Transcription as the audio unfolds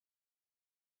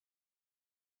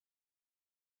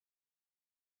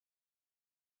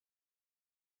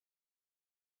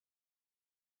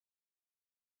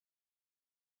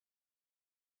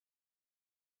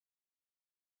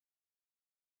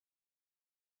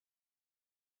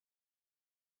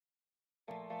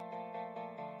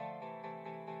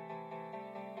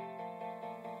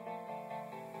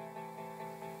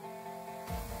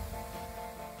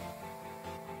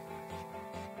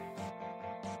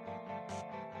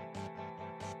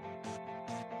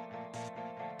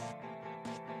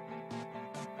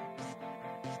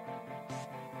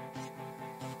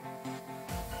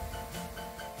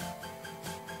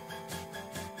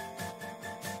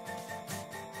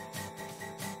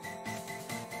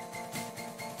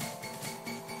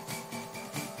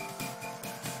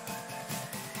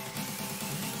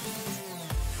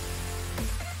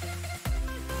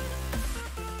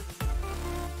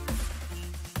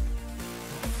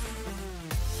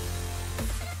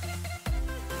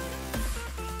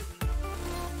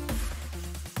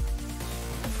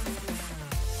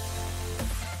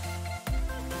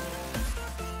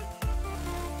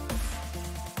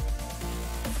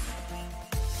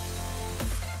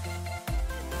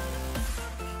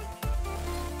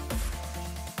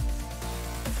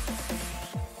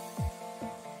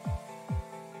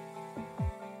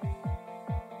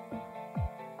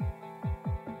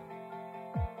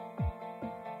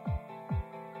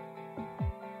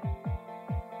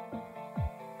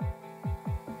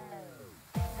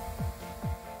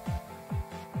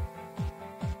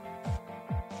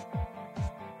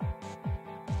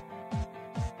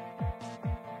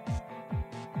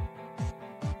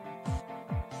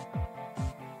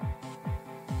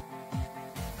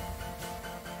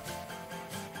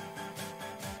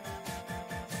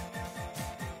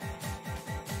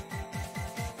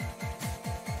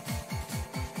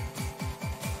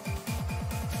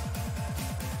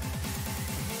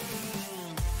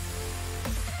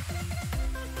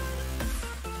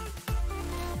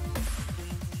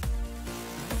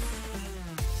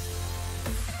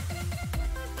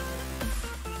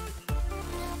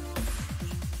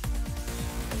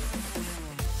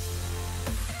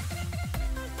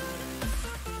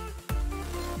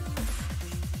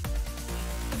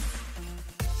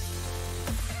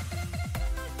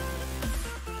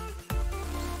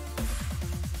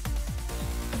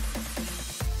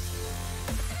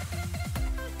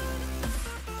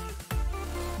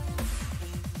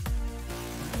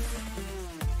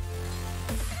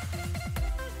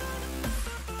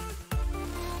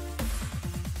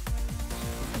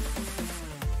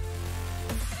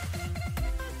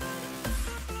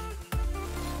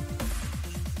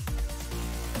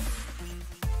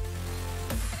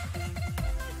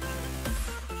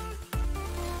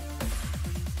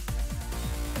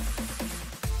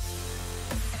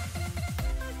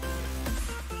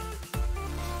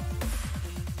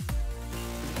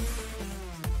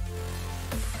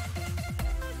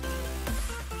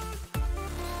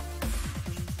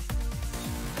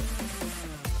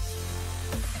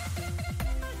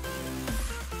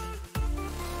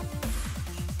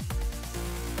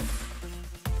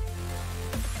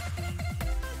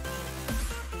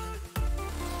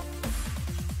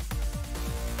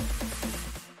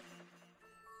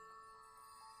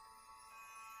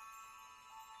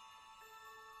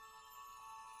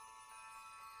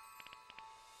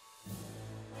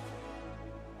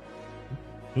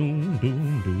Doom,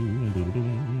 doom, doom, doom,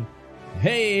 doom.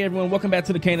 Hey everyone, welcome back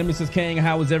to the Kingdom. This is Kang.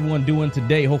 How is everyone doing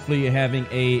today? Hopefully you're having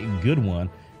a good one.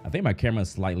 I think my camera is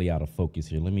slightly out of focus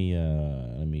here. Let me,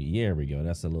 there we go.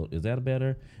 That's a little, is that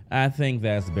better? I think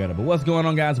that's better. But what's going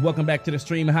on, guys? Welcome back to the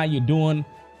stream. How you doing?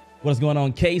 What's going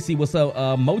on, Casey? What's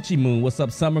up, Mochi Moon? What's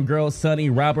up, Summer Girl, Sunny,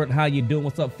 Robert? How you doing?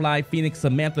 What's up, Fly Phoenix,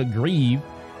 Samantha Grieve?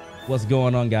 What's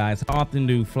going on, guys? How often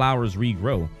do flowers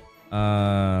regrow?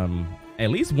 At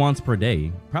least once per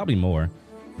day, probably more.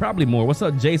 What's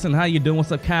up, Jason? How you doing?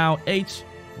 What's up, Kyle H?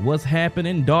 What's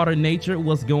happening? Daughter Nature,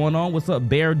 what's going on? What's up,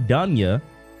 Bear Dunya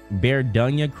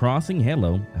Crossing?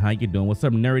 Hello, how you doing? What's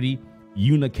up, Nerdy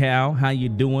Unicow? How you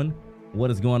doing?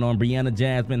 What is going on? Brianna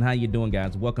Jasmine, how you doing,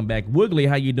 guys? Welcome back. Woogly,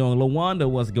 how you doing? Lawanda,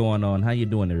 what's going on? How you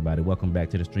doing, everybody? Welcome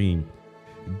back to the stream.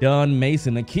 Dunn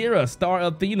Mason, Akira, Star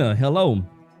Athena, hello.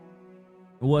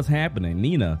 What's happening?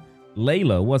 Nina,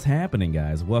 Layla, what's happening,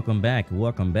 guys? Welcome back.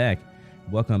 MOY,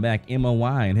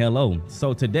 and hello.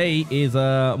 So today is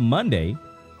Monday,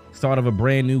 start of a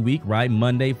brand new week, right?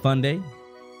 Monday, fun day.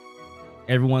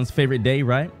 Everyone's favorite day,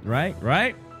 right?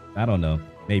 I don't know.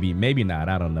 Maybe not.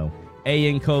 I don't know. A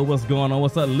and Co, what's going on?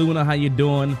 What's up, Luna? How you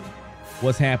doing?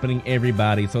 What's happening,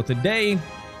 everybody? So today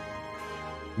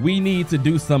we need to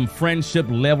do some friendship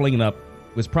leveling up,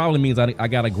 which probably means I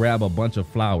gotta grab a bunch of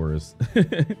flowers.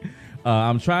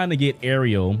 I'm trying to get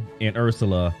Ariel and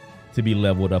Ursula to be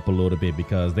leveled up a little bit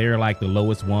because they're like the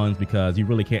lowest ones, because you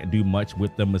really can't do much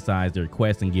with them besides their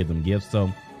quests and give them gifts.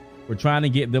 So we're trying to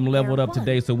get them leveled up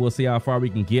today, so we'll see how far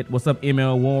we can get. What's up,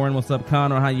 ML Warren? What's up,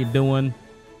 Connor? How you doing?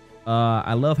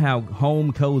 I love how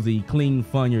home, cozy, clean,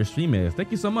 fun your stream is. Thank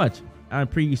you so much. I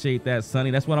appreciate that, Sonny.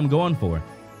 That's what I'm going for.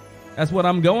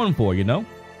 You know?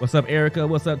 What's up, Erica?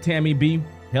 What's up, Tammy B?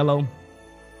 Hello.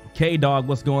 K-Dog,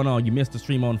 what's going on? You missed the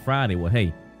stream on Friday. Well,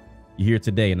 hey, you're here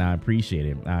today, and I appreciate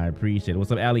it.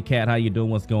 What's up, Alley Cat? How you doing?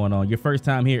 What's going on? Your first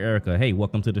time here, Erica. Hey,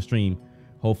 welcome to the stream.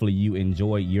 Hopefully you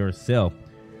enjoy yourself.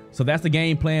 So that's the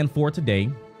game plan for today.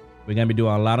 We're going to be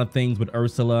doing a lot of things with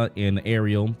Ursula and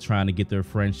Ariel, trying to get their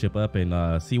friendship up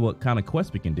and see what kind of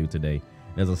quests we can do today.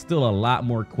 There's still a lot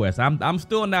more quests. I'm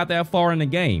still not that far in the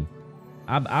game.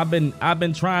 I've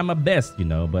been trying my best, you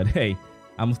know, but hey,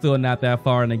 I'm still not that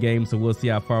far in the game, so we'll see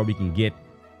how far we can get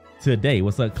today.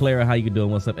 What's up, Clara? How you doing?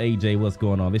 What's up, AJ? What's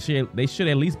going on? They should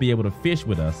at least be able to fish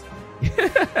with us.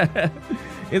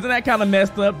 Isn't that kind of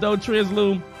messed up, though,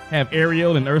 Trizlu? Have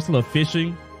Ariel and Ursula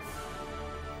fishing?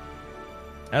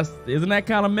 Isn't that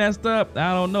kind of messed up?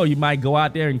 I don't know. You might go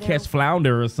out there and catch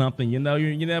flounder or something. You know,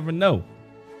 you never know.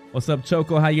 What's up,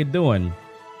 Choco? How you doing?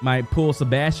 Might pull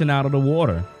Sebastian out of the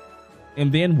water.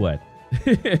 And then what?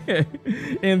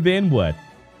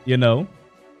 You know?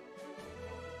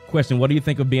 Question, what do you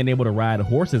think of being able to ride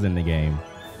horses in the game?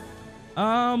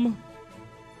 I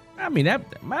mean,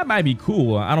 that might be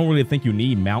cool. I don't really think you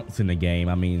need mounts in the game.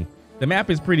 I mean, the map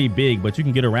is pretty big, but you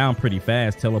can get around pretty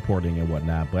fast teleporting and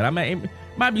whatnot. But it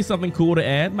might be something cool to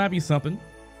add. Might be something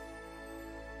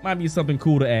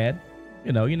cool to add.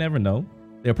 You know, you never know.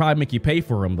 They'll probably make you pay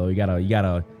for them, though. You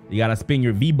gotta spend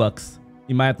your V-Bucks.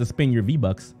 You might have to spend your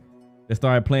V-Bucks. They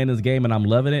started playing this game and I'm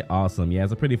loving it. Awesome. Yeah,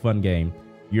 it's a pretty fun game.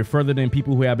 You're further than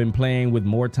people who have been playing with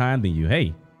more time than you.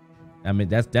 Hey, I mean,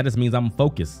 that just means I'm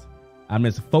focused. I'm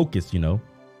just focused, you know.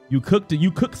 You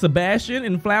cooked Sebastian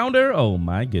and Flounder? Oh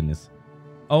my goodness.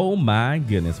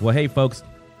 Well, hey folks,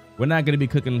 we're not gonna be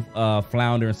cooking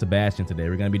Flounder and Sebastian today.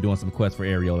 We're gonna be doing some quests for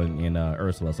Ariel and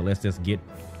Ursula. So let's just get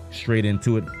straight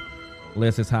into it.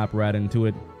 Let's just hop right into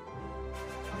it.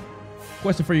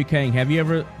 Question for you, Kang. Have you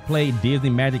ever played Disney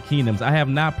Magic Kingdoms? I have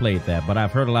not played that, but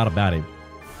I've heard a lot about it.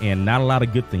 And not a lot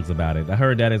of good things about it. I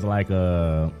heard that is like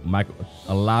a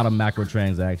lot of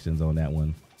microtransactions on that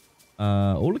one.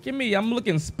 Oh, look at me. I'm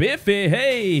looking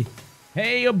spiffy.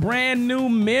 Hey, a brand new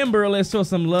member. Let's show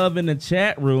some love in the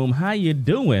chat room. How you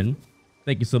doing?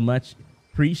 Thank you so much.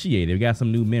 Appreciate it. We got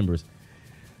some new members.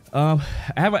 I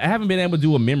haven't been able to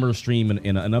do a member stream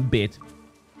in a bit,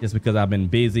 just because I've been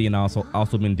busy and also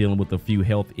been dealing with a few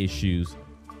health issues.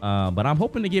 But I'm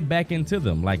hoping to get back into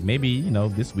them, like maybe, you know,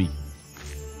 this week.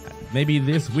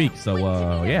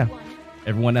 So yeah,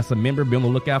 everyone that's a member, be on the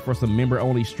lookout for some member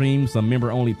only streams, some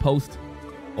member only posts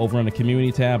over on the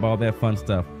community tab, all that fun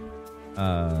stuff.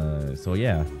 So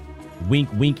yeah, wink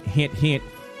wink, hint hint,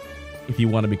 if you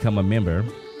want to become a member.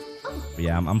 But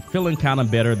yeah, I'm feeling kind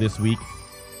of better this week.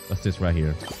 What's this right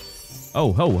here?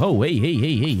 Oh ho ho,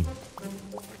 hey.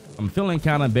 I'm feeling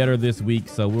kind of better this week,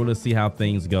 so we'll just see how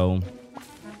things go.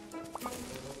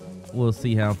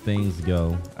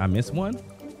 I missed one.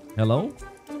 Hello?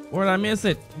 Where'd I miss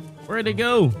it? Where'd it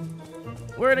go?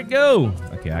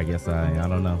 Okay, I guess I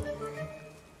don't know.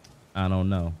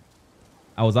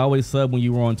 I was always sub when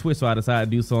you were on Twitch, so I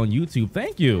decided to do so on YouTube.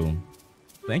 Thank you.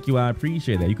 Thank you. I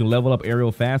appreciate that. You can level up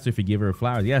Ariel faster if you give her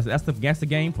flowers. Yes, that's the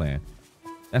game plan.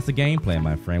 That's the game plan,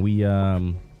 my friend. We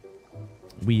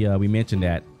mentioned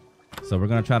that. So we're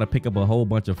gonna try to pick up a whole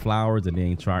bunch of flowers and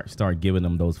then start giving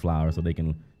them those flowers so they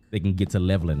can get to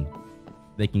leveling.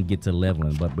 They can get to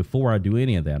leveling. But before I do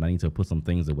any of that, I need to put some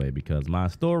things away because my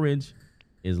storage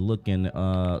is looking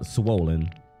swollen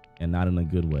and not in a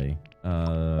good way.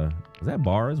 Was that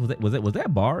bars? Was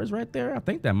that bars right there? I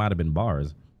think that might have been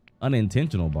bars.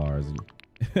 Unintentional bars.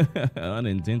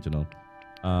 Unintentional.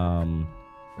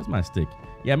 Where's my stick?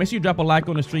 Yeah, make sure you drop a like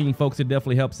on the stream, folks. It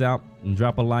definitely helps out. And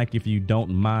drop a like if you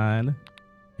don't mind.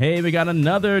 Hey, we got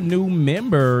another new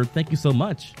member. Thank you so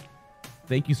much.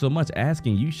 Thank you so much.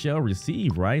 Asking, you shall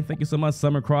receive, right? Thank you so much,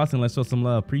 Summer Crossing. Let's show some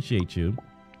love. Appreciate you.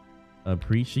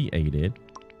 Appreciate it.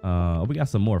 We got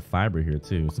some more fiber here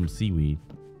too. Some seaweed.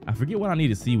 I forget what I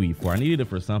needed seaweed for. I needed it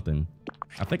for something.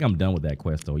 I think I'm done with that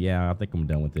quest though. Yeah, I think I'm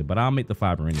done with it. But I'll make the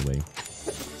fiber anyway.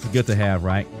 It's good to have,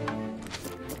 right?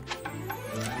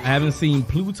 I haven't seen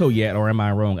Pluto yet, or am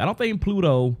I wrong? I don't think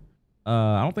Pluto's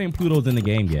in the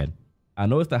game yet. I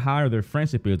know it's the higher their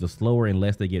friendship is, the slower and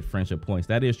less they get friendship points.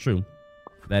 That is true.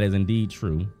 That is indeed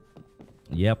true.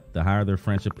 Yep, the higher their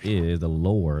friendship is, the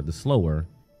slower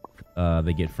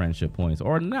they get friendship points.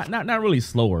 Or not really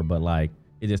slower, but like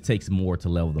it just takes more to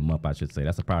level them up, I should say.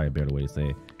 That's probably a better way to say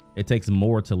it. It takes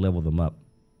more to level them up.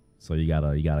 So you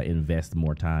gotta invest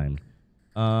more time.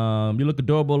 You look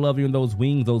adorable. Love you in those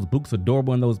wings. Those boots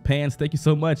adorable in those pants. Thank you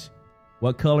so much.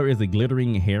 What color is a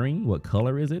glittering herring? What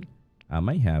color is it? I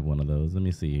may have one of those. Let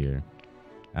me see here.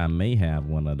 I may have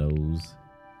one of those.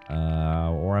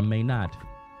 Or I may not.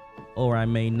 Or I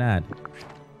may not.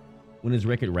 When is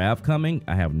Wreck-It Ralph coming?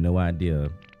 I have no idea.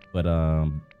 But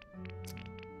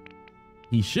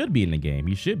he should be in the game.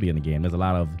 He should be in the game. There's a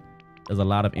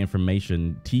lot of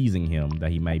information teasing him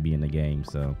that he might be in the game.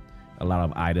 So a lot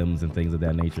of items and things of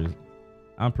that nature.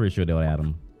 I'm pretty sure they'll add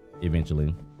them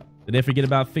eventually. Did they forget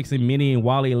about fixing Minnie and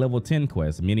Wally level 10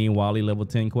 quests? Minnie and Wally level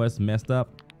 10 quests messed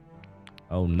up?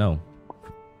 Oh no.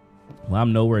 Well,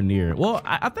 I'm nowhere near. Well,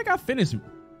 I think I finished.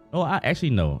 Oh, I actually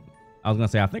no. I was gonna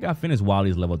say I think I finished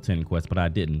Wally's level 10 quest, but I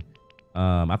didn't.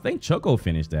 I think Choco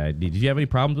finished that. Did you have any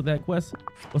problems with that quest?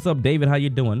 What's up, David? How you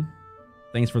doing?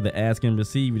 Thanks for the ask and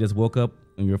receive. You just woke up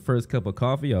in your first cup of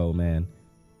coffee. Oh man.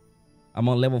 I'm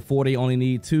on level 40, only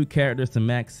need 2 characters to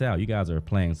max out. You guys are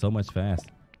playing so much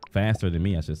faster than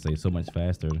me, I should say. So much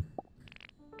faster.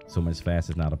 So much fast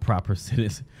is not a proper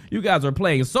sentence. You guys are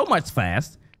playing so much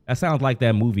fast. That sounds like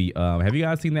that movie. Have you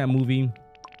guys seen that movie?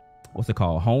 What's it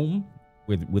called? Home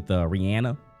with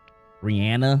Rihanna.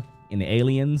 Rihanna and the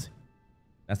aliens.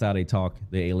 That's how they talk.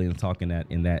 The aliens talk in that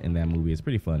movie. It's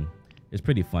pretty fun. It's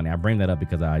pretty funny. I bring that up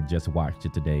because I just watched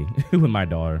it today with my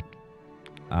daughter.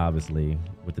 Obviously,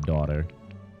 with the daughter.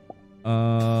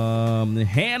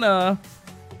 Hannah,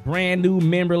 brand new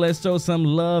member. Let's show some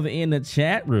love in the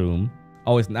chat room.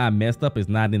 Oh, it's not messed up. It's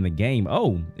not in the game.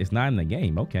 Oh, it's not in the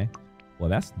game. Okay. Well,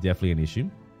 that's definitely an issue.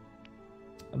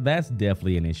 That's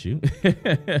definitely an issue.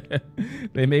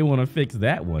 They may want to fix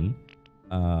that one.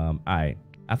 All right.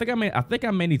 I think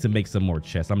I may need to make some more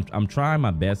chests. I'm trying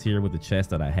my best here with the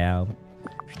chests that I have,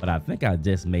 but I think I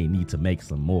just may need to make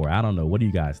some more. I don't know. What do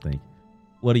you guys think?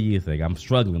 What do you think? I'm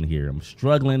struggling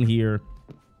here.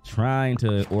 Trying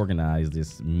to organize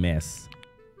this mess.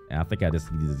 And I think I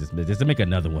just need to just make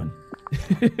another one.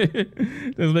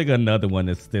 Just make another one.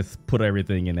 Just put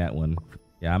everything in that one.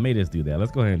 Yeah, I may just do that.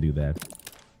 Let's go ahead and do that.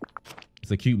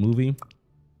 It's a cute movie.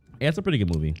 Yeah, it's a pretty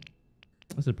good movie.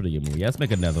 That's a pretty good movie. Yeah, let's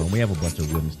make another one. We have a bunch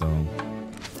of wood and stone.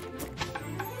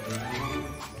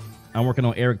 I'm working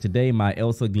on Eric today. My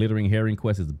Elsa glittering herring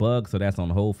quest is bugged, so that's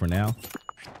on hold for now.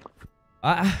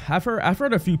 I've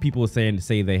heard a few people say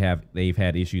they've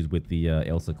had issues with the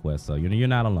Elsa quest, so you're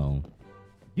not alone.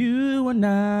 You are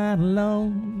not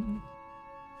alone.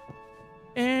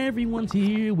 Everyone's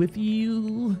here with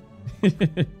you.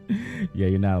 Yeah,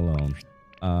 you're not alone.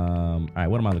 All right,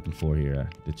 what am I looking for here?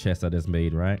 The chest I just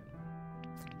made, right?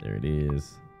 There it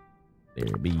is. There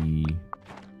it be.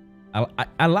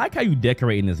 I like how you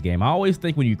decorate in this game. I always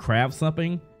think when you craft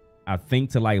something, I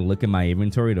think to like look in my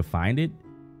inventory to find it.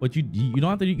 But you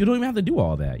don't have to. You don't even have to do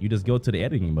all that. You just go to the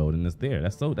editing mode and it's there.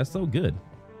 That's so good.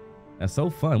 That's so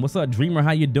fun. What's up, Dreamer?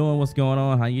 How you doing? What's going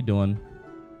on? How you doing?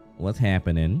 What's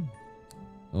happening?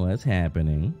 What's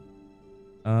happening?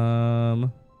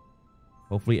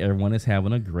 Hopefully everyone is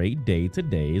having a great day.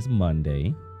 Today is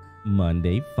Monday.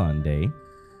 Monday fun day.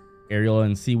 Ariel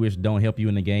and Seawish don't help you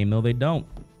in the game. No, they don't.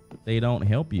 They don't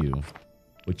help you.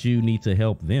 But you need to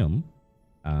help them.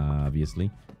 Obviously.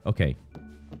 Okay.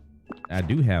 I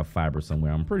do have fiber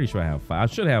somewhere. I'm pretty sure I have I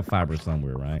should have fiber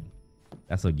somewhere, right?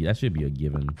 That should be a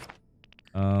given.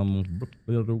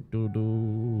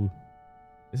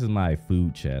 This is my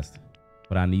food chest,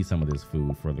 but I need some of this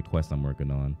food for the quest I'm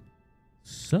working on.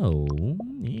 So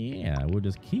yeah, we'll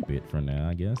just keep it for now,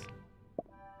 I guess.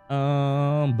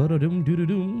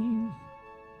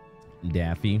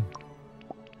 Daffy.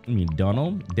 I mean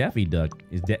Donald. Daffy Duck.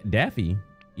 Is Daffy?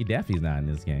 Yeah, Daffy's not in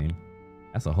this game.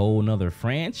 That's a whole nother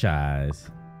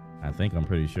franchise. I think I'm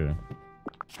pretty sure.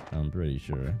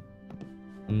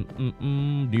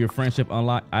 Do your friendship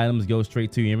unlock items go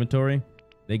straight to your inventory?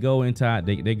 They go into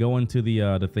they go into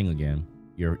the thing again.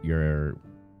 Your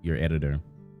editor.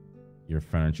 Your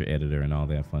furniture editor and all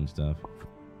that fun stuff.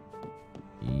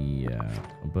 Yeah.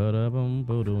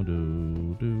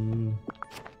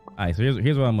 Alright, so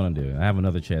here's what I'm gonna do. I have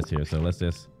another chest here, so let's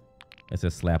just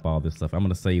slap all this stuff. I'm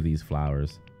gonna save these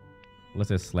flowers. Let's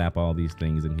just slap all these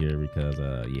things in here because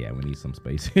yeah, we need some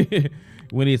space.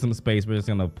 We need some space. We're just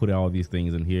gonna put all these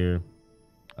things in here.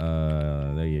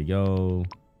 There you go.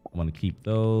 I'm gonna keep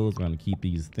those. We're gonna keep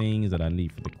these things that I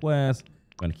need for the quest.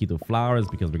 We're gonna keep the flowers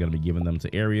because we're gonna be giving them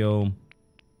to Ariel.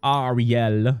 Gonna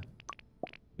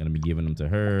be giving them to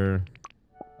her.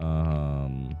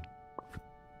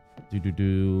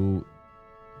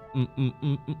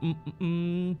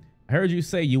 I heard you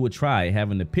say you would try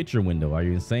having the picture window. Are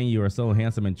you insane? You are so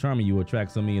handsome and charming. You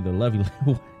attract so many of the lovely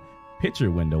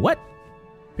picture window. What?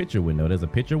 Picture window? There's a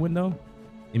picture window?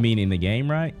 You mean in the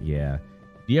game, right? Yeah.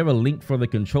 Do you have a link for the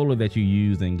controller that you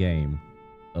use in game?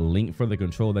 A link for the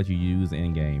controller that you use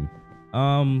in game?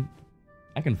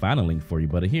 I can find a link for you,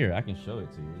 but here I can show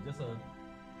it to you.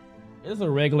 It's a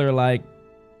regular like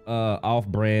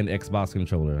off-brand Xbox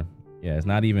controller. Yeah, it's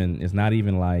not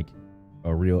even like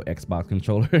a real Xbox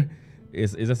controller.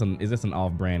 It's just an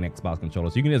off-brand Xbox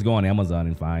controller. So you can just go on Amazon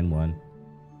and find one.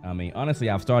 I mean, honestly,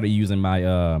 I've started using my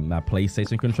my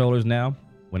PlayStation controllers now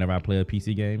whenever I play a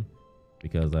PC game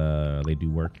because they do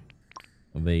work.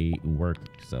 They work,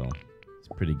 so it's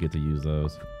pretty good to use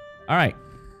those. All right.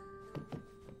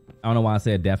 I don't know why I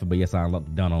said Daffy, but yes, I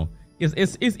love Donald.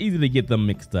 It's easy to get them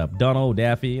mixed up. Donald,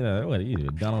 Daffy, what are you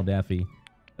doing? Donald, Daffy.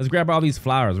 Let's grab all these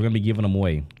flowers. We're gonna be giving them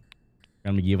away.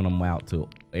 We're gonna be giving them out to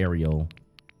Ariel,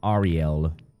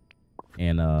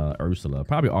 and Ursula.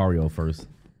 Probably Ariel first.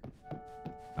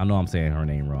 I know I'm saying her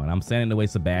name wrong. I'm saying it the way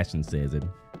Sebastian says it.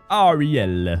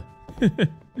 Ariel. All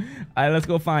right, let's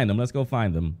go find them. Let's go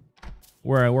find them.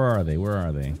 Where are they? Where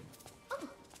are they?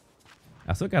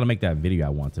 I still gotta make that video I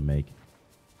want to make.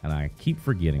 And I keep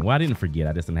forgetting. Well, I didn't forget.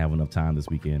 I just didn't have enough time this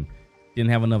weekend. Didn't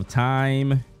have enough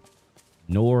time,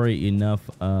 nor enough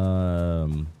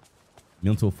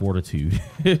mental fortitude.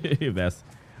 If that's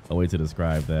a way to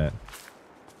describe that.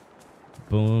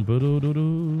 Boom,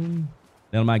 boom.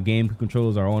 None of my game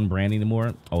controllers are on brand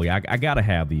anymore. Oh yeah, I gotta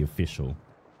have the official.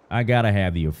 I gotta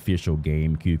have the official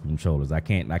GameCube controllers. I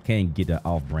can't get the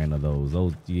off brand of those.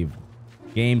 Those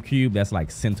GameCube, that's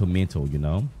like sentimental, you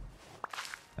know.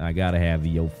 I gotta have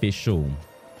the official.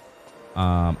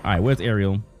 All right, where's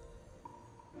Ariel?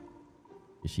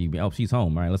 Is she? Oh, she's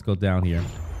home. All right, let's go down here.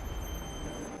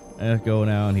 Let's go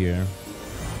down here.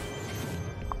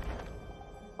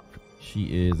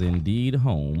 She is indeed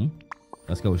home.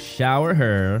 Let's go shower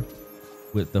her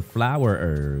with the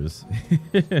flowers.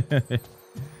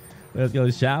 Let's go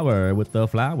shower with the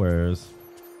flowers.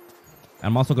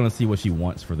 I'm also gonna see what she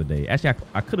wants for the day. Actually,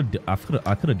 I could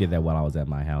have did that while I was at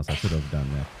my house. I should have done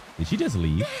that. Did she just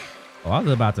leave? Oh, I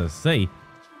was about to say,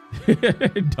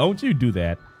 don't you do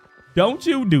that. Don't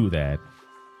you do that.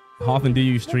 How often do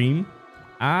you stream?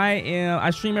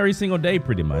 I stream every single day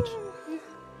pretty much.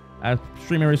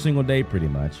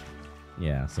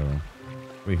 Yeah, so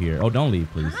we're here. Oh, don't leave,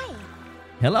 please. Hi.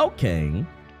 Hello, Kang.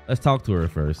 Let's talk to her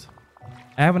first.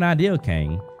 I have an idea,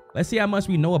 Kang. Let's see how much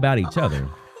we know about each other.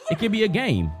 It could be a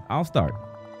game. I'll start.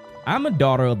 I'm a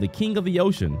daughter of the king of the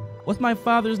ocean. What's my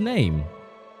father's name?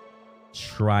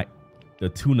 The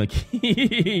tuna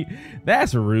king.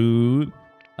 That's rude.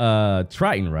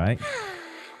 Triton, right?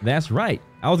 That's right.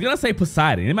 I was gonna say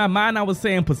Poseidon. In my mind, I was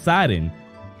saying Poseidon.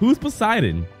 Who's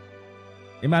Poseidon?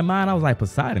 In my mind, I was like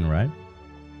Poseidon, right?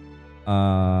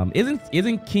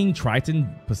 Isn't King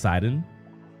Triton Poseidon?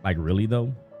 Like really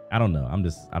though? I don't know.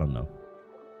 I don't know.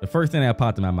 The first thing that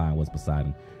popped in my mind was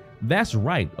Poseidon. That's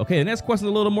right. Okay, the next question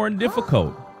is a little more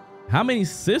difficult. How many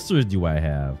sisters do I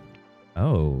have?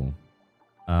 Oh.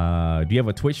 Do you have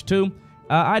a Twitch too?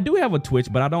 I do have a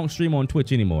Twitch, but I don't stream on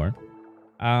Twitch anymore.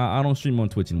 I don't stream on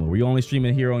Twitch anymore. We only stream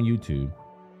it here on YouTube.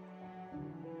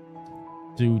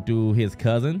 To his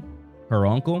cousin, her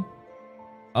uncle.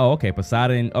 Oh, okay.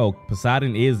 Poseidon. Oh,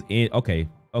 Poseidon is in. Okay.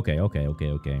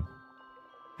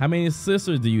 How many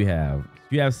sisters do you have?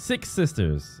 You have 6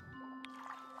 sisters.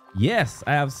 Yes,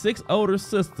 I have 6 older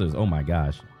sisters. Oh my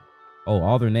gosh. Oh,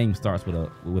 all their names starts with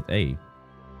A.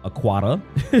 Aquata,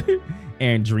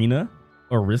 Andrina,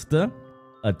 Arista,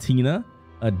 Atina,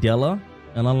 Adela,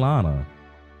 and Alana.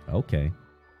 Okay.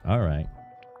 All right.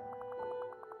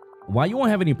 Why you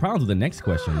won't have any problems with the next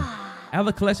question? I have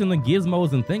a collection of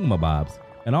gizmos and thingamabobs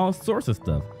and all sorts of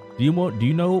stuff. Do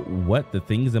you know what the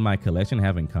things in my collection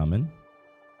have in common?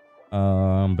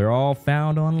 They're all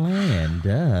found on land.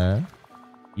 Duh.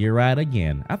 You're right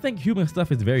again. I think human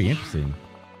stuff is very interesting.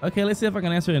 Okay, let's see if I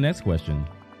can answer the next question.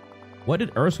 What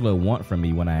did Ursula want from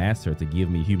me when I asked her to give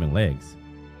me human legs?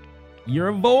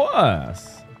 Your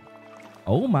voice.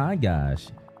 Oh my gosh.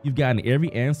 You've gotten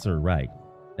every answer right.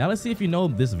 Now let's see if you know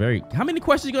this how many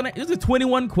questions you gonna, is it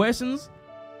 21 questions?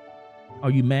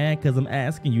 Are you mad because I'm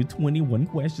asking you 21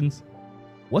 questions?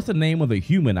 What's the name of the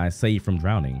human I saved from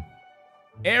drowning?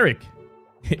 Eric.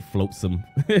 It floats him.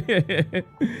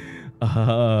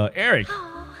 Eric.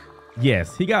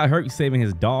 Yes, he got hurt saving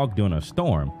his dog during a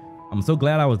storm. I'm so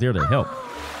glad I was there to help.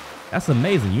 That's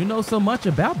amazing. You know so much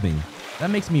about me.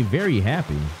 That makes me very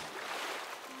happy.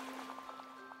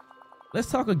 Let's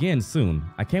talk again soon.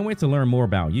 I can't wait to learn more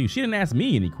about you. She didn't ask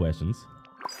me any questions.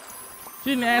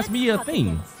 She didn't ask me a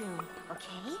thing.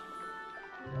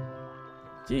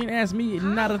 She didn't ask me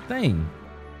not a thing.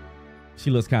 She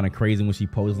looks kind of crazy when she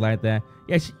poses like that.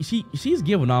 Yeah, she's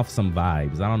giving off some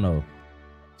vibes. I don't know.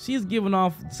 She's giving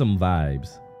off some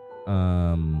vibes.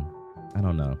 I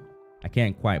don't know. I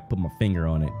can't quite put my finger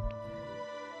on it.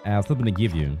 I have something to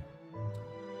give you.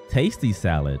 Tasty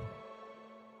salad.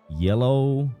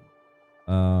 Yellow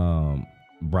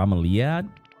bromeliad.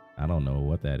 I don't know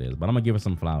what that is, but I'm gonna give her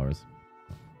some flowers.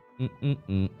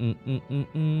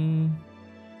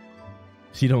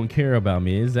 She don't care about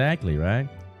me. Exactly, right?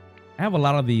 I have a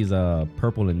lot of these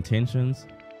purple intentions.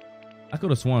 I could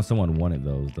have sworn someone wanted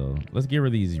those though. Let's give her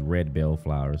these red bell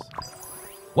flowers.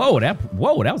 Whoa, that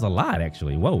was a lot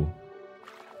actually. Whoa.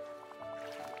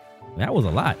 That was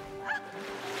a lot.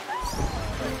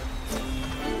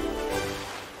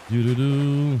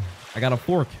 Doo-doo-doo. I got a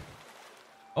fork.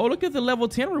 Oh, look at the level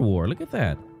 10 reward. Look at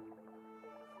that.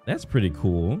 That's pretty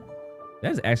cool.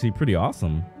 That's actually pretty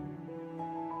awesome.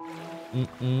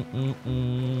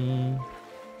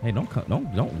 Hey, don't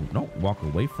walk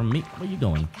away from me. Where you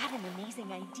going? Got an amazing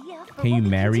idea. Can you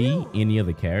marry any of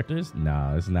the characters?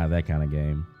 Nah, it's not that kind of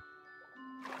game.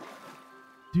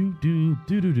 I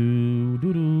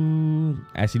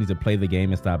actually need to play the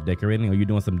game and stop decorating. Are you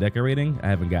doing some decorating? I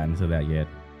haven't gotten to that yet.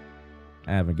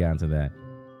 I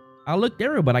looked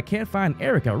there, but I can't find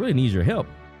Eric. I really need your help.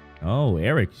 Oh,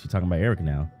 Eric. She's talking about Eric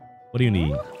now. What do you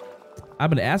need? I've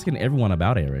been asking everyone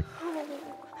about Eric,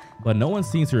 but no one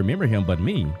seems to remember him but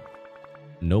me.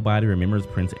 Nobody remembers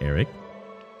Prince Eric.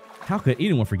 How could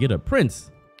anyone forget a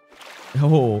prince?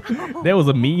 Oh, there was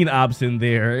a mean option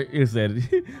there. It said,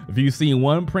 if you've seen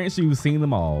one prince, you've seen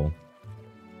them all.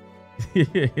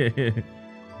 I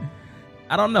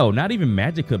don't know. Not even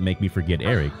magic could make me forget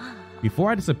Eric. Before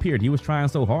I disappeared, he was trying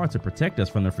so hard to protect us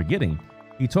from the forgetting.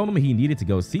 He told me he needed to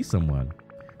go see someone.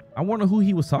 I wonder who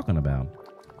he was talking about.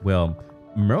 Well,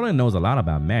 Merlin knows a lot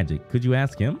about magic. Could you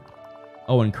ask him?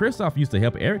 Oh, and Kristoff used to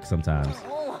help Eric sometimes.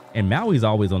 And Maui's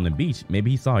always on the beach. Maybe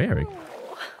he saw Eric.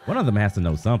 One of them has to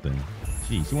know something.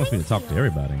 Gee, she wants me to talk to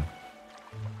everybody.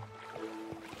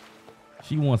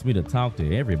 She wants me to talk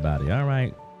to everybody. All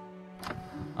right.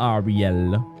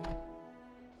 Ariel.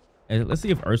 Hey, let's see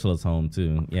if Ursula's home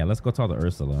too. Yeah, let's go talk to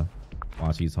Ursula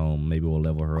while she's home. Maybe we'll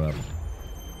level her up.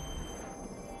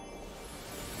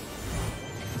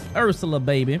 It's Ursula,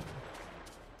 baby.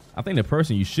 I think the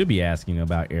person you should be asking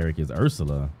about Eric is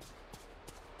Ursula.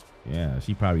 Yeah,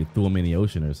 she probably threw him in the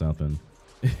ocean or something.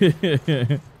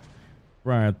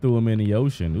 Brian threw him in the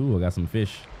ocean. Ooh, I got some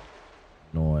fish.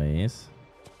 Noise.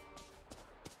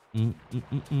 All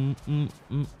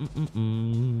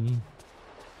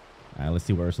right, let's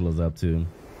see what Ursula's up to.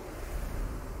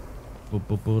 You're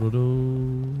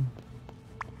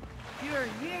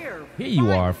here. Here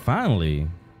you are, finally.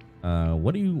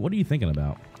 What are you thinking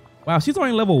about? Wow, she's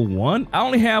only level 1. I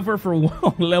only have her for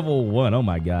level 1. Oh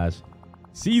my gosh,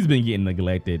 she's been getting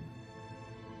neglected.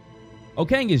 Oh,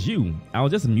 Kang, it's you. I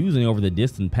was just musing over the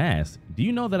distant past. Do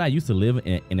you know that I used to live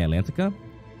in Atlantica?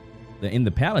 In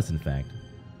the palace, in fact.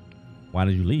 Why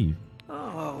did you leave?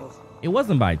 Oh. It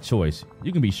wasn't by choice.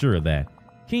 You can be sure of that.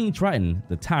 King Triton,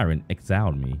 the tyrant,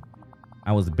 exiled me.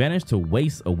 I was banished to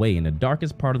waste away in the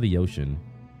darkest part of the ocean.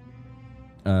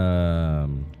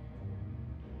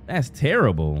 That's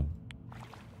terrible.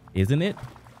 Isn't it?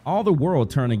 All the world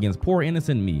turned against poor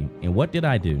innocent me. And what did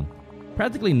I do?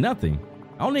 Practically nothing.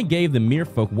 I only gave the mere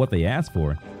folk what they asked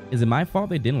for. Is it my fault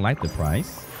they didn't like the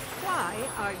price? Why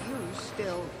are you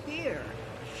still here?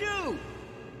 Shoot!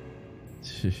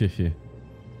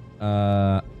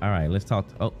 All right, let's talk.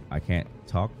 Oh, I can't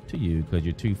talk to you because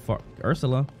you're too far.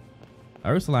 Ursula,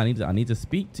 I need to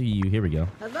speak to you. Here we go.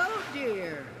 Hello,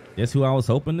 dear. That's who I was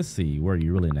hoping to see. Where are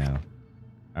you really now?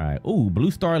 All right. Ooh, Blue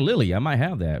Star Lily. I might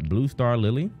have that. Blue Star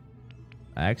Lily.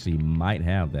 I actually might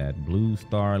have that. Blue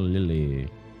Star Lily.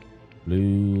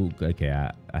 Blue. Okay,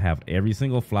 I have every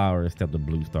single flower except the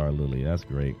Blue Star Lily. That's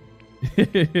great.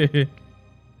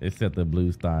 Except the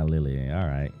Blue Star Lily. All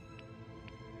right.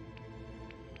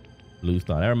 Blue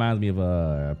Star. That reminds me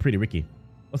of Pretty Ricky.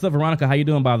 What's up, Veronica? How you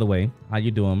doing, by the way? How you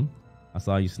doing? I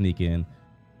saw you sneak in.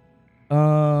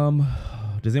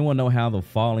 Does anyone know how the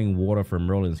falling water from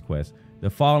Merlin's quest? The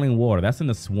falling water, that's in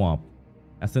the swamp.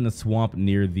 That's in the swamp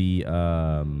near the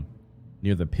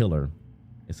pillar.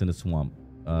 It's in the swamp.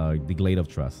 The Glade of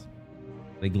Trust.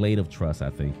 The Glade of Trust, I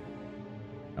think.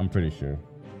 I'm pretty sure.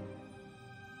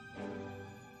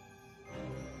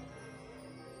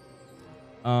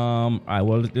 All right,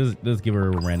 well, let's give her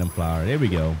a random flower. There we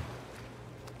go.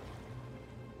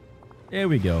 There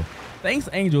we go. Thanks,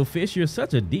 Angel Fish. You're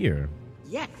such a dear.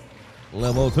 Yes.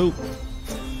 Level 2.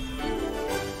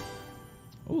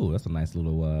 Ooh, that's a nice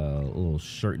little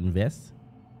shirt and vest.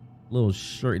 Little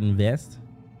shirt and vest.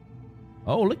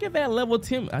 Oh, look at that level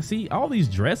 10. I see all these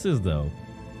dresses though.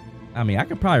 I mean, I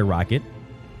could probably rock it.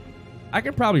 I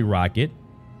could probably rock it.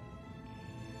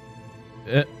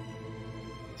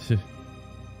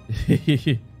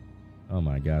 Oh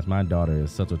my gosh, my daughter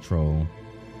is such a troll.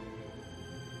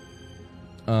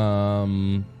 Oh,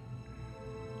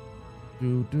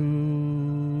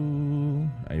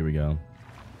 here we go.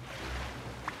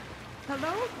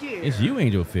 Hello, dear. It's you,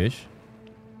 Angel Fish.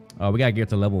 We gotta get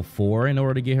to level 4 in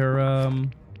order to get her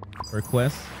her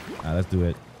quest. Let's do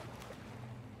it.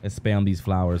 Let's spam these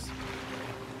flowers.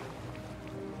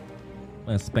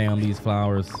 Let's spam these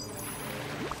flowers.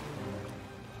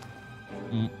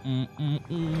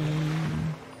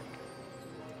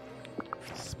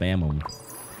 Spam them.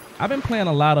 I've been playing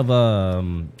a lot of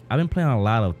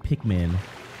Pikmin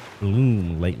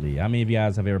Bloom lately. How many of you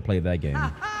guys have ever played that game?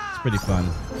 It's pretty fun.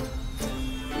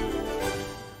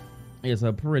 It's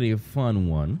a pretty fun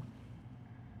one.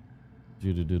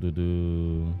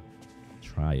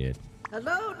 Try it.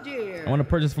 Hello, dear. I want to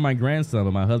purchase for my grandson,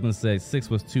 but my husband said 6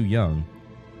 was too young.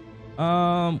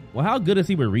 Well, how good is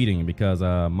he with reading? Because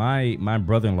my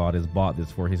brother-in-law just bought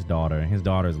this for his daughter. And his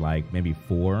daughter's like maybe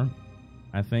 4,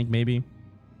 I think, maybe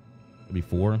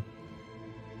 4.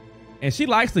 And she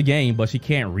likes the game, but she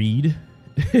can't read.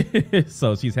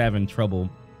 So she's having trouble.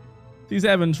 She's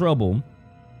having trouble,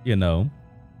 you know,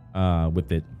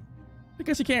 with it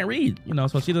because she can't read, you know.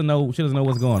 So she doesn't know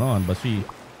what's going on, but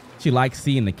she likes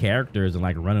seeing the characters and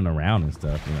like running around and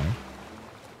stuff, you know.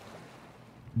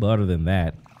 But other than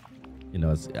that, you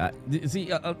know,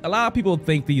 see, a lot of people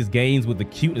think these games with the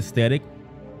cute aesthetic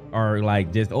are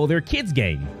like just, oh, they're kids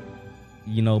game,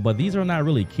 you know. But these are not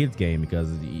really kids game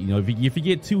because, you know, if you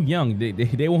get too young,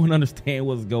 they won't understand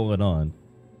what's going on.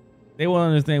 They won't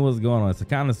understand what's going on. It's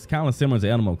kind of similar to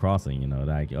Animal Crossing, you know,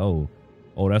 like, oh,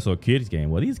 that's a kids game.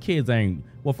 Well, these kids ain't.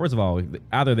 Well, first of all,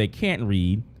 either they can't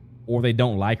read or they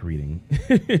don't like reading.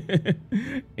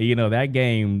 You know, that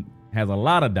game has a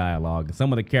lot of dialogue.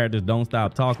 Some of the characters don't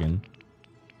stop talking.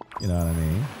 You know what I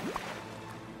mean?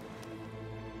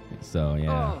 So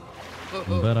yeah.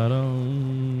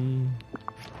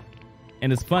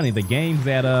 And it's funny, the games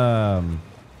that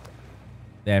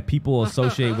people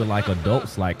associate with like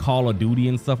adults, like Call of Duty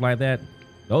and stuff like that,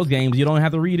 those games you don't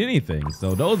have to read anything.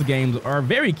 So those games are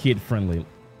very kid friendly.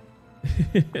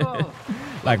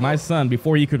 Like my son,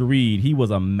 before he could read, he was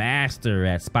a master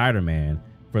at Spider-Man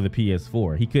for the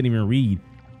PS4. He couldn't even read,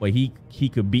 but he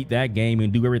could beat that game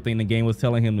and do everything the game was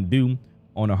telling him to do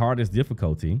on the hardest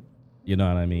difficulty. You know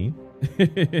what I mean?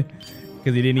 Because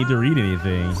he didn't need to read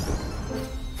anything.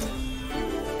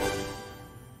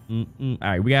 All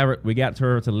right, we got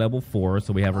her to level 4,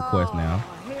 so we have her quest now.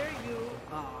 Here you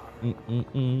are.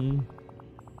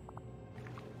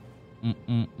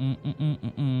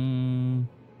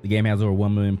 The game has over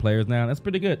 1 million players now. That's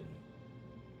pretty good.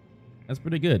 That's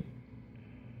pretty good.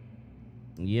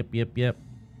 Yep. He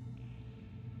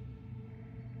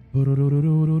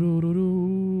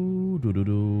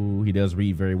does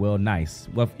read very well. Nice.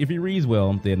 Well, if he reads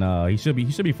well, then he should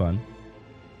be fun.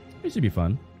 He should be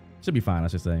fun. Should be fine, I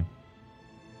should say.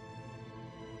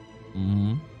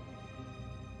 All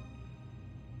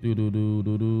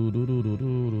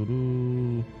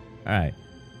right.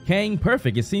 Kang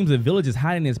perfect. It seems the village is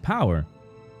hiding its power.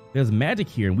 There's magic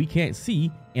here and we can't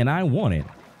see. and I want it.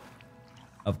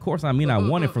 Of course, I mean I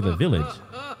want it for the village.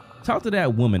 Talk to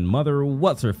that woman, Mother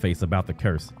What's-Her-Face, about the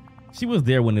curse. She was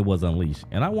there when it was unleashed,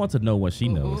 and I want to know what she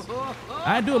knows.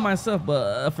 I do it myself,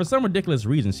 but for some ridiculous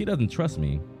reason, she doesn't trust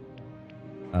me.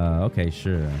 Okay,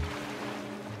 sure.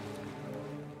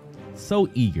 So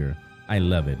eager. I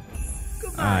love it.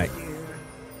 Goodbye, All right. dear.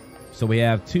 So we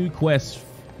have 2 quests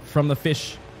from the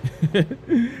fish.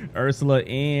 Ursula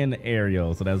and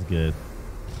Ariel, so that's good.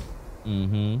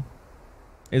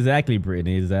 Exactly,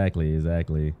 Brittany.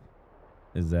 Exactly.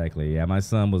 Yeah, my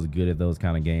son was good at those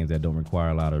kind of games that don't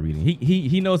require a lot of reading.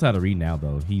 He knows how to read now,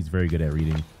 though. He's very good at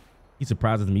reading. He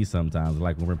surprises me sometimes,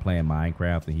 like when we're playing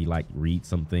Minecraft and he like reads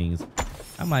some things.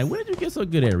 I'm like, when did you get so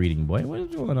good at reading, boy? What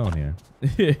is going on here?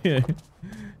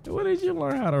 When did you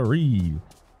learn how to read?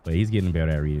 But he's getting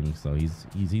better at reading, so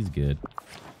he's good.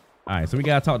 All right, so we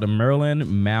gotta talk to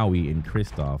Merlin, Maui, and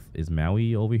Kristoff. Is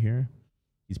Maui over here?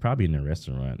 He's probably in the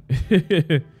restaurant.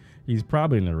 He's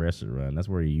probably in the restaurant. That's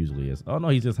where he usually is. Oh no,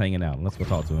 he's just hanging out. Let's go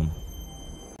talk to him.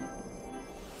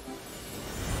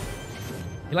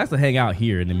 He likes to hang out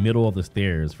here in the middle of the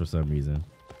stairs for some reason.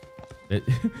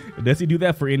 Does he do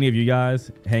that for any of you guys?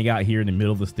 Hang out here in the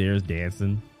middle of the stairs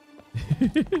dancing?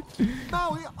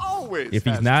 Maui always if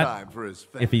he's has not, time for his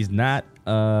fans. if he's not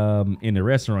in the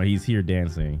restaurant, he's here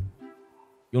dancing.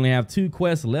 You only have 2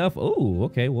 quests left. Oh,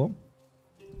 okay, well,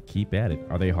 keep at it.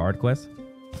 Are they hard quests?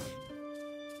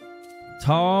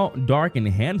 Tall, dark, and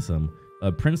handsome,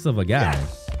 a prince of a guy.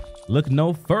 Yes. Look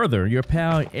no further. Your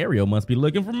pal Ariel must be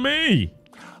looking for me.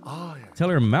 Oh, yeah. Tell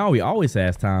her Maui always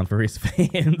has time for his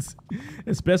fans,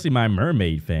 especially my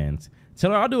mermaid fans.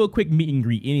 Tell her I'll do a quick meet and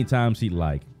greet anytime she'd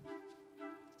like.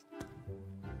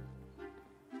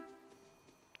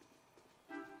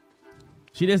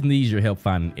 She just needs your help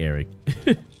finding Eric.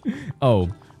 Oh,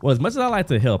 well, as much as I like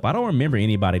to help, I don't remember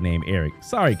anybody named Eric.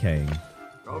 Sorry, Kang.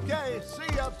 Okay,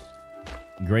 see ya.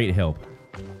 Great help.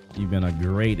 You've been a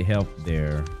great help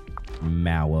there,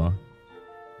 Maua.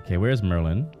 Okay, where's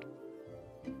Merlin?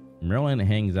 Merlin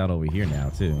hangs out over here now,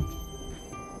 too.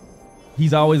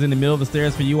 He's always in the middle of the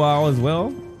stairs for you all as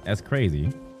well? That's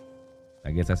crazy.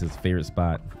 I guess that's his favorite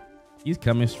spot. He's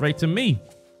coming straight to me.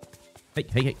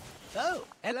 Hey. Oh,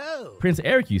 hello. Prince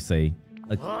Eric, you say?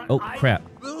 Oh, crap.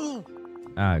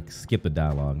 I skipped the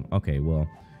dialogue. Okay, well,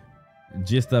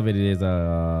 gist of it is,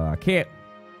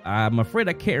 I'm afraid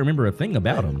I can't remember a thing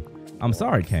about him. I'm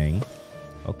sorry, Kang.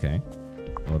 Okay.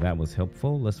 Well, that was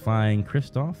helpful. Let's find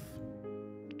Kristoff.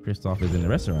 Kristoff is in the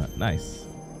restaurant. Nice.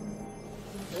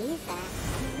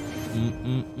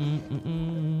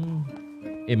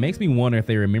 It makes me wonder if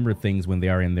they remember things when they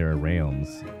are in their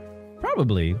realms.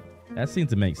 Probably. That seems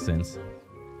to make sense.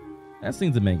 What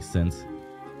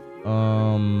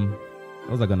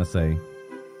was I gonna say?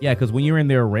 Yeah, because when you're in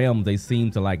their realms, they seem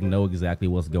to like know exactly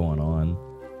what's going on.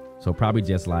 So probably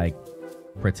just like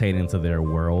pertaining to their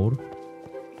world,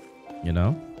 you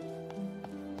know?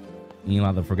 You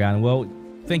know, the forgotten. Well,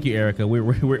 thank you, Erica.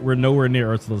 We're nowhere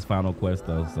near Ursula's final quest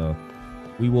though, so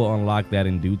we will unlock that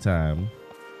in due time.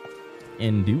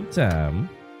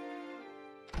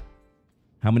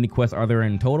 How many quests are there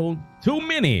in total? Too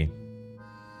many.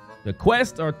 The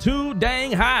quests are too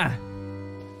dang high.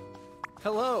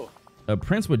 Hello. A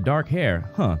prince with dark hair,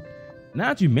 huh? Now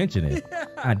that you mention it,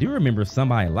 I do remember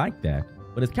somebody like that,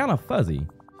 but it's kind of fuzzy.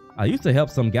 I used to help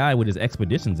some guy with his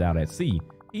expeditions out at sea.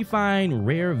 He'd find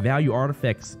rare value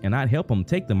artifacts, and I'd help him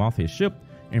take them off his ship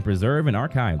and preserve and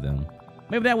archive them.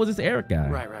 Maybe that was this Eric guy.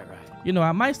 Right. You know,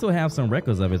 I might still have some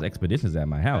records of his expeditions at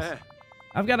my house.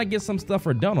 I've got to get some stuff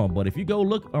for Donald, but if you go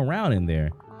look around in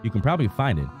there, you can probably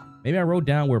find it. Maybe I wrote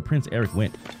down where Prince Eric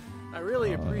went. I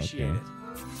really appreciate it.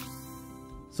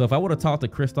 So if I would have talked to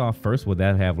Kristoff first, would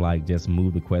that have like just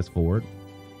moved the quest forward?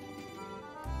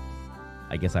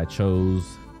 I guess I chose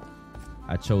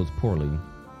poorly.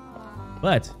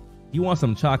 But you want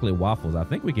some chocolate waffles. I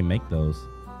think we can make those.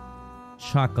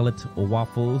 Chocolate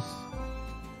waffles.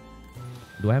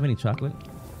 Do I have any chocolate?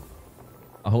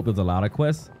 I hope there's a lot of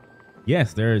quests.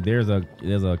 Yes, there's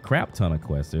a crap ton of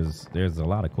quests. There's a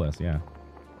lot of quests, yeah.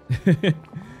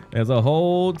 There's a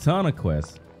whole ton of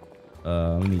quests.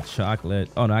 We need chocolate.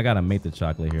 Oh no, I gotta make the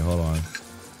chocolate here. Hold on.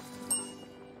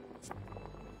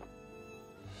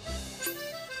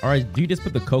 All right, do you just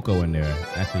put the cocoa in there?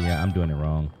 Actually, yeah, I'm doing it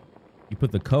wrong. You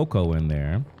put the cocoa in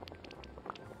there,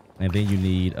 and then you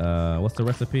need what's the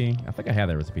recipe? I think I have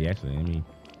that recipe actually. Let me.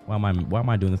 Why am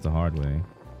I doing this the hard way?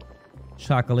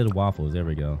 Chocolate waffles. There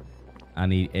we go. I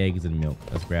need eggs and milk.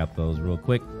 Let's grab those real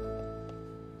quick.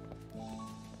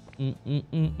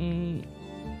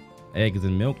 Eggs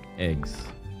and milk. Eggs.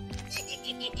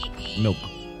 Milk.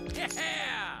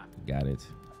 Yeah. Got it.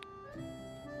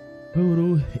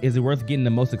 Is it worth getting the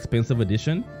most expensive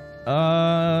edition?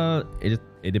 It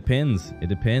depends. It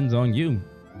depends on you.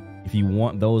 If you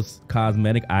want those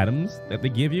cosmetic items that they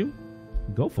give you,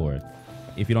 go for it.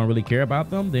 If you don't really care about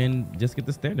them, then just get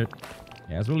the standard.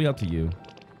 Yeah, it's really up to you.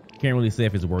 Can't really say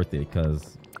if it's worth it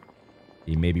because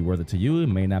it may be worth it to you. It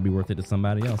may not be worth it to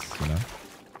somebody else, you know.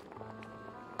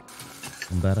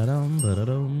 Ba-da-dum,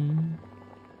 ba-da-dum.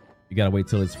 You gotta wait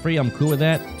till it's free. I'm cool with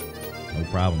that. No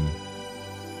problem.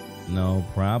 No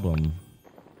problem.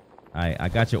 I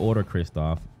got your order,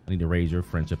 Christoph. I need to raise your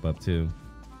friendship up too.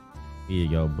 Here you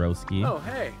go, broski. Oh,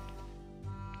 hey.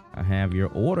 I have your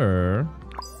order.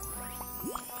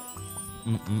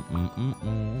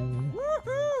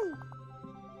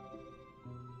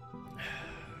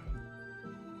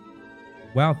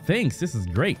 Wow, thanks. This is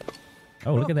great.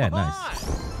 Oh, look at that. Nice.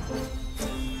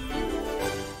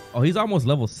 Oh, he's almost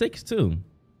level 6 too.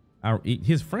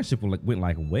 His friendship went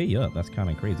like way up. That's kind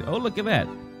of crazy. Oh, look at that.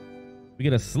 We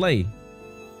get a sleigh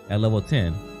at level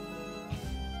 10.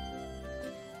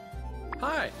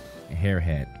 Hi. A hair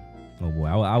hat. Oh boy,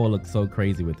 I would look so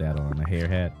crazy with that on. A hair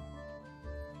hat.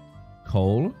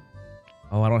 Coal.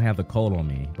 Oh, I don't have the coal on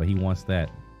me, but he wants that.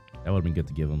 That would have been good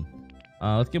to give him.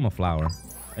 Let's give him a flower.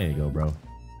 There you go, bro.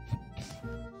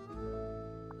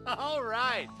 All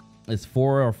right. It's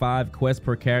 4 or 5 quests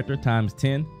per character times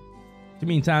 10. You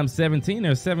mean times 17?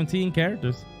 There's 17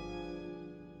 characters.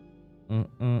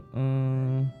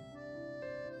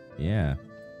 Yeah.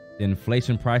 The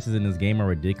inflation prices in this game are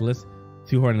ridiculous.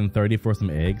 230 for some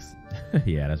eggs.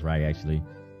 Yeah, that's right, actually.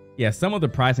 Yeah, some of the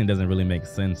pricing doesn't really make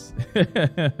sense.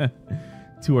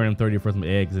 230 for some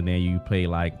eggs, and then you pay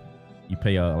like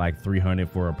 300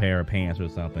 for a pair of pants or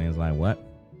something. It's like, what?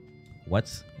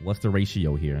 What's the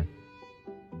ratio here?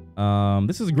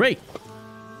 This is great.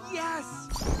 Yes.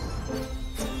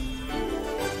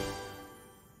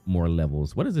 More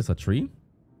levels. What is this? A tree?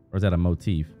 Or is that a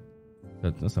motif?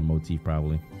 That's a motif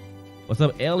probably. What's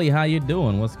up, Ellie? How you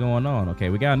doing? What's going on? Okay,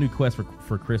 we got a new quest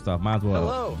for Christoph. Might as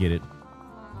well get it.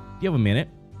 Give a minute.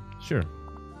 Sure.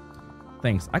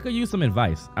 Thanks. I could use some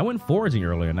advice. I went foraging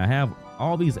earlier and I have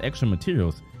all these extra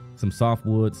materials. Some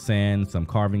softwood, sand, some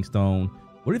carving stone.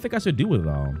 What do you think I should do with it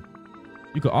all?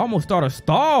 You could almost start a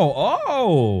stall.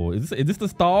 Oh, is this the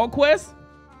stall quest?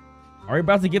 Are you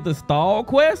about to get the stall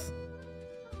quest?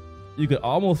 You could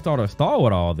almost start a stall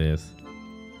with all this.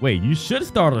 Wait, you should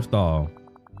start a stall.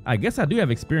 I guess I do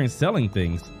have experience selling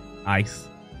things. Ice.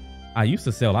 I used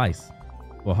to sell ice.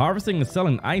 Well, harvesting and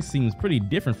selling ice seems pretty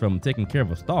different from taking care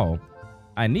of a stall.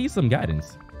 I need some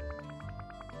guidance.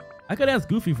 I could ask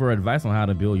Goofy for advice on how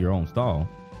to build your own stall.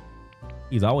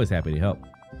 He's always happy to help.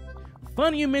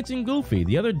 Funny you mentioned Goofy.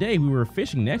 The other day we were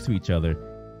fishing next to each other.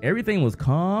 Everything was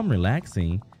calm,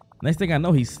 relaxing. Next thing I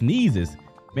know, he sneezes,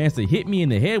 manages to hit me in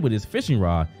the head with his fishing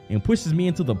rod, and pushes me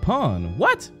into the pond.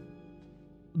 What?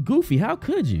 Goofy, how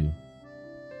could you?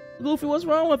 Goofy, what's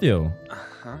wrong with you?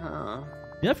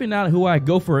 Definitely not who I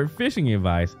go for fishing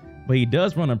advice, but he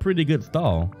does run a pretty good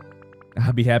stall.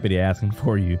 I'll be happy to ask him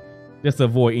for you, just to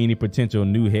avoid any potential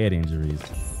new head injuries.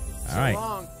 All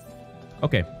right.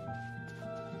 Okay.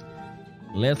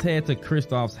 Let's head to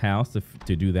Christoph's house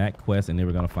to do that quest, and then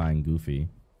we're gonna find Goofy.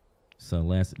 So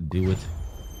let's do it.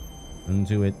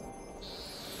 Into it.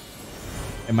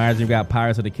 Imagine we got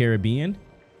Pirates of the Caribbean.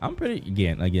 I'm pretty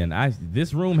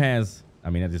this room has,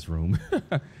 not this room.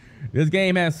 This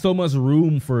game has so much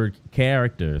room for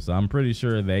characters, so I'm pretty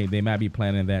sure they might be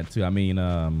planning that too.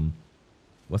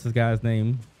 What's this guy's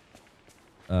name?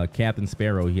 Captain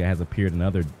Sparrow. He has appeared in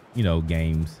other,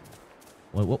 games.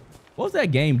 What was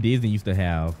that game Disney used to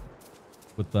have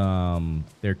with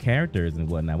their characters and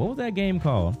whatnot? What was that game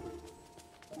called?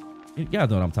 You guys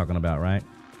know what I'm talking about, right?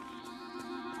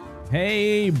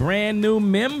 Hey, brand new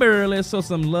member. Let's show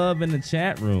some love in the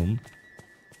chat room.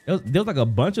 There was like a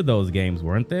bunch of those games,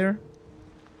 weren't there?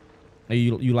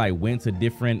 You like went to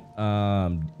different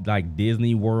like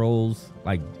Disney worlds,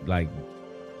 like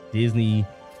Disney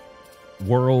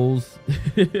worlds.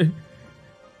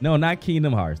 No, not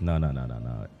Kingdom Hearts.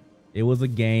 No. It was a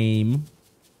game.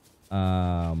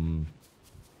 Not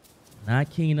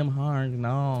Kingdom Hearts.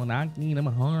 No, not Kingdom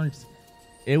Hearts.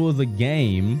 It was a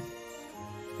game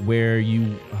where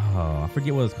you, I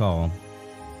forget what it's called.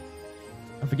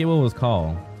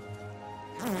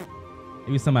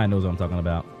 Maybe somebody knows what I'm talking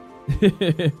about.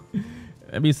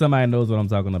 Maybe somebody knows what I'm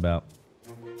talking about.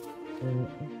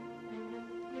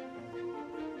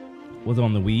 Was it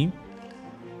on the Wii?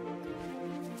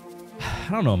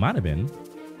 I don't know. It might have been.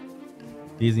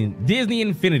 Disney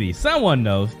Infinity. Someone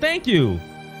knows. Thank you.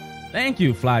 Thank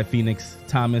you, Fly Phoenix,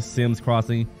 Thomas, Sims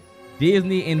Crossing.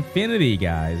 Disney Infinity,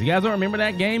 guys. You guys don't remember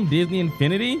that game? Disney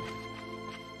Infinity?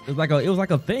 It was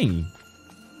like a thing.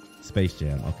 Space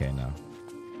Jam. Okay, no.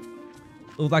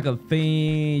 It was like a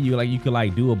thing. You could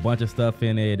like do a bunch of stuff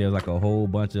in it. There was like a whole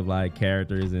bunch of like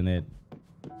characters in it.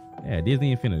 Yeah,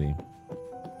 Disney Infinity.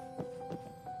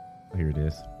 Oh, here it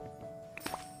is.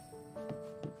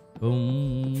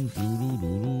 Boom.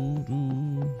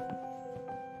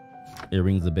 It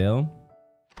rings a bell.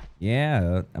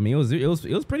 Yeah, I mean it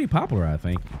was pretty popular. I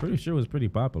think. I'm pretty sure it was pretty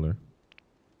popular.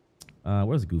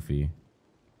 Where's Goofy?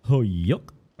 Oh,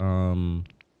 yuck.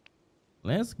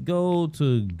 Let's go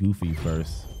to Goofy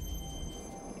first.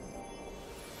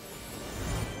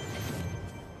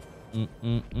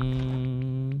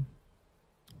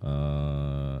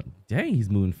 Dang, he's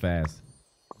moving fast.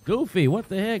 Goofy, what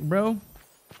the heck, bro?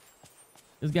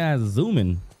 This guy's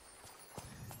zooming.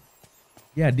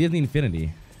 Yeah, Disney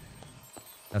Infinity.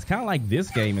 That's kind of like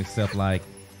this game, except like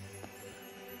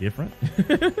different.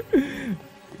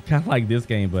 Kind of like this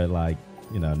game, but like,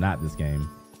 you know, not this game.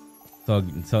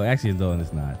 So actually, no,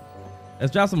 it's not.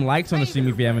 Let's drop some likes on the stream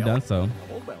if you haven't done so.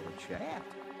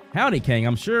 Howdy, Kang.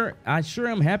 I sure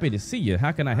am happy to see you.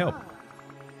 How can I help?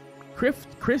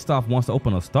 Christoph wants to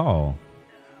open a stall.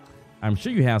 I'm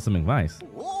sure you have some advice.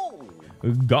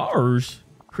 Gosh,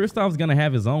 Christoph's gonna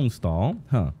have his own stall,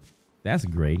 huh? That's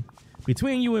great.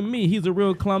 Between you and me, he's a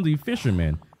real clumsy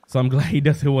fisherman. So I'm glad he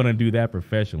doesn't want to do that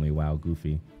professionally. Wow,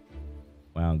 Goofy.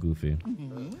 Wow, Goofy.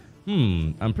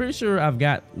 I'm pretty sure I've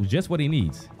got just what he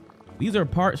needs. These are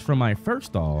parts from my first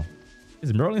stall.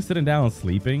 Is Merlin sitting down and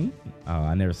sleeping? Oh,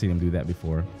 I never seen him do that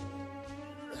before.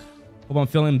 Hope I'm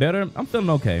feeling better. I'm feeling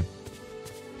okay.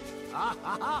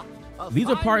 These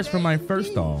are parts from my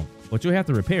first stall, but you'll have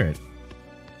to repair it.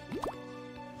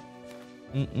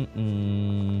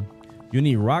 You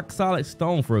need rock solid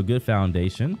stone for a good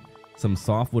foundation, some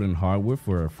softwood and hardwood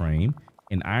for a frame,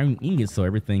 and iron ingots so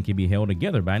everything can be held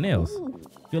together by nails.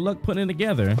 Good luck putting it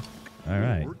together. All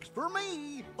right. Works for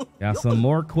me. Got some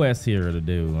more quests here to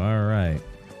do. All right.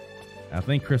 I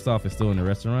think Christoph is still in the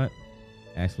restaurant.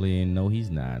 Actually, no, he's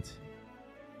not.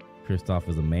 Christoph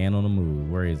is a man on the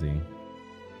move. Where is he?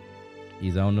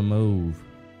 He's on the move.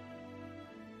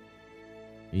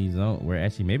 He's on where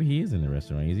actually maybe he is in the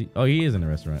restaurant. Is he? Oh, he is in the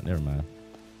restaurant. Never mind.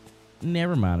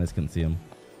 Never mind. Let's couldn't see him.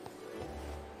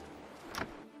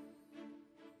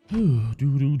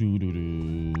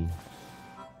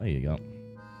 There you go.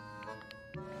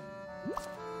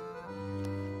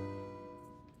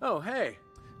 Oh, hey.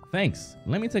 Thanks.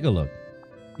 Let me take a look.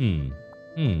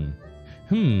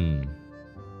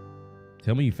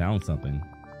 Tell me you found something.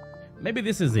 Maybe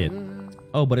this is it.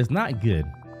 Oh, but it's not good.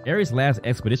 Ariel's last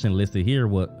expedition listed here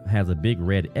has a big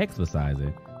red X beside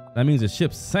it. That means the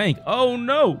ship sank. Oh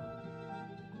no!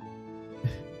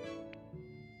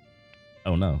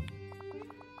 Oh no.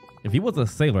 If he was a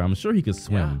sailor, I'm sure he could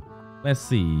swim. Yeah. Let's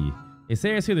see. It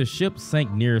says here the ship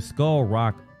sank near Skull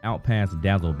Rock out past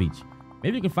Dazzle Beach.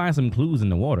 Maybe you can find some clues in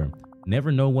the water.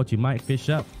 Never know what you might fish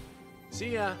up.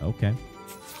 See ya. Okay.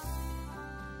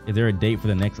 Is there a date for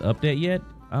the next update yet?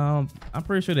 I'm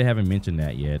pretty sure they haven't mentioned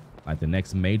that yet. Like the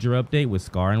next major update with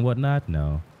Scar and whatnot?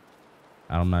 No.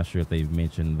 I'm not sure if they've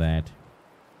mentioned that.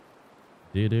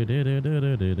 Hey, let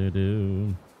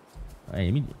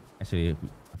me actually,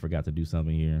 I forgot to do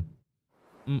something here.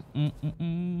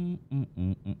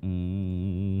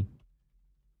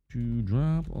 To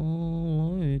drop a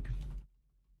like.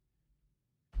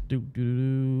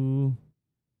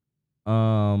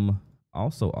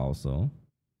 Also,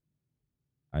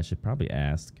 I should probably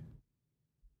ask,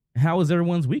 how was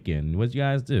everyone's weekend? What did you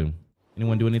guys do?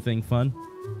 Anyone do anything fun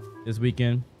this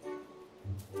weekend?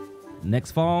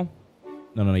 Next fall?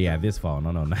 No, yeah, this fall.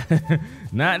 No,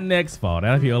 not next fall.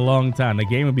 That'll be a long time. The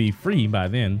game will be free by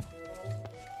then.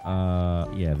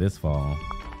 Yeah, this fall.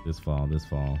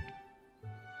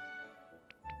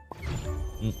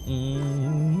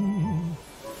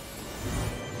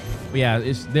 Yeah,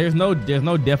 there's no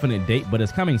definite date, but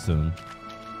it's coming soon.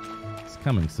 It's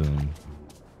coming soon.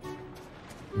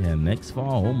 Yeah, next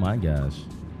fall. Oh my gosh.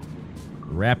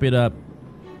 Wrap it up.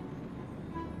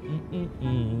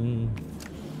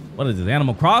 What is this?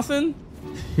 Animal Crossing?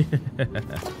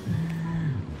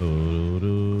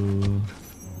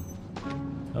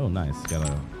 Oh, nice. Got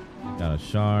a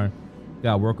shard.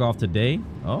 Got work off today.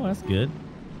 Oh, that's good.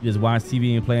 You just watch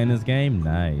TV and playing this game.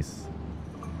 Nice.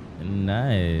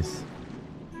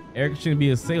 Eric shouldn't be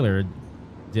a sailor.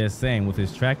 Just saying, with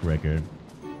his track record.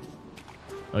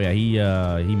 Oh yeah,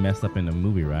 he messed up in the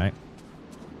movie, right?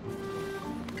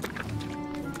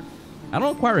 I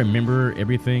don't quite remember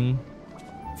everything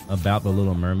about The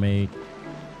Little Mermaid,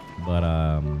 but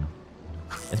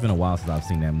it's been a while since I've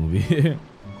seen that movie.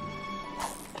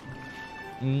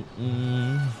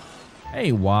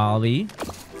 Hey, Wally.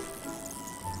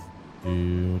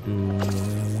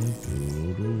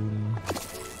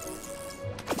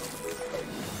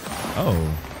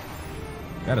 Oh.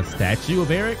 Got a statue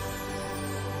of Eric?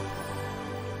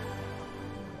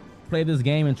 Play this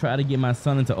game and try to get my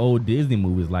son into old Disney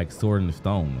movies like Sword in the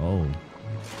Stone. Oh.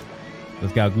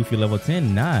 Let's got Goofy level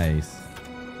 10. Nice.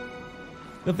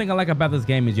 The thing I like about this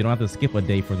game is you don't have to skip a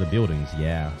day for the buildings.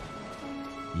 Yeah.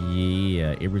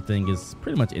 Yeah, everything is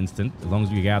pretty much instant as long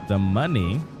as you got the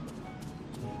money.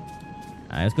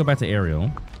 Alright, let's go back to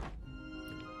Ariel.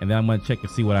 And then I'm going to check to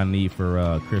see what I need for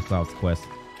Kristoff's quest.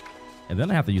 And then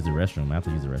I have to use the restroom.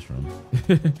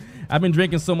 I've been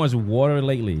drinking so much water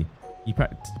lately. You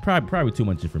probably too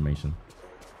much information.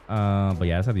 But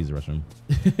yeah, I just have to use the restroom.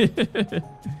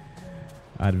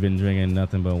 I've been drinking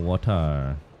nothing but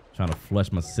water. Trying to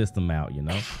flush my system out, you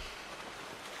know?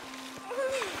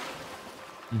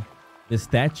 This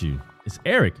statue. It's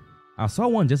Eric. I saw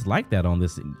one just like that on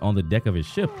the deck of his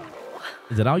ship.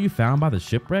 Is it all you found by the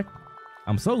shipwreck?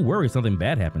 I'm so worried something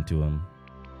bad happened to him.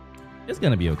 It's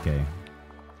gonna be okay.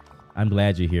 I'm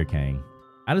glad you're here, Kang.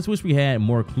 I just wish we had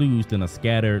more clues than a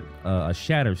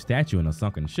shattered statue in a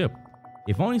sunken ship.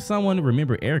 If only someone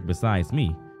remembered Eric besides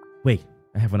me. Wait,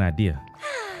 I have an idea.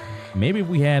 Maybe if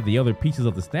we had the other pieces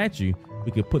of the statue,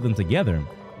 we could put them together.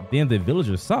 Then the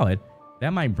villagers saw it.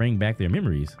 That might bring back their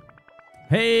memories.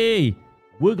 Hey,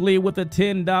 Wiggly with a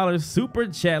 $10 super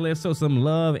chat. Let's show some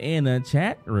love in the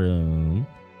chat room.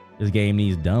 This game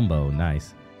needs Dumbo.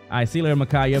 Nice. All right, see you later,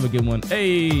 Makai. You have a good one.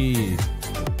 Hey.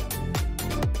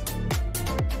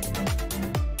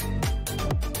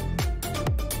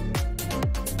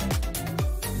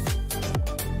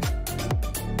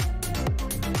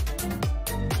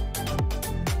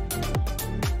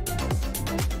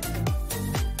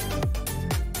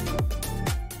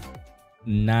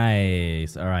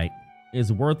 Nice. All right. It's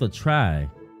worth a try.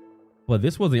 But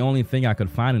this was the only thing I could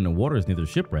find in the waters near the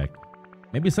shipwreck.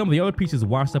 Maybe some of the other pieces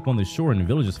washed up on the shore and the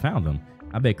villagers found them.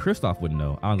 I bet Kristoff would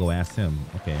know. I'll go ask him.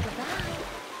 Okay.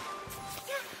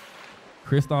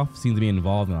 Kristoff seems to be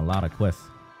involved in a lot of quests.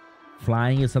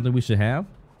 Flying is something we should have.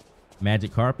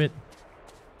 Magic carpet.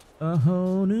 A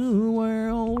whole new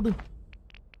world.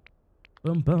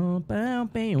 Bum, bum, bum,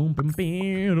 bum, bum,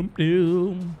 bum,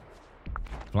 bum.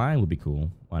 Flying would be cool.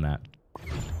 Why not?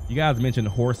 You guys mentioned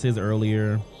horses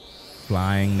earlier.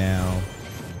 Flying now.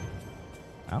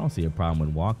 I don't see a problem with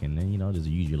walking. Then, you know, just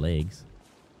use your legs.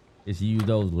 Just use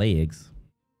those legs.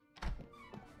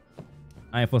 All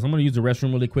right, folks, I'm going to use the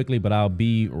restroom really quickly, but I'll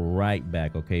be right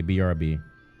back, okay? BRB.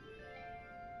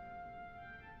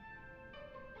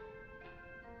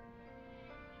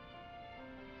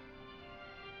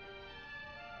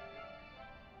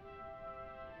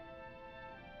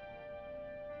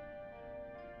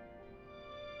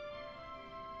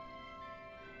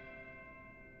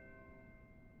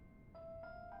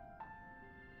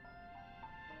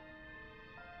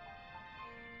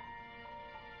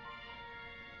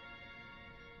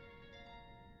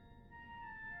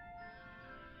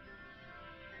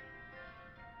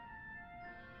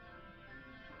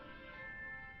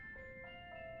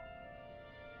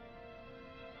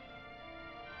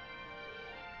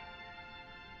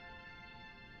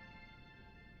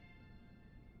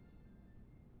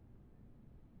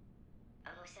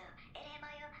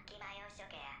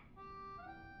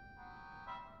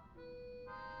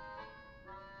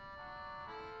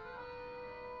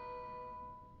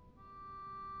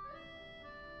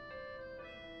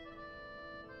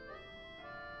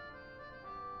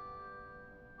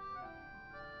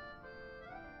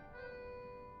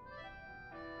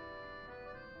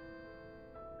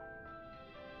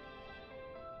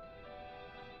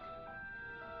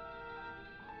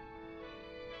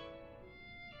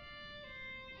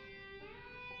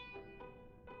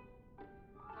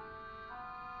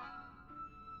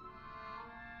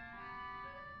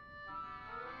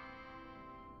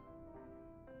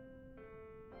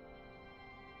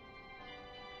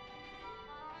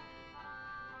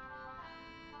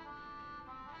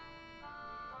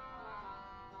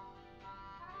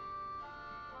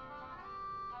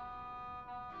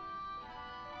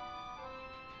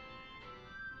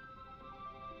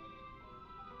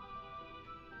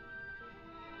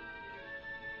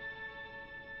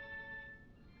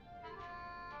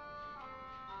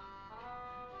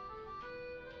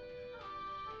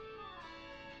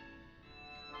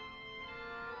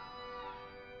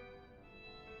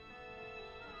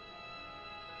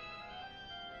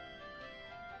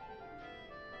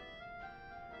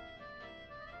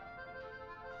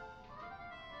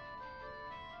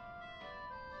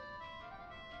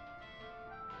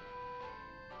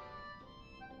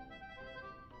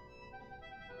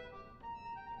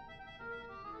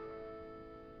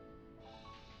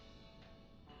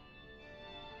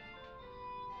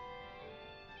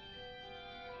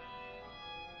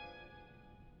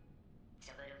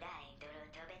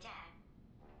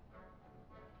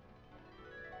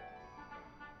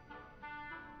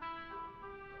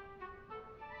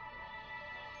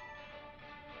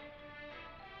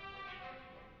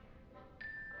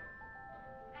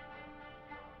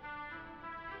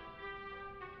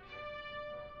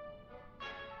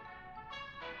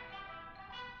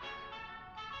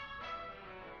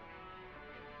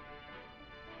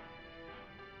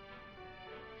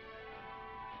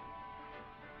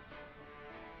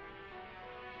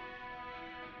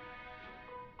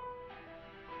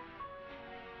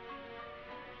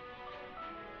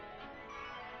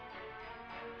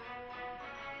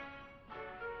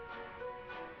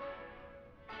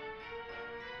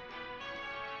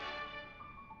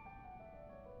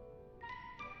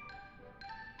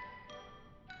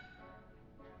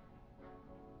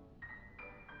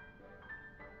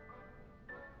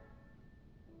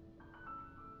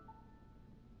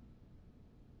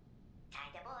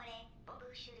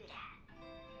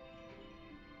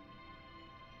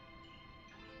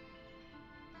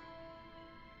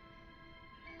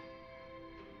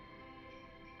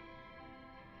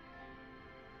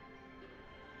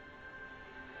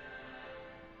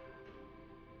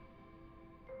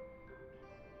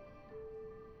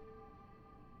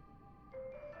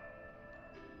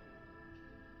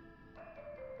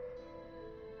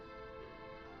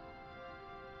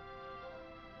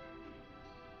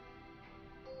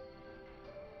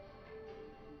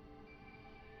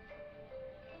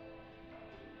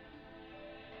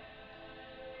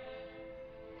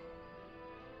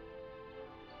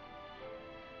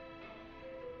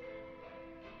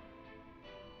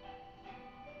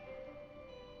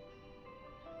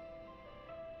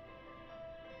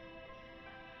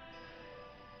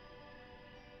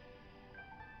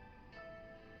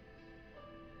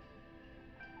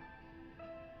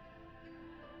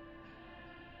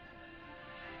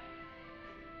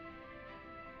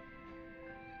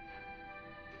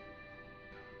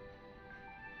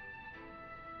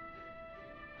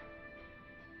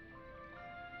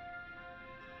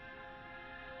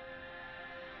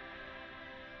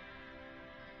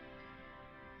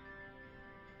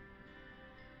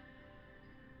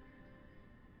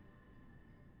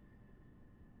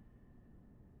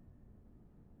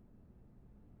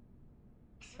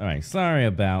 All right, sorry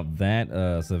about that.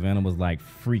 Savannah was like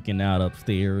freaking out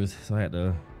upstairs, so I had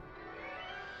to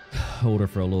hold her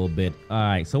for a little bit. All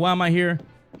right, so why am I here?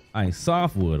 All right,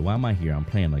 softwood. Why am I here? I'm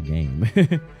playing a game.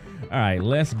 All right,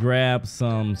 let's grab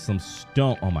some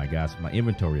stone. Oh my gosh, my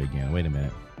inventory again. Wait a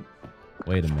minute.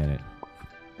 Wait a minute.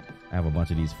 I have a bunch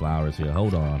of these flowers here.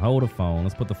 Hold on. Hold the phone.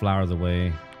 Let's put the flowers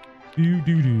away. Do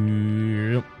do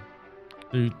do.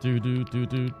 Do do do do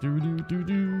do do do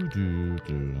do do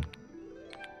do.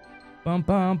 Bum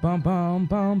bum bum bum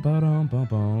bum bum bum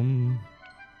bum.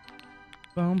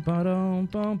 Bum bum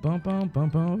bum bum bum bum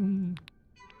bum.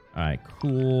 All right,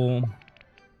 cool.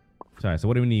 Sorry, so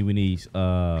what do we need? We need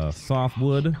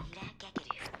softwood.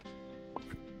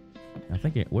 I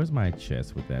think where's my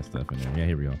chest with that stuff in there? Yeah,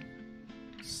 here we go.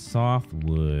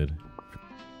 Softwood.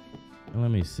 Let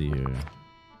me see here.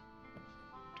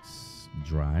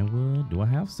 Dry wood. Do I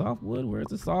have softwood? Where's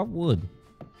the softwood?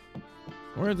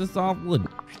 Where's the softwood?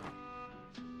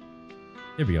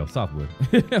 Here we go, softwood.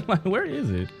 Where is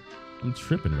it? I'm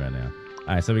tripping right now.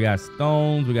 All right, so we got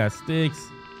stones, we got sticks,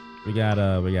 we got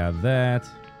that.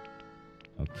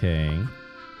 Okay.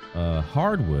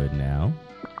 Hardwood now.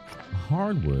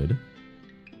 Hardwood.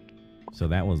 So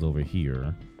that was over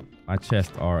here. My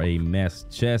chests are a mess.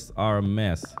 Chests are a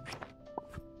mess.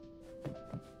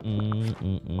 I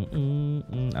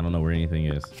don't know where anything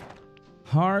is.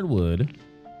 Hardwood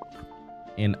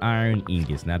and iron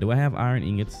ingots. Now, do I have iron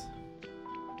ingots?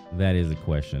 That is a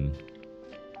question.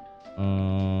 I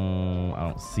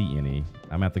don't see any. I'm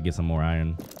gonna have to get some more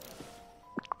iron.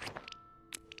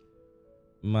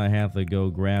 Might have to go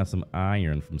grab some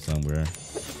iron from somewhere.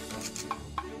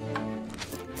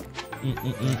 Let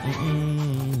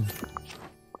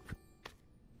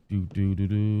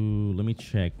me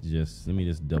check. Let me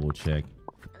just double check,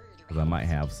 because I might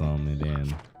have some, and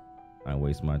then I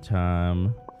waste my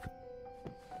time.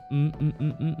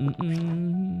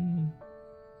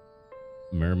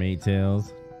 Mermaid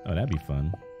tails. Oh, that'd be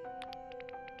fun.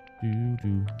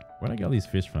 Where'd I get all these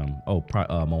fish from? Oh,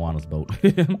 Moana's boat.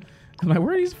 I'm like,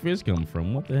 where do these fish come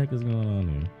from? What the heck is going on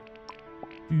here?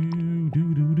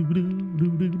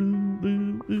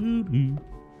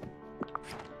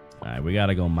 All right, we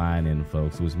gotta go mining,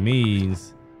 folks, which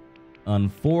means,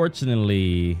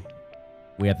 unfortunately,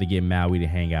 we have to get Maui to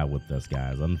hang out with us,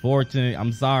 guys. Unfortunately,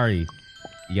 I'm sorry.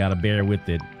 You gotta bear with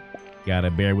it. You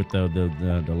gotta bear with the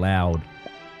loud.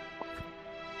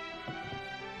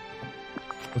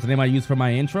 What's the name I use for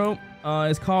my intro?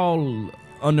 It's called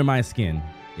Under My Skin.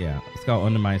 Yeah, it's called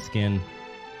Under My Skin.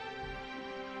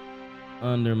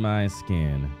 Under My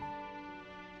Skin.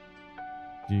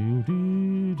 Do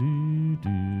do do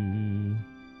do.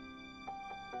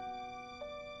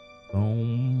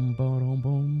 Boom, boom,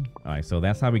 boom. All right, so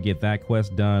that's how we get that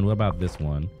quest done. What about this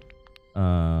one?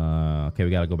 Okay,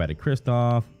 we gotta go back to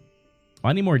Kristoff. Oh,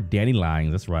 I need more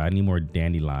dandelions. That's right, I need more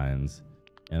dandelions.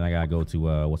 And I gotta go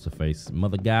to what's her face,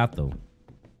 Mother Gotho.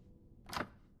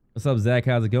 What's up, Zach?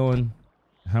 How's it going?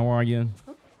 How are you?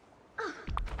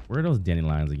 Where are those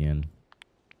dandelions again?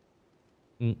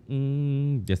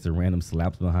 Just the random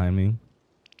slaps behind me.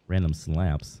 Random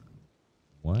slaps.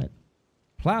 What?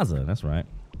 Plaza. That's right.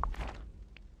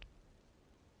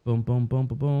 Boom, boom, boom,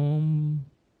 boom, boom.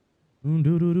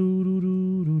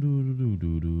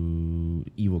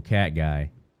 Evil cat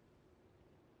guy.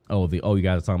 Oh, you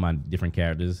guys are talking about different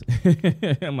characters.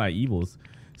 My evils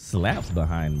slaps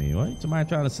behind me. What?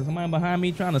 Somebody behind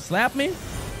me trying to slap me?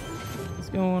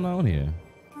 What's going on here?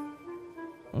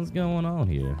 What's going on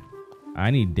here? I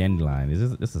need dandelion.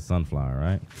 Is this a sunflower,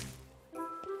 right?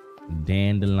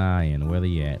 Dandelion. Where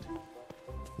they at?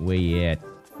 Where you at?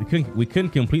 We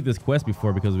couldn't complete this quest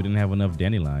before because we didn't have enough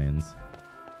dandelions.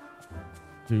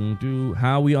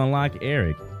 How we unlock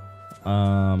Eric?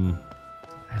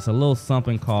 It's a little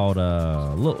something called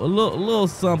little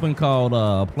something called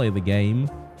play the game,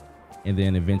 and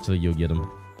then eventually you'll get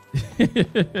them.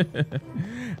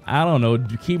 I don't know.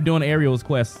 Keep doing Ariel's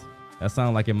quest. That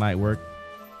sounds like it might work.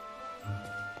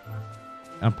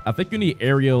 I think you need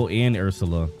Ariel and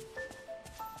Ursula.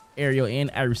 Ariel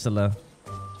and Ursula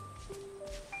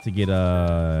to get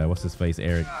what's his face,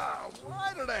 Eric.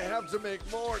 Why did I have to make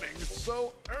mornings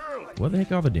so early? What the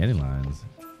heck are the dandelions?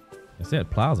 It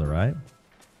said Plaza, right?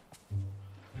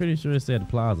 Pretty sure it said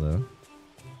Plaza.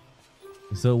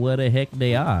 So what the heck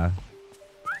they are?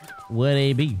 What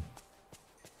they be?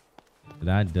 Did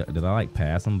I like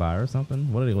pass them by or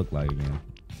something? What do they look like again?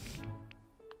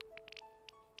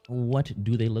 What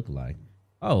do they look like?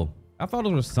 Oh, I thought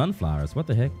those were sunflowers. What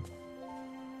the heck?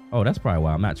 Oh, that's probably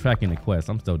why I'm not tracking the quest.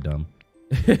 I'm so dumb.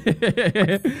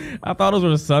 I thought those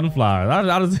were sunflowers.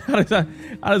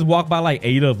 I just walked by like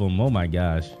 8 of them. Oh my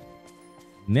gosh.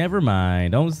 Never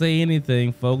mind. Don't say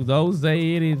anything, folks. Don't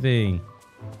say anything.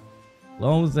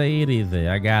 Don't say anything.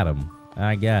 I got him.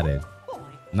 I got it.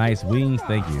 Nice wings.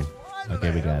 Thank you.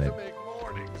 Okay, we got it.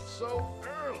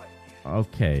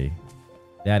 Okay.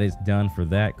 That is done for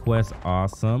that quest.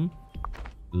 Awesome.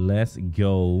 Let's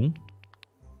go.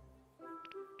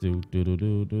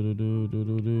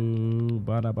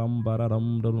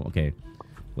 Okay.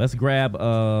 Let's grab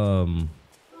our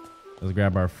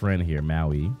friend here,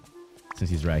 Maui, since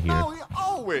he's right here. Maui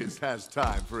always has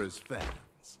time for his fans.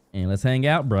 And let's hang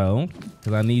out, bro,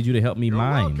 because I need you to help me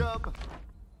mine. Welcome.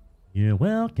 You're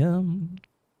welcome.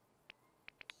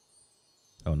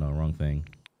 Oh no, wrong thing.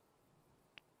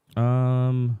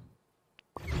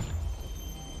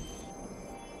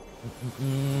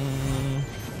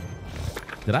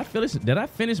 Did I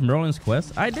finish Merlin's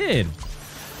quest? I did.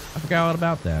 I forgot all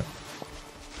about that.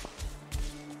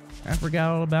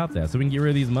 So we can get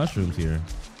rid of these mushrooms here.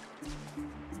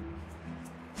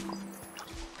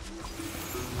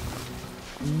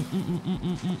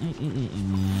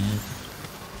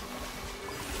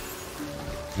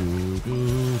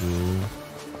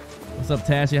 What's up,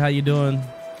 Tasha? How you doing?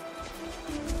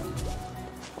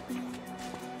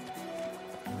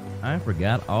 I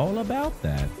forgot all about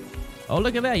that. Oh,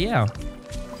 look at that. Yeah.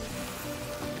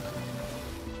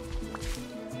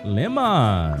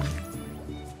 Lemon.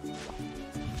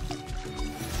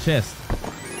 Chest.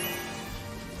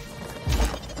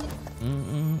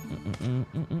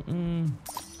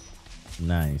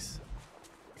 Nice.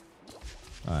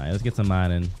 All right, let's get some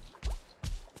mining.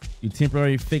 You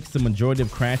temporarily fixed the majority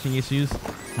of crashing issues.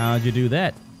 How'd you do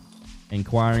that?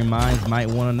 Inquiring minds might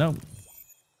want to know.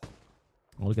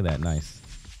 Oh, look at that. Nice.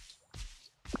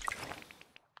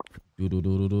 You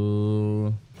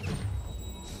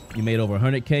made over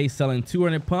 100K selling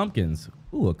 200 pumpkins.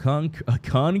 Ooh, a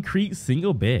concrete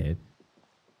single bed.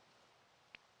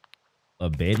 A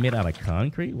bed made out of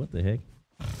concrete? What the heck?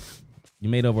 You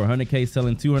made over 100K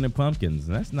selling 200 pumpkins.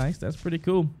 That's nice. That's pretty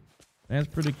cool. That's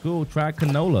pretty cool. Try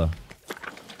canola.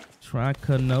 Try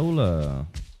canola.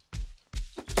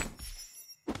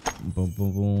 Boom,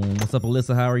 boom, boom. What's up,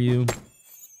 Alyssa? How are you?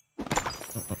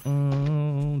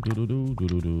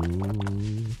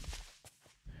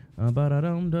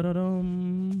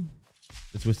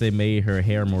 Just wish they made her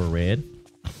hair more red.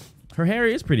 Her hair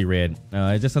is pretty red.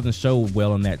 It just doesn't show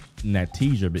well in that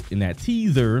teaser,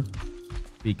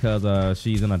 because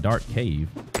she's in a dark cave.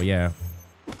 But yeah,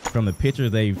 from the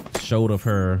pictures they showed of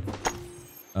her,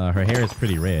 her hair is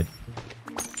pretty red.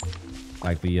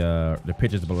 Like the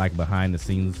pictures, but like behind the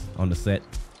scenes on the set.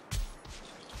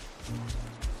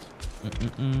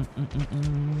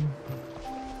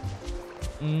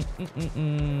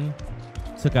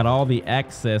 Took out all the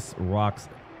access rocks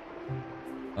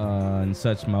and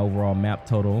such. My overall map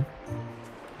total.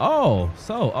 So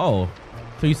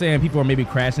you're saying people are maybe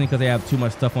crashing because they have too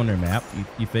much stuff on their map?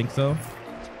 You think so?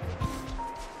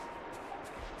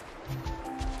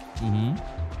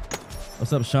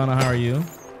 What's up, Shauna? How are you?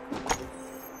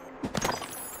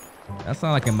 That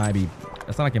sounds like it might be.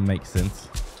 That sounds like it makes sense.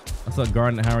 What's up,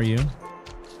 Garden? How are you?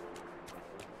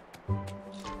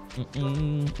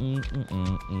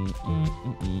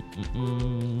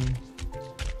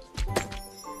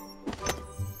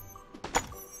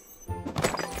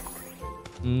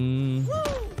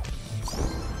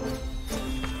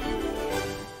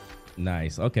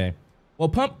 Nice. Okay. Well,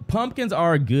 pumpkins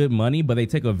are good money, but they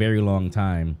take a very long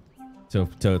time to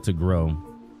grow.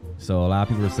 So a lot of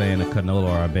people are saying the canola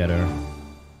are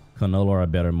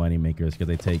better money makers because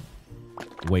they take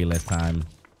way less time.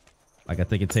 Like I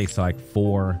think it takes like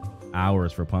 4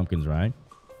 hours for pumpkins, right?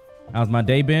 How's my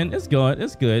day been? It's going.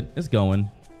 It's good. It's going.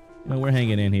 You know, we're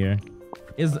hanging in here.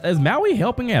 Is Maui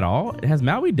helping at all? Has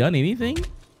Maui done anything?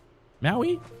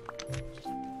 Maui,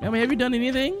 have you done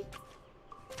anything?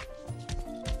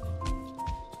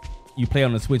 You play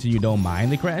on the Switch and you don't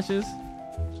mind the crashes?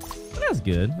 Well, that's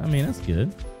good. I mean, that's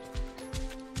good.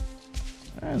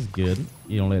 That's good.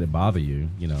 You don't let it bother you,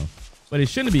 you know. But it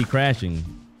shouldn't be crashing.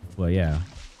 Well, yeah.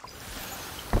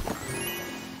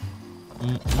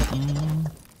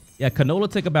 Yeah,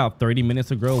 canola take about 30 minutes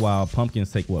to grow, while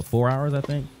pumpkins take, what, 4 hours, I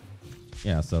think?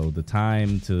 Yeah, so the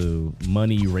time to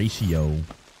money ratio,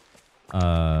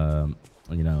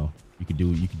 you know, you could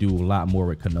do a lot more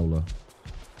with canola.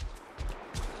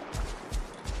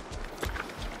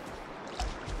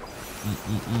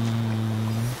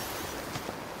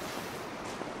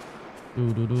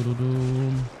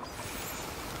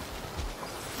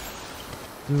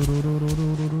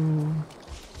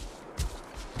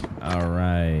 All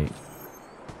right,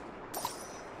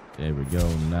 there we go.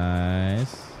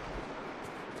 Nice.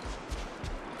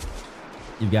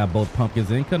 You got both pumpkins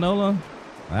and canola.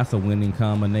 That's a winning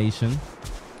combination.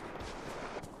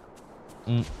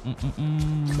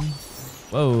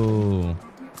 Whoa.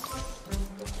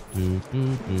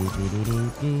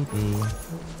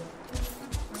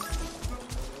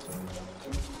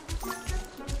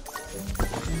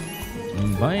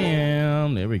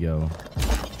 Bam. There we go.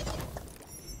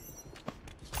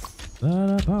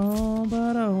 All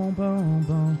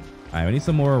right, we need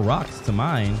some more rocks to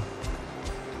mine.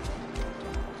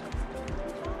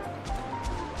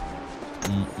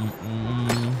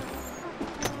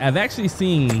 I've actually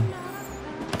seen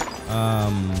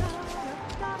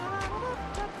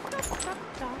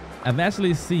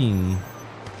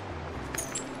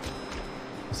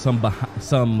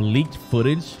some leaked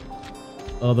footage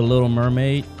of the Little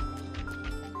Mermaid,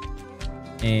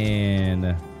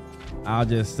 and I'll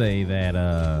just say that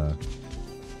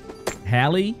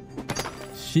Hallie,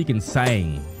 she can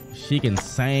sing. She can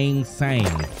sing.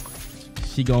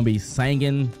 She gonna be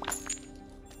singing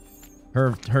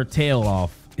her tail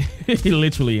off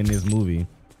literally in this movie.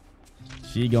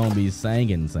 She gonna be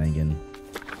singing.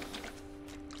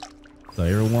 So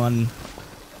everyone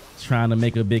trying to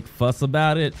make a big fuss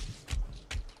about it,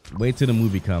 wait till the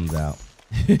movie comes out.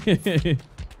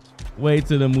 Wait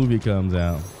till the movie comes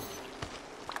out.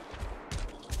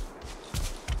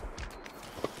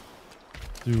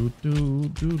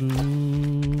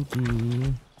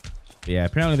 Yeah,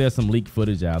 apparently there's some leaked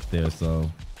footage out there, so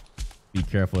be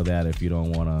careful of that if you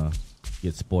don't want to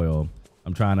get spoiled.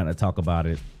 I'm trying not to talk about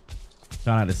it,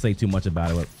 trying not to say too much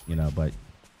about it, you know, but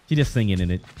she's just singing in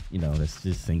it, you know, that's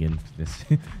just singing.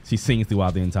 She sings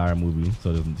throughout the entire movie,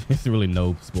 so there's really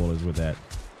no spoilers with that,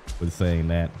 with saying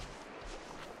that.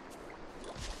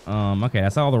 Okay,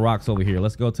 that's all the rocks over here.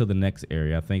 Let's go to the next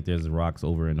area. I think there's rocks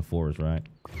over in the forest, right?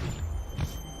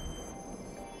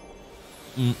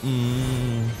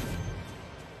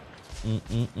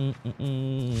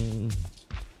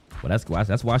 Well,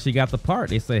 that's why she got the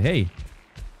part. They say, hey,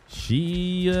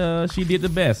 she did the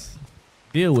best.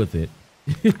 Deal with it.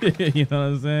 You know what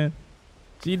I'm saying?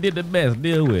 She did the best.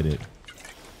 Deal with it.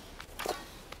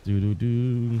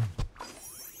 Dude,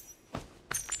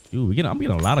 I'm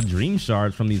getting a lot of dream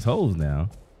shards from these holes now.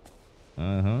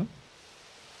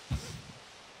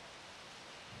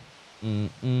 Do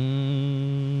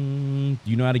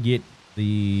you know how to get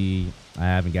the... I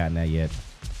haven't gotten that yet.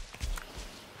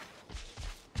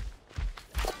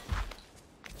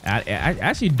 I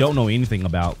actually don't know anything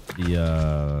about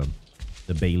the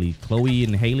Bailey, Chloe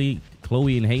and Haley,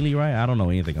 right? I don't know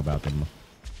anything about them.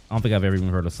 I don't think I've ever even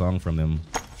heard a song from them.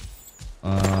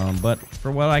 But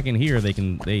for what I can hear, they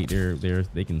can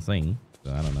sing.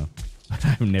 So I don't know.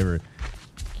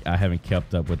 I haven't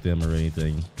kept up with them or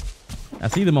anything. I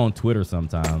see them on Twitter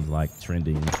sometimes, like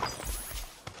trending,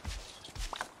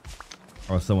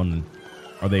 or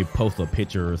they post a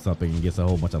picture or something and gets a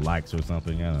whole bunch of likes or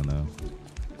something. I don't know.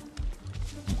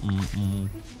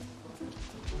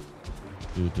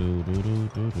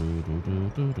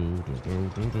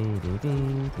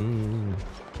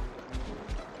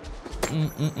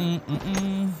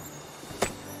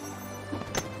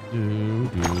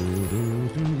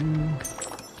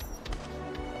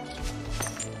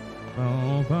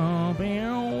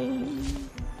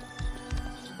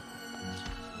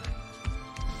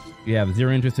 You have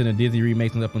zero interest in the Disney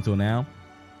remakes up until now.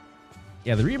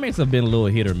 Yeah, the remakes have been a little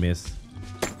hit or miss.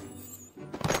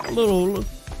 A little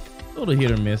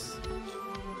hit or miss.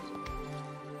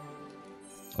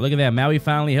 Oh, look at that. Maui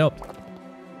finally helped.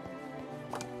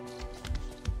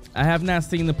 I have not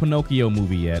seen the Pinocchio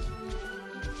movie yet.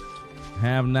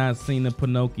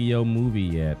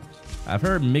 I've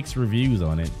heard mixed reviews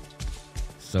on it,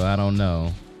 so I don't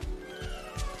know.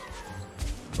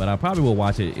 But I probably will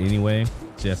watch it anyway,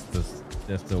 just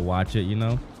to watch it, you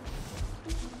know.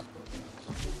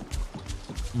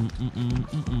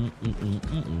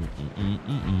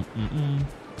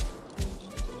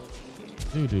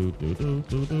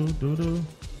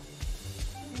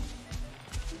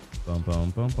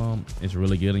 Bum. It's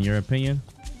really good in your opinion?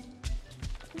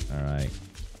 All right.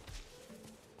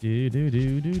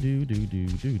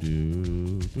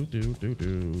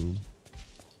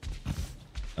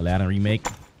 Aladdin remake.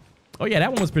 Oh yeah,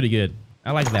 that one was pretty good.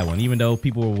 I like that one, even though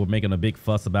people were making a big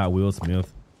fuss about Will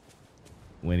Smith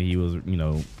when he was, you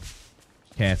know,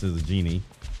 cast as a genie.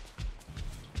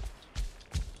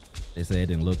 They said it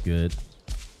didn't look good.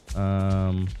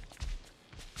 But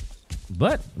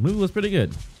the movie was pretty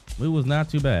good. The movie was not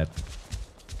too bad.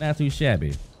 Not too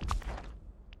shabby.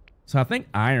 So I think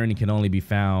iron can only be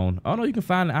found. Oh no, you can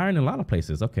find iron in a lot of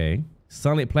places. Okay.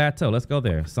 Sunlit Plateau. Let's go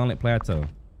there. Sunlit Plateau.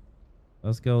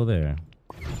 Let's go there.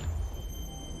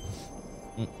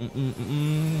 All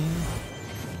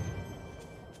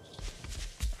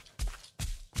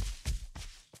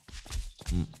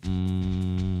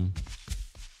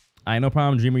right, no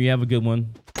problem, Dreamer. You have a good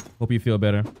one. Hope you feel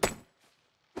better.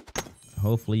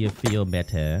 Hopefully you feel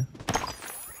better.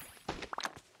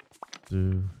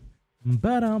 You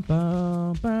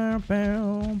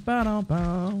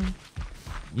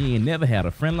ain't never had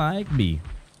a friend like me.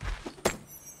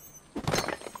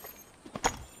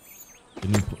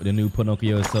 The new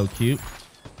Pinocchio is so cute.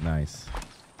 Nice.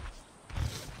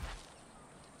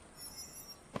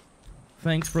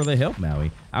 Thanks for the help,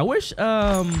 Maui. I wish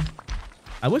all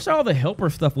the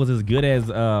helper stuff was as good as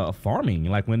farming.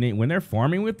 Like when they're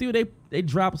farming with you, they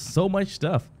drop so much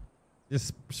stuff.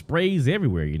 Just sprays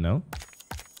everywhere, you know.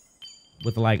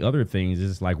 With like other things,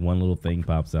 it's just like one little thing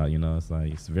pops out, you know. It's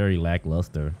like it's very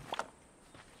lackluster,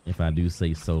 if I do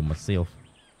say so myself.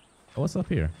 Oh, what's up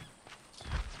here?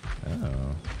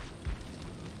 Oh.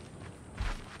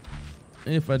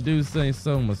 If I do say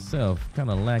so myself,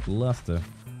 kind of lackluster.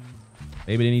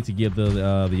 Maybe they need to give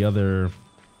the other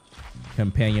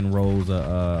companion roles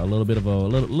a little bit of a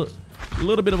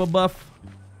little bit of a buff,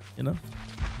 you know,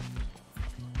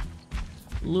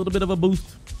 a little bit of a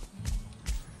boost.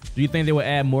 Do you think they will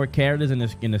add more characters in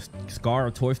the Scar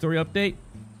or Toy Story update?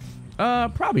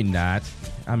 Probably not.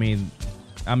 I mean,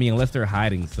 unless they're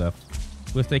hiding stuff,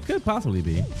 which they could possibly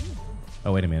be.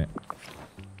 Oh, wait a minute.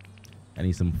 I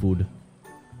need some food.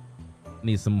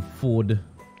 Need some food.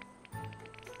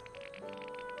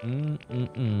 I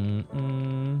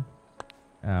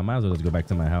might as well just go back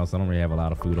to my house. I don't really have a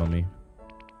lot of food on me.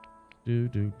 You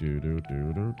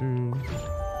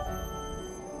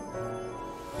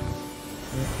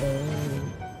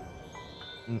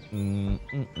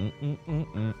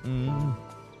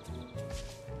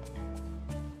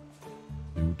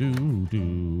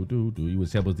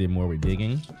wish helpers did more with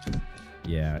digging.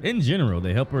 Yeah, in general,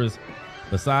 the helpers,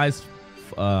 besides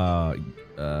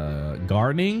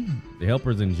gardening, the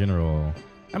helpers in general,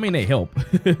 I mean, they help.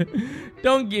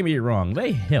 Don't get me wrong,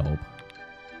 they help.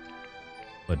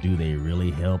 But do they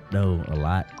really help though? A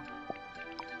lot.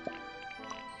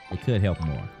 They could help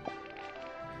more.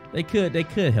 They could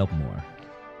help more.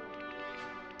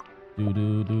 You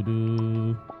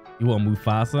want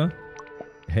Mufasa?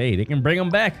 Hey, they can bring him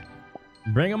back.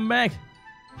 Bring him back.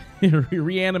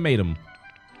 Reanimate him.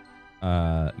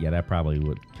 Yeah, that probably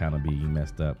would kind of be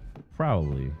messed up.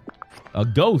 Probably. A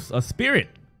ghost, a spirit.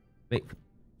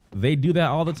 They do that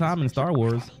all the time in Star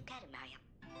Wars.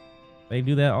 They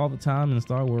do that all the time in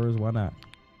Star Wars. Why not?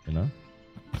 You know?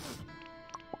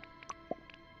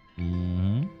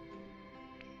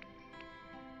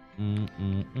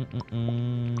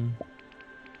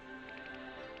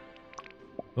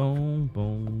 Boom,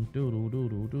 boom, doo doo doo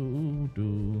doo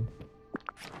doo.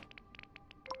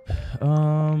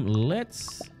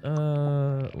 Let's.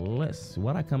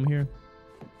 Why'd I come here?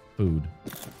 Food.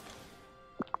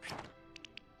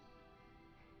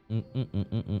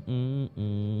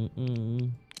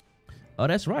 Oh,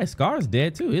 that's right. Scar's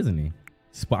dead too, isn't he?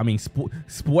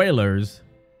 Spoilers.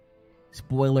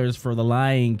 Spoilers for The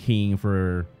Lion King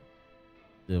for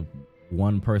the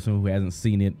one person who hasn't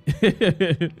seen it.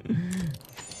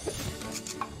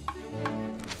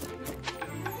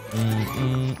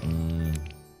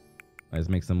 Let's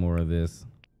make some more of this.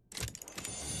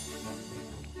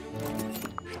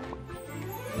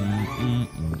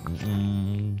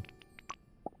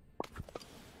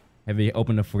 Have you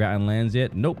opened the Forgotten Lands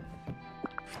yet? Nope.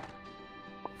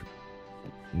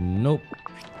 Nope.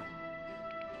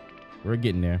 We're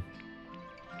getting there.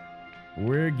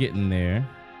 We're getting there.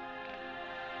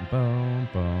 Boom,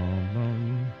 boom,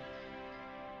 boom.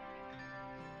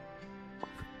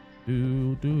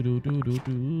 Do do do do do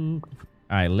do.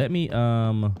 All right, let me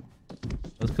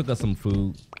let's cook up some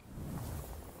food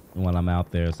while I'm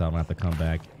out there, so I don't have to come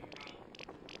back.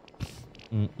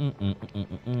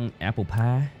 Apple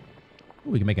pie.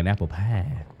 Ooh, we can make an apple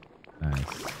pie.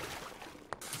 Nice.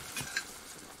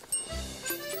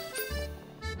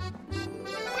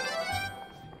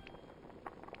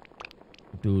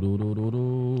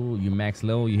 You max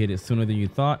level, you hit it sooner than you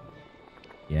thought.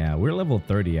 Yeah, we're level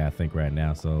 30, I think, right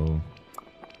now, so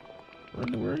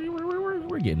we're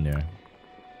getting there.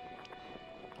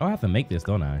 Oh, I have to make this,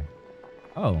 don't I?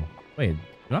 Oh, wait, do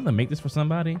I have to make this for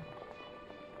somebody?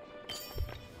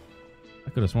 I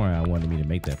could have sworn I wanted me to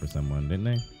make that for someone, didn't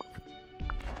they?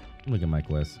 Look at my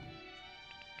quest.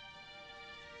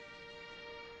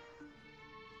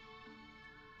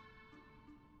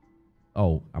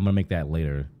 Oh, I'm gonna make that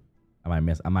later. I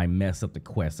might mess up the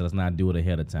quest, so let's not do it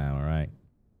ahead of time, all right?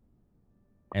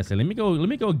 And so let me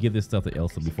go give this stuff to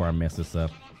Elsa before I mess this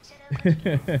up.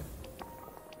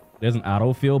 There's an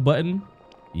autofill button.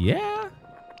 Yeah.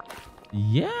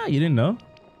 Yeah, you didn't know.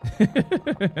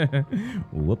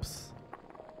 Whoops.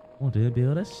 Want to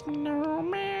build a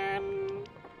snowman.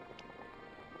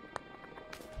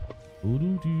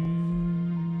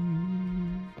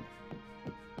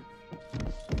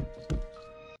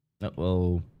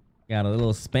 Uh-oh. Got a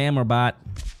little spammer bot.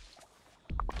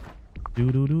 Where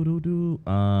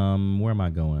am I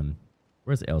going?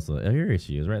 Where's Elsa? Oh, here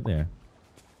she is, right there.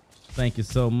 Thank you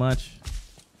so much.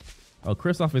 Oh,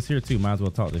 Kristoff is here too. Might as well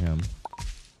talk to him.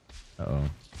 Uh-oh.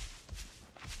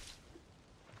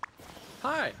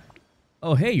 Hi.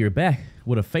 Oh, hey, you're back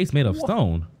with a face made of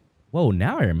stone. Whoa,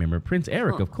 now I remember. Prince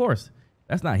Eric, of course.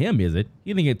 That's not him, is it?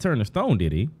 He didn't get turned to stone,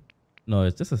 did he? No,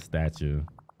 it's just a statue.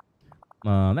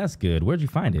 That's good. Where'd you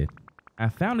find it? I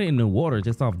found it in the water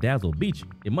just off Dazzle Beach.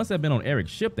 It must have been on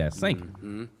Eric's ship that sank.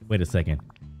 Wait a second.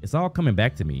 It's all coming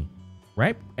back to me.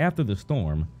 Right after the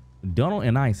storm, Donald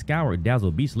and I scoured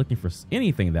Dazzle Beach looking for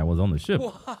anything that was on the ship.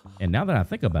 And now that I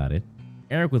think about it,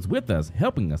 Eric was with us,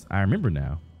 helping us. I remember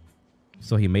now.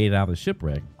 So he made it out of the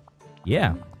shipwreck.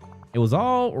 Yeah, it was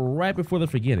all right before the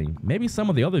forgetting. Maybe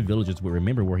some of the other villagers would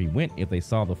remember where he went if they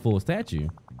saw the full statue.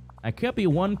 I kept the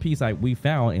one piece we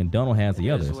found, and Donald has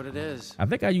the others. It is what it is. I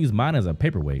think I used mine as a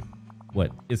paperweight.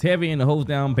 What? It's heavy and it holds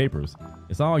down papers.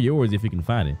 It's all yours if you can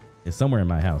find it. It's somewhere in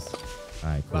my house. All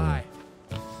right, cool. Bye.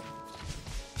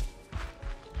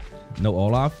 No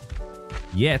Olaf?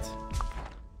 Yet.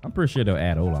 I'm pretty sure they'll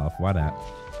add Olaf. Why not?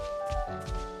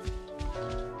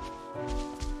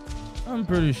 I'm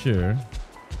pretty sure.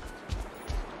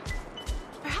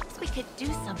 Perhaps we could do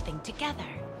something together.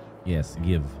 Yes,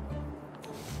 give.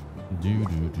 Do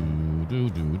do do do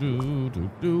do do do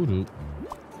do do.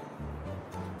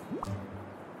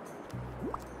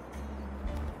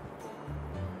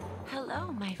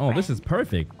 Hello, my friend. Oh, this is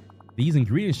perfect. These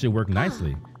ingredients should work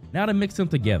nicely. Now to mix them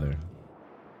together.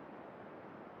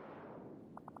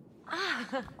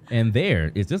 And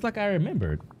there, it's just like I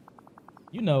remembered.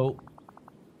 You know,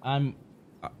 where's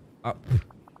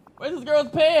this girl's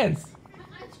pants?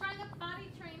 I'm trying to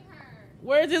potty train her.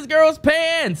 Where's this girl's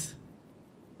pants?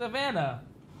 Savannah.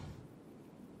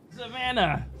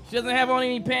 Savannah. She doesn't have on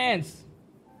any pants.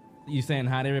 You saying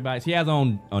hi to everybody? She has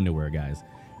on underwear, guys.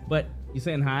 But you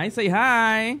saying hi? Say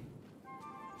hi.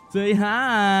 Say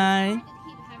hi. I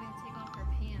keep having to take off her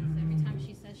pants every time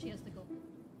she says she has to go.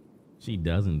 She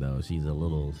doesn't, though. She's a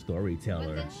little But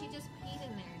storyteller. then she just peed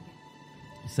in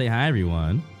there. Say hi,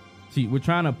 everyone. We're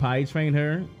trying to potty train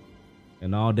her.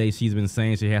 And all day she's been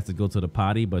saying she has to go to the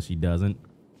potty, but she doesn't.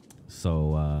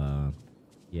 So,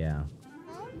 yeah.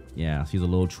 Yeah, she's a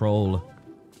little troll.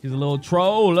 She's a little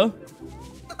troll.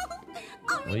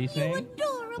 What are you saying?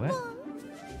 What?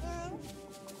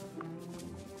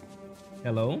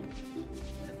 Hello?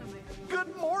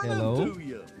 Good morning Hello? to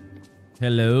you.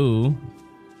 Hello?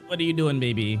 What are you doing,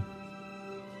 baby?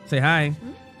 Say hi.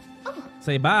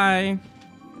 Say bye.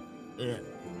 All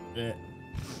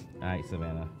right,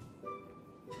 Savannah.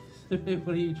 What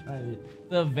are you trying to do?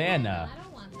 Savannah. I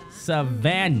don't want that.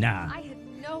 Savannah. I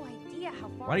had no idea how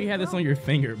far. Why do you have this on your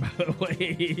finger, by the way?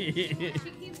 She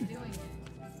keeps doing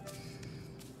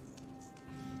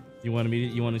it. You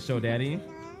want to show Daddy?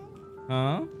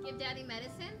 Huh? Give Daddy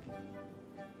medicine?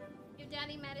 Give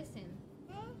Daddy medicine.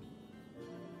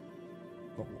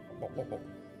 All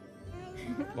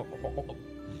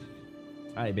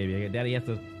right, baby. Daddy has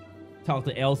to talk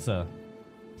to Elsa.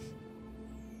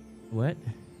 What?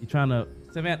 You trying to...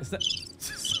 Savannah,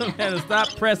 Savannah,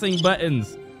 stop pressing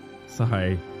buttons.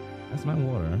 Sorry. That's my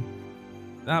water.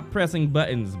 Stop pressing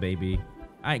buttons, baby.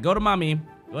 All right, go to mommy.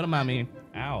 Go to mommy.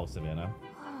 Ow, Savannah.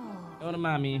 Go to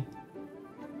mommy.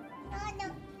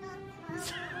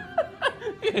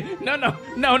 No, no,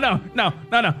 no, no, no,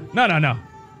 no, no, no, no, no.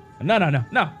 No, no, no,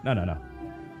 no, no, no, no.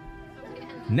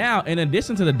 Now, in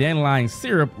addition to the dandelion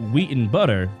syrup, wheat, and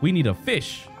butter, we need a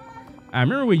fish. I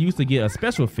remember we used to get a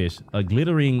special fish, a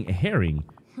glittering herring,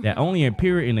 that only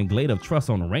appeared in the glade of trust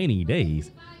on rainy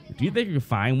days. Do you think you could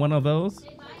find one of those?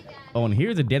 Oh, and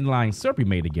here's a dandelion syrup we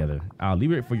made together. I'll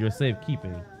leave it for your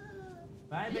safekeeping.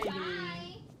 Bye, baby.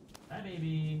 Bye,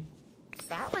 baby.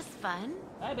 That was fun.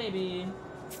 Bye, baby.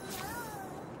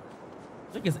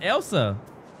 Look, it's Elsa.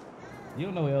 You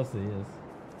don't know who Elsa is.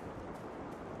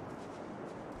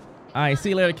 All right, see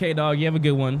you later, K-Dog. You have a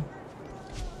good one.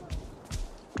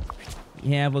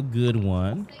 You have a good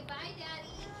one. Say bye, Daddy.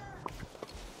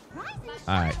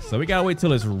 All right, so we gotta wait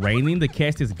till it's raining to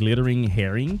catch this glittering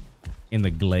herring in the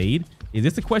glade. Is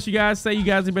this the quest you guys say you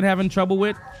guys have been having trouble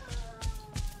with?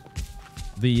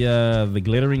 The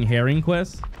glittering herring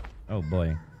quest? Oh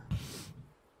boy.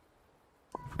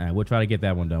 All right, we'll try to get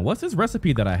that one done. What's this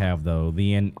recipe that I have though?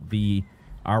 The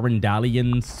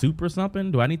Arendalian soup or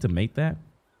something? Do I need to make that?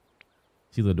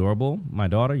 She's adorable. My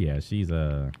daughter, yeah, she's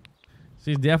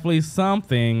definitely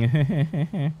something.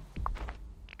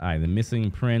 All right, the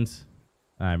missing prince.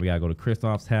 All right, we gotta go to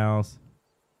Kristoff's house.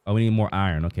 Oh, we need more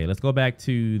iron. Okay, let's go back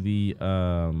to the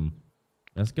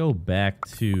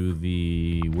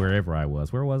wherever I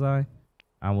was. Where was I?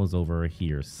 I was over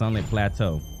here, Sunlit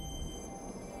Plateau.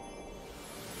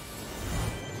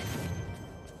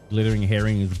 Glittering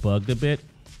herring is bugged a bit.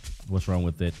 What's wrong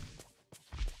with it?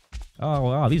 Oh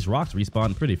wow, these rocks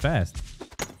respawn pretty fast.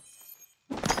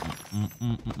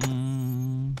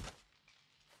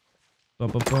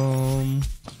 Boom, boom, boom.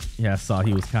 Yeah, I saw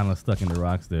he was kind of stuck in the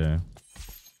rocks there.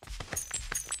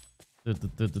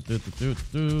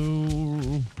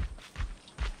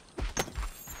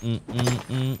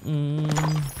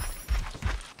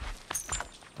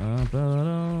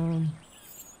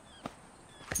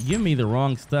 Give me the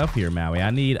wrong stuff here, Maui. I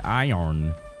need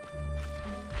iron.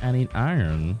 I need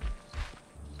iron.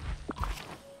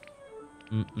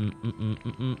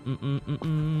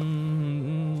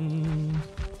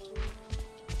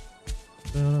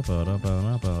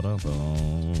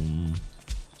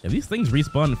 Yeah, these things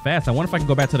respawn fast. I wonder if I can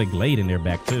go back to the glade in there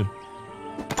back too.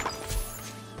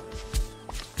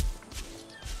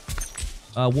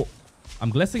 Well, I'm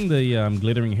guessing the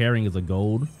glittering herring is a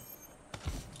gold.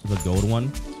 It's a gold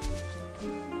one.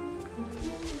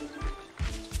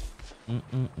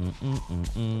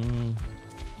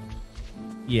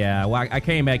 Yeah, well, I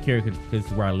came back here because this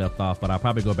is where I left off, but I'll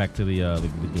probably go back to the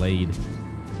glade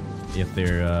if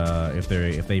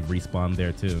they've respawned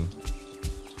there too.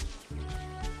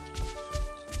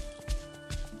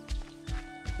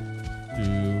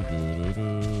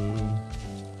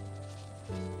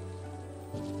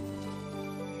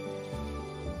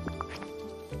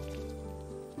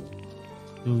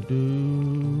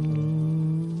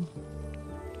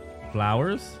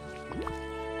 Flowers?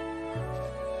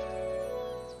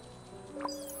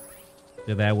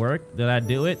 Did that work? Did I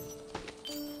do it?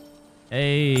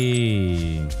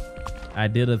 Hey, I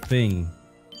did a thing.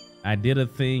 I did a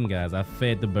thing, guys. I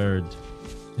fed the bird.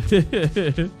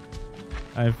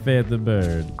 I fed the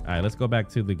bird. All right, let's go back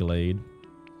to the glade.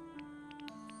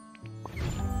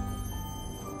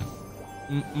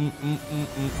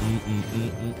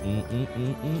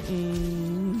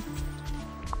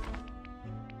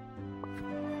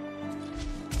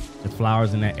 The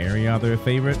flowers in that area are their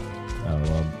favorite. Oh,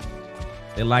 well,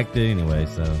 they liked it anyway,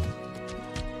 so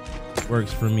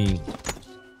works for me.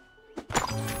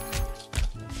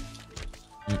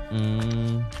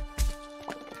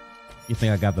 You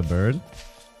think I got the bird?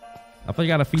 I thought you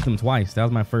gotta feed them twice. That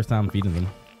was my first time feeding them.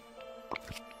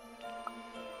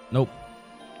 Nope.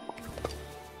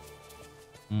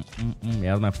 Yeah,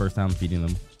 that was my first time feeding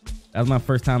them. That was my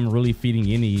first time really feeding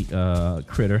any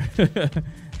critter.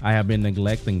 I have been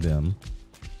neglecting them.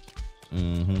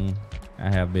 I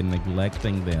have been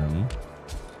neglecting them.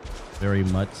 Very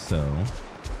much so.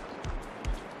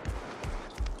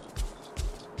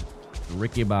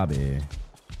 Ricky Bobby.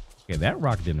 Okay, that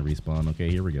rock didn't respawn.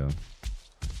 Okay, here we go.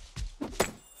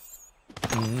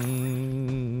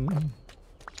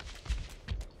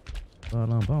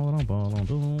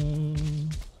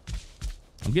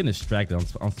 I'm getting distracted.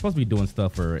 I'm supposed to be doing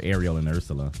stuff for Ariel and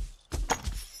Ursula.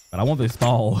 But I want this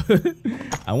stall.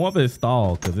 I want this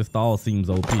stall because this stall seems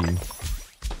OP.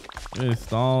 This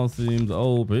stall seems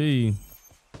OP.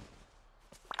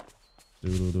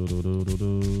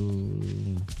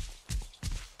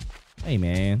 Hey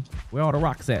man, where all the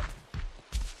rocks at?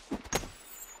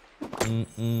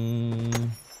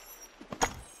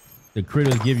 The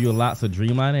critters give you lots of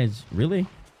Dreamlight edge. Really?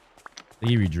 They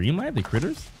give you Dreamlight, the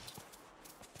critters?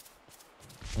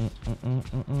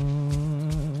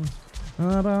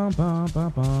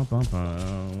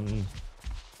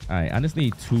 Alright, I just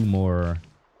need 2 more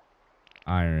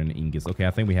iron ingots. Okay,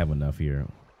 I think we have enough here.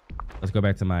 Let's go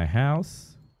back to my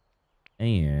house.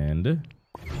 And...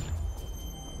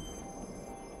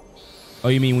 oh,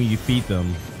 you mean when you feed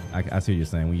them? I see what you're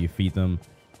saying. When you feed them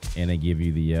and they give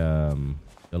you the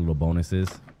little bonuses.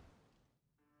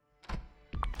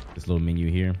 This little menu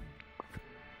here.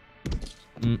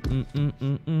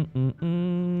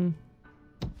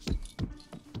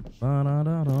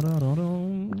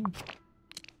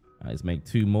 Let's make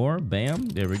 2 more. Bam.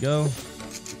 There we go.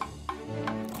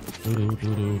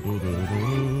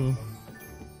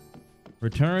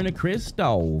 Return to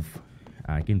Kristoff.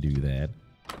 I can do that.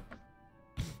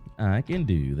 I can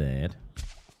do that.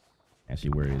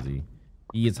 Actually, where is he?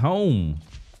 He is home.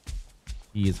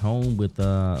 He is home with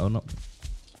oh no.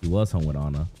 He was home with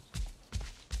Anna.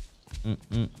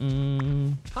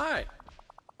 Hi.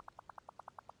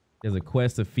 There's a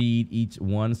quest to feed each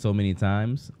one so many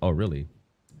times. Oh, really?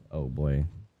 Oh, boy.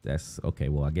 That's okay.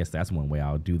 Well, I guess that's one way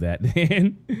I'll do that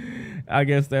then. I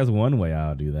guess that's one way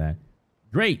I'll do that.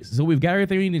 Great. So we've got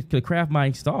everything we need to craft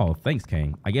my stall. Thanks,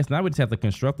 Kang. I guess now we just have to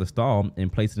construct the stall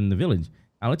and place it in the village.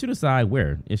 I'll let you decide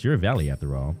where. It's your valley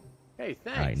after all. Hey,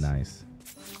 thanks. All right, nice.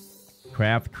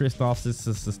 Craft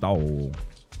Kristoff's stall.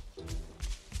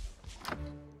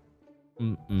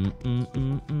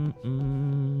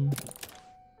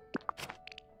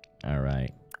 All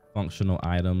right. Functional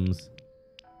items.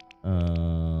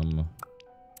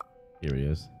 Here he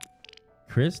is.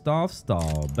 Kristoff's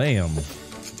stall. Bam.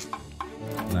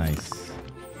 Nice.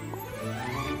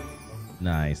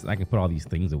 Nice. I can put all these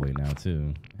things away now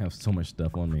too. I have so much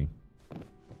stuff on me.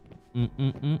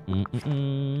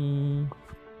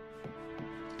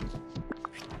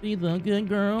 Be the good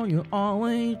girl you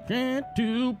always tend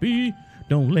to be.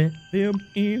 Don't let them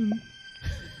in.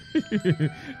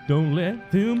 Don't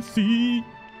let them see.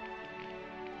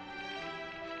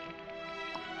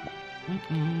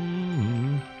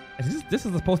 This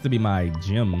is supposed to be my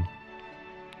gym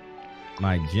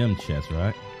chest,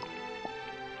 right?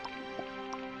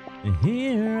 And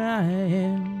here I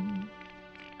am.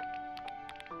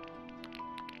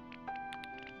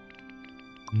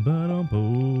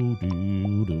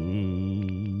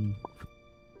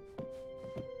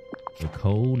 The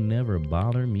cold never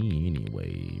bothered me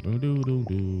anyway.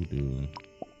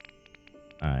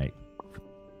 Alright.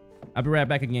 I'll be right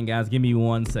back again, guys. Give me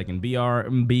 1 second.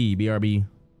 BRB.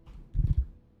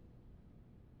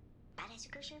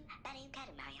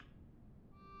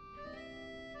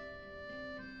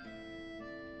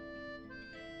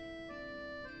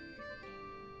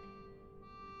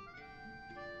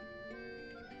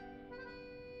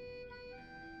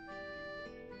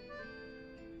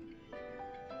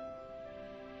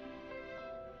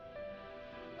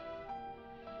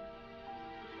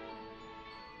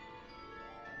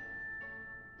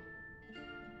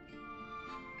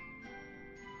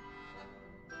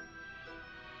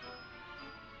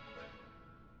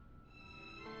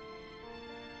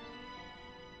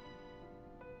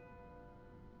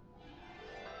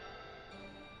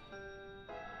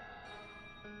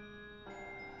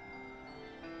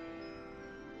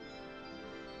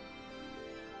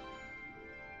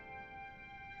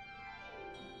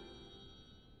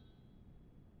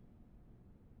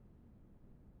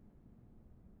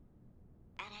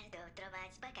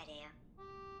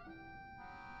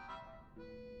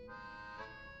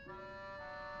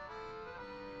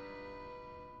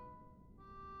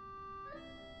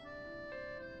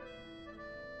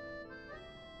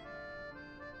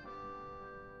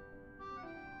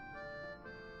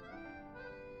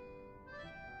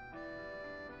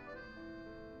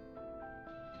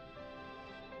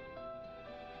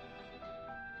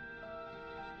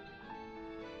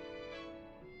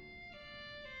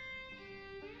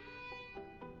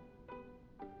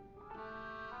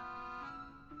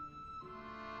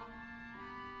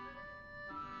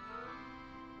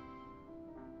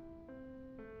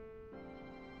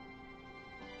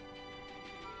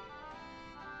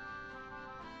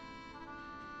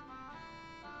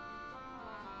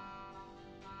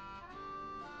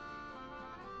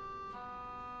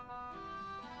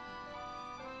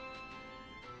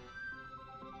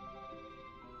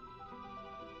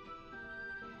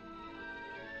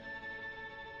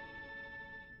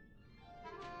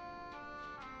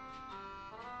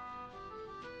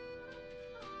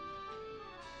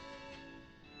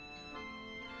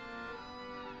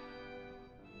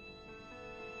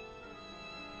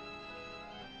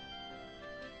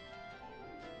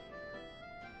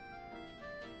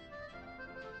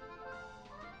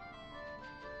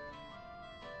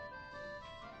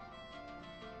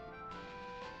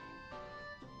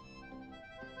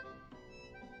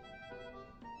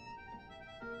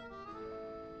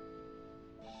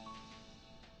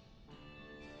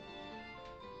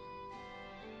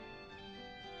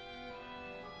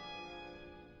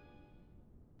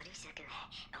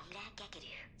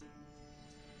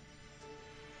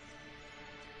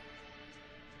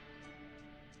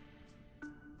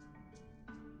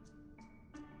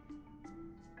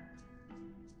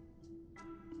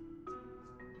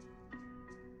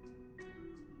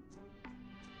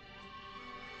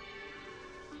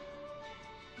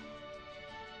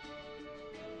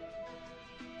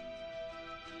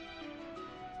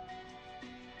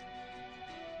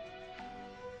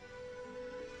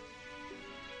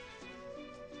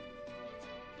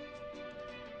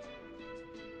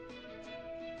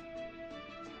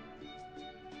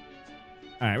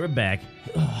 All right, we're back.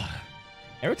 Ugh.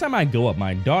 Every time I go up,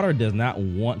 my daughter does not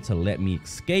want to let me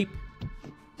escape.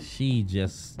 She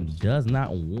just does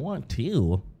not want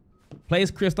to.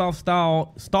 Place Kristoff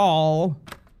stall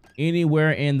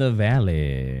anywhere in the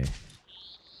valley.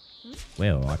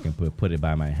 Well, I can put it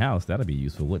by my house. That'll be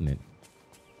useful, wouldn't it?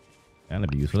 That'll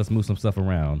be useful. Let's move some stuff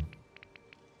around.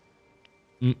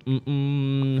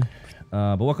 But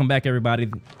welcome back,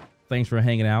 everybody. Thanks for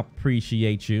hanging out.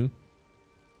 Appreciate you.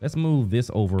 Let's move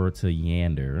this over to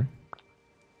Yander.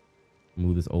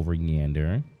 Move this over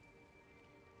Yander.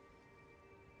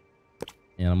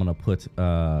 And I'm going to put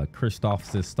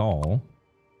Kristoff's stall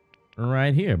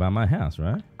right here by my house,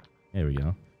 right? There we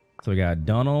go. So we got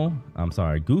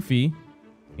Goofy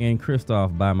and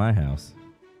Kristoff by my house.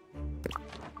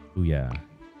 Ooh, yeah.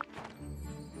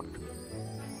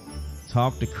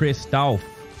 Talk to Kristoff.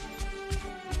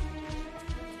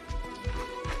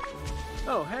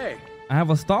 Oh, hey. I have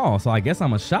a stall, so I guess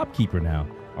I'm a shopkeeper now.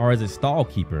 Or is it stall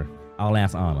keeper? I'll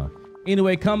ask Anna.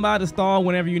 Anyway, come by the stall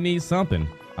whenever you need something.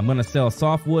 I'm gonna sell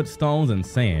softwood, stones, and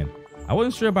sand. I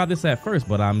wasn't sure about this at first,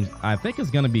 but I think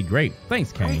it's gonna be great.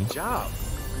 Thanks, Kang. Great job.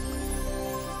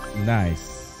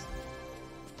 Nice.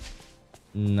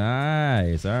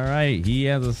 Nice. All right, he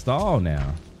has a stall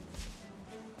now.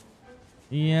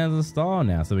 He has a stall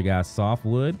now. So we got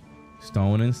softwood,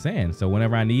 stone, and sand. So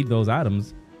whenever I need those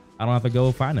items, I don't have to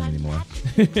go find them anymore.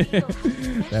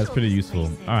 That's pretty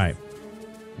useful. All right.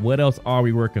 What else are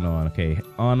we working on? Okay,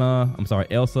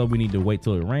 Elsa, we need to wait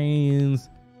till it rains.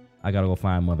 I gotta go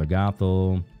find Mother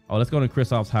Gothel. Oh, let's go to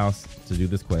Kristoff's house to do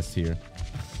this quest here.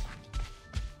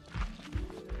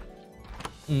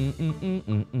 Your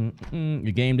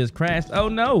game just crashed. Oh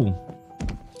no.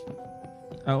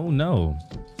 Oh no.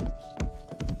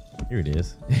 Here it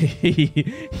is.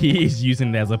 He's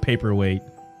using it as a paperweight.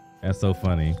 That's so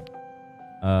funny.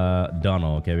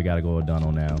 Donald. Okay, we gotta go with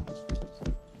Donald now.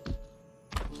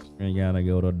 We gotta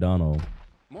go to Donald.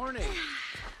 Morning.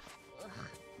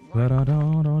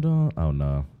 Oh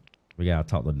no. We gotta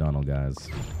talk to Donald, guys.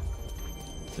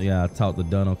 We gotta talk to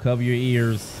Donald. Cover your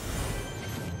ears.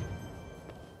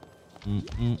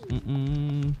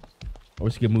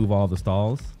 Or she could move all the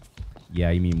stalls.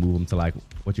 Yeah, you mean move them to like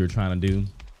what you were trying to do?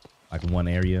 Like one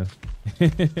area.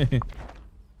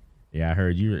 Yeah, I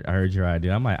heard your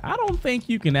idea. I'm like, I don't think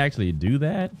you can actually do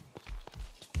that.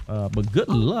 But good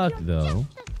luck though.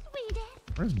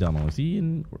 Where's Donald? Is he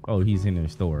in? Oh, he's in the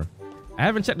store. I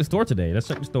haven't checked the store today. Let's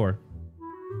check the store.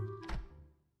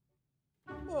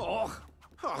 Oh,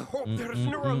 I hope there's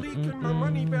no leak in my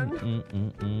money bin.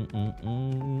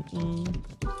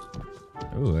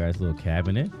 Oh, there's a little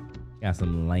cabinet. Got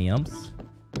some lamps.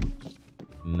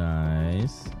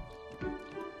 Nice.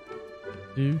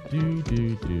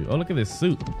 Oh, look at this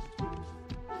suit.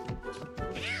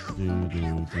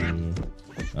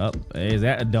 Oh, is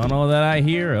that Donald that I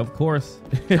hear? Of course.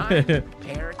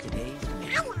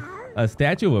 A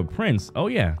statue of a prince. Oh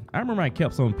yeah, I remember I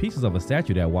kept some pieces of a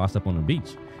statue that washed up on the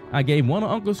beach. I gave one to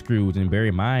Uncle Scrooge and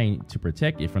buried mine to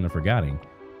protect it from the forgetting,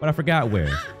 but I forgot where.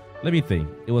 Let me think.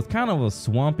 It was kind of a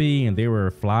swampy and there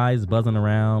were flies buzzing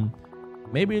around.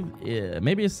 Maybe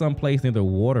it's someplace near the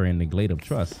water in the Glade of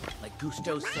Trust. Like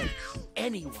Gusto said,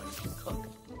 anyone can cook.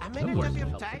 I'm in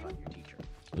a time.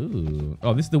 Ooh.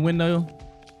 Oh, this is the window?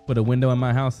 Put a window in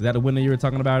my house. Is that the window you were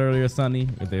talking about earlier, Sunny?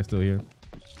 If they're still here.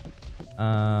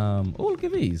 Oh, look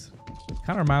at these.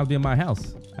 Kind of reminds me of my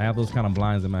house. I have those kind of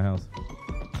blinds in my house.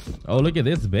 Oh, look at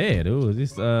this bed. Oh, is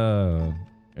this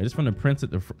from the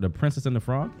Princess and the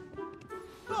Frog?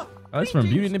 Oh, it's from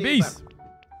Beauty and the Beast.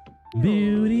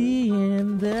 Beauty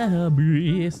and the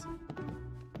Beast.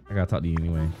 I gotta talk to you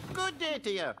anyway. Good day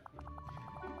to you.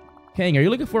 Kang, are you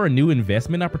looking for a new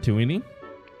investment opportunity?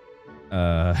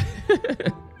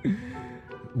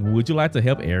 Would you like to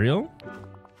help Ariel?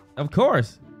 Of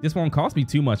course. This won't cost me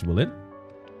too much, will it?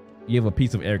 You have a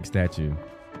piece of Eric's statue.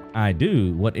 I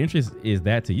do. What interest is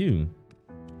that to you?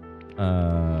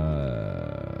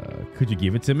 Could you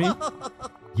give it to me?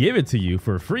 Give it to you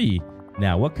for free?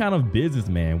 Now, what kind of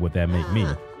businessman would that make me?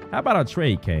 How about a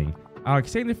trade, Kang? I'll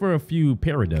exchange it for a few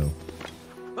peridot.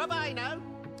 Bye-bye now.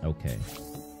 Okay.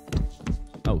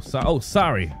 Oh,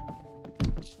 sorry.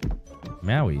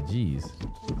 Maui, jeez.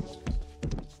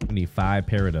 We need 5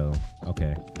 peridot.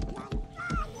 Okay.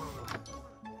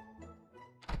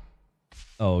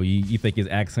 Oh, you think his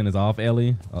accent is off,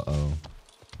 Ellie? Uh-oh.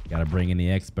 Gotta bring in the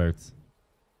experts.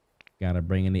 Gotta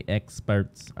bring in the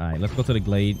experts. All right, let's go to the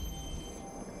glade.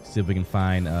 See if we can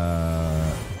find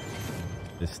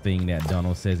this thing that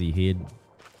Donald says he hid.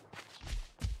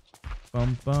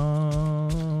 Bum,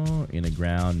 bum. In the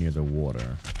ground near the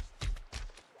water.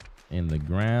 In the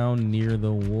ground near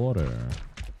the water.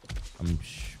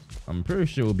 I'm pretty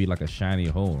sure it would be like a shiny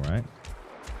hole, right?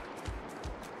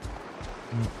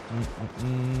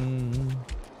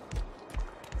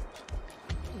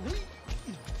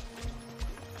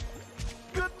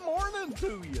 Good morning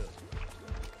to you.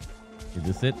 Is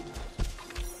this it?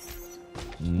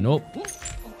 Nope.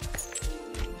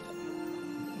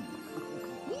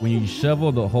 When you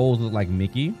shovel, the holes look like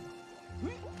Mickey.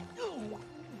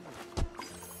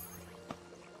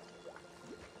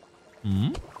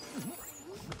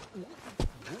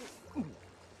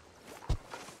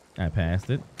 I passed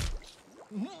it.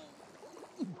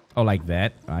 Oh, like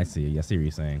that? I see. I see what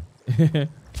you're saying.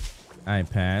 I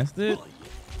passed it.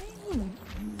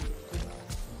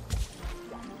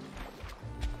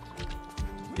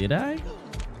 Did I?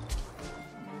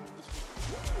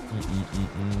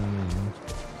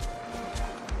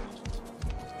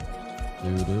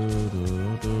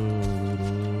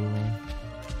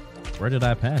 Where did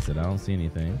I pass it? I don't see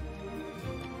anything.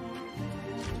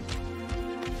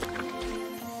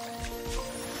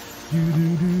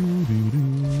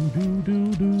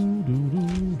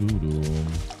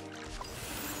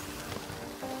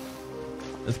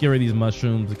 Let's get rid of these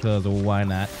mushrooms because why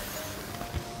not?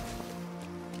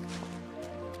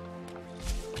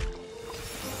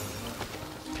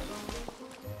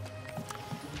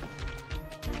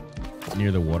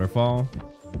 Near the waterfall?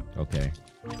 Okay.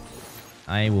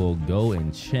 I will go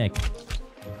and check.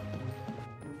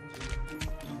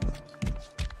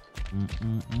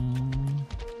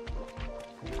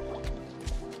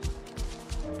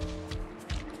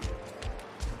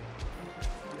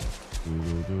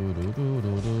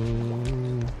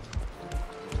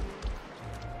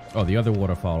 Oh, the other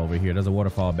waterfall over here. There's a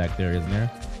waterfall back there, isn't there?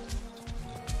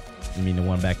 You mean the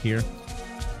one back here?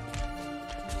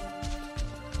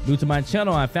 New to my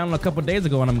channel, I found it a couple days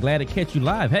ago, and I'm glad to catch you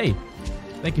live. Hey,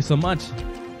 thank you so much.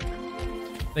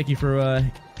 Thank you for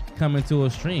coming to a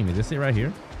stream. Is this it right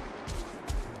here?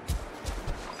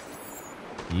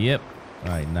 Yep.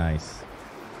 All right, nice.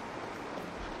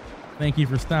 Thank you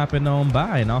for stopping on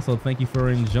by, and also thank you for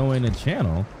enjoying the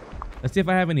channel. Let's see if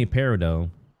I have any peridot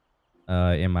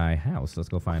in my house. Let's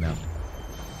go find out.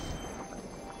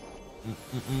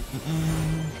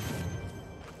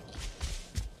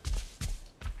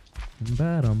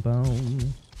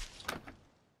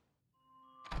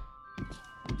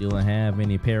 Do I have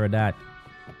any peridot?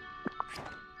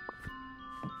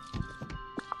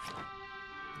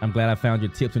 I'm glad I found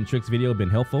your tips and tricks video. Been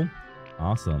helpful.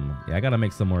 Awesome. Yeah, I gotta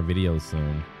make some more videos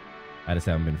soon. I just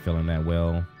haven't been feeling that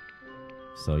well.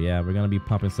 So yeah, we're gonna be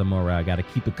pumping some more out. Gotta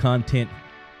keep the content.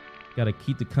 Gotta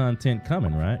keep the content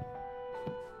coming, right?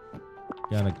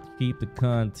 Gotta keep the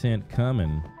content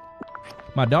coming.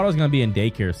 My daughter's gonna be in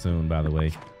daycare soon, by the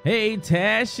way. Hey,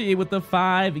 Tashi with the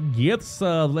 5 gift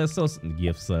subs. Let's so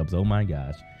gift subs. Oh my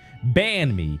gosh.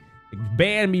 Ban me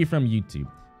from YouTube.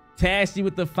 Tashi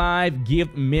with the 5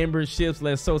 gift memberships.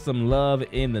 Let's show some love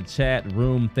in the chat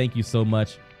room. Thank you so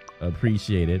much.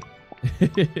 Appreciate it.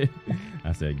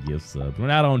 I said gift subs. We're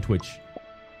not on Twitch.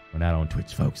 We're not on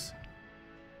Twitch, folks.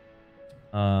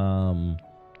 But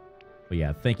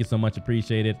yeah, thank you so much.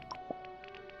 Appreciate it.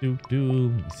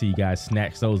 See you guys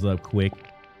snatch those up quick.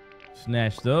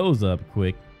 Snatch those up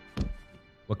quick.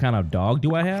 What kind of dog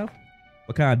do I have?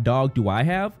 What kind of dog do I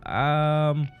have?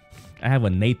 I have a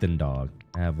Nathan dog.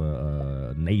 I have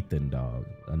a Nathan dog.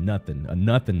 A nothing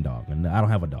dog. I don't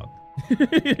have a dog.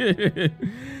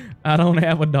 I don't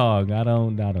have a dog.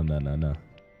 No.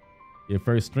 Your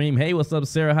first stream. Hey, what's up,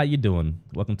 Sarah? How you doing?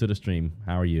 Welcome to the stream.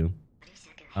 How are you?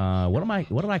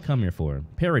 What did I come here for?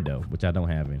 Peridot, which I don't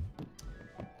have any.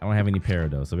 I don't have any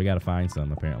peridot, so we gotta find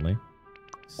some apparently.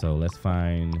 So let's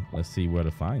see where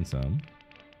to find some.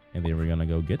 And then we're gonna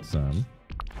go get some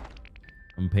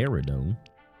peridot.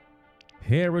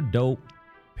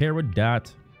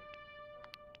 Peridot.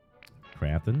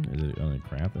 Crafting? Is it only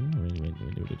crafting? Wait,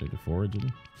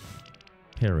 foraging?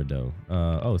 Peridot.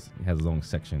 Oh, it has its own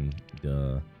section.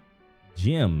 The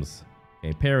gems.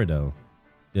 Okay, peridot.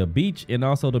 The beach and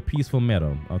also the peaceful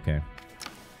meadow. Okay.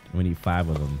 We need 5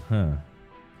 of them, huh?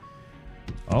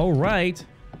 All right.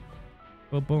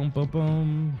 Boom, boom,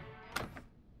 boom.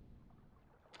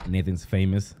 Nathan's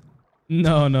famous.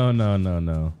 No. No.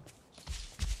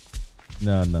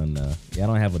 Yeah, I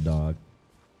don't have a dog.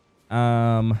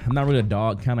 I'm not really a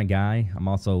dog kind of guy. I'm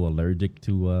also allergic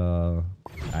to,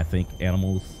 I think,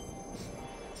 animals.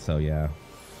 So, yeah.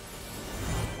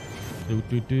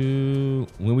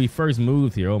 When we first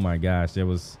moved here, oh my gosh, there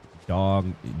was dog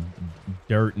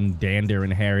dirt and dander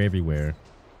and hair everywhere.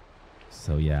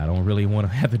 So yeah, I don't really want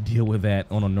to have to deal with that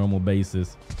on a normal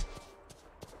basis.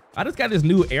 I just got this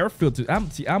new air filter. I'm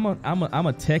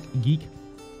a tech geek,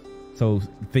 So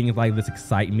things like this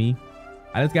excite me.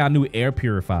 I just got a new air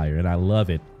purifier and I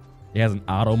love it. It has an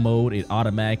auto mode. It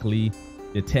automatically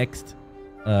detects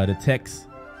the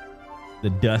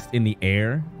dust in the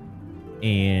air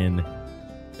and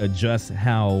adjusts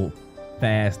how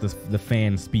fast the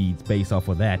fan speeds based off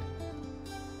of that.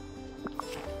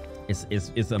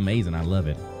 It's amazing. I love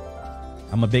it.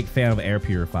 I'm a big fan of air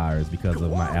purifiers because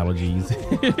of my allergies.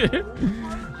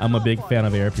 I'm a big fan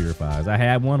of air purifiers. I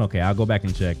had one. Okay, I'll go back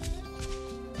and check.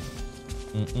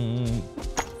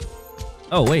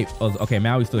 Oh, wait. Oh, okay,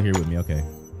 Maui's still here with me. Okay.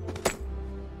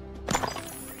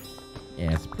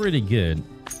 Yeah, it's pretty good.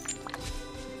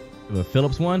 The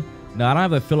Philips one? No, I don't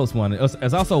have the Philips one.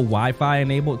 It's also Wi-Fi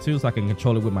enabled too, so I can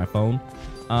control it with my phone.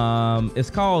 It's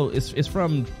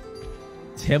from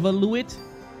Tevaluit.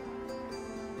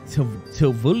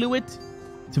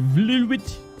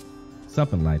 Tevaluit.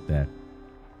 Something like that.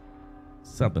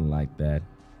 Something like that.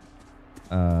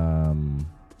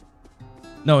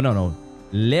 No.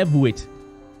 Levoit.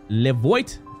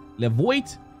 Levoit.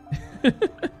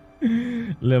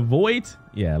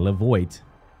 Yeah, Levoit.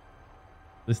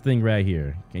 This thing right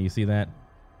here. Can you see that?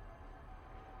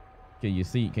 Can you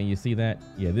see that?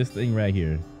 Yeah, this thing right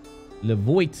here.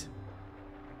 Levoit.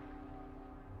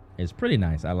 It's pretty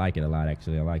nice. I like it a lot,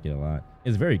 actually. I like it a lot.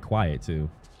 It's very quiet too.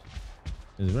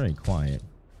 It's very quiet.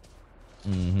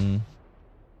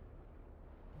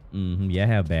 Yeah, I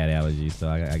have bad allergies, so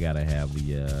I gotta have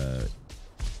the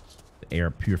air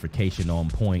purification on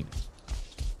point.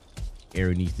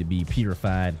 Air needs to be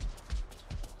purified.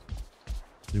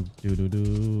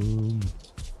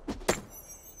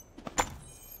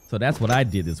 So that's what I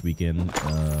did this weekend.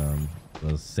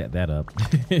 Let's set that up.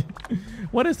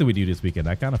 What else did we do this weekend?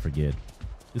 I kind of forget.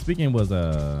 This weekend was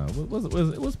a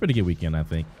pretty good weekend, I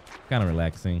think. Kind of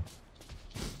relaxing.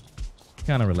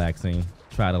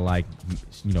 Try to, like,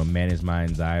 you know, manage my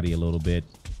anxiety a little bit.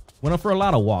 Went up for a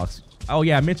lot of walks. Oh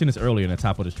yeah, I mentioned this earlier in the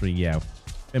top of the stream. Yeah,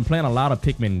 been playing a lot of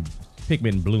Pikmin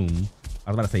Bloom.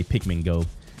 I was about to say Pikmin Go.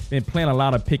 Been playing a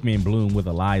lot of Pikmin Bloom with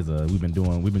Eliza. We've been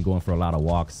going for a lot of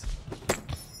walks.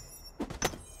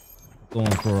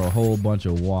 Going for a whole bunch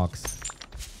of walks.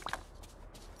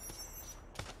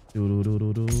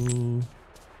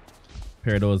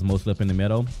 Peridot is mostly up in the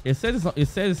meadow. It says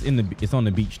it's on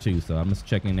the beach too, so I'm just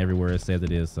checking everywhere it says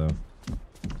it is, so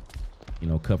you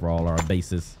know, cover all our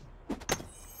bases.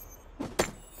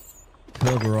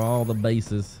 Cover all the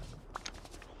bases.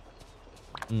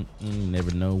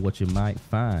 Never know what you might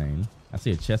find. I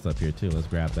see a chest up here too. Let's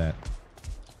grab that.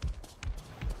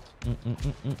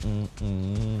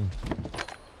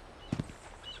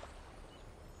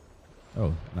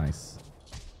 Oh, nice.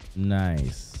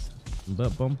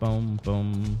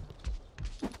 Boom.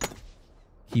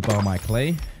 Keep all my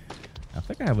clay. I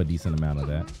think I have a decent amount of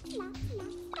that.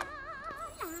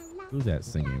 Who's that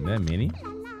singing? That Minnie?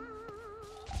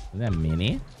 Is that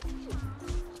Minnie?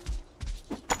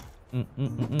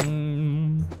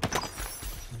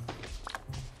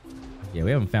 Yeah,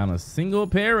 we haven't found a single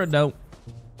peridot.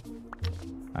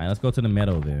 Alright, let's go to the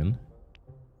meadow then.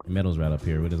 The meadow's right up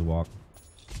here. We'll just walk.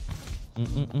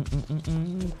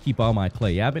 Keep all my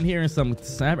clay. Yeah, I've been hearing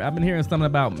something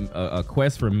about a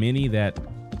quest for Minnie that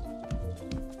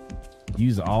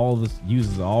uses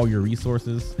all your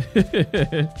resources.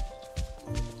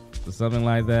 Or something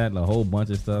like that. A whole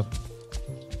bunch of stuff.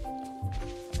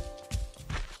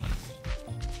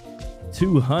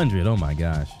 200. Oh my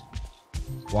gosh.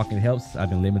 Walking helps. I've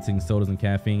been limiting sodas and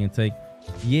caffeine intake.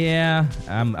 Yeah,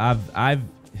 I've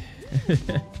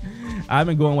I've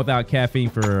been going without caffeine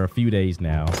for a few days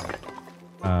now.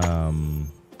 I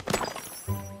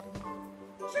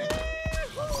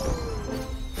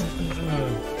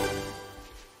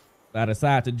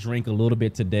decided to drink a little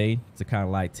bit today to kind of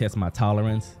like test my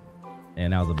tolerance,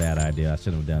 and that was a bad idea. I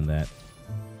shouldn't have done that.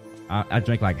 I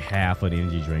drank like half of the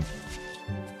energy drink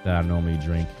that I normally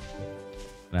drink,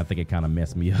 and I think it kind of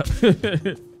messed me up.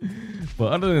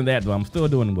 But other than that, though, I'm still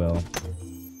doing well.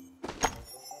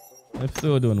 I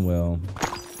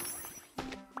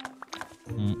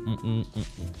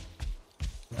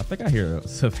think I hear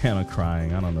Savannah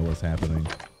crying. I don't know what's happening.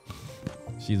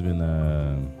 She's been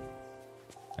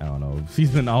I don't know.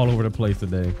 She's been all over the place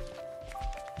today.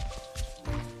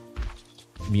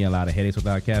 Me a lot of headaches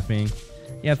without caffeine.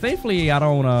 Yeah, thankfully I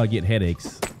don't get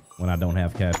headaches when I don't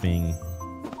have caffeine.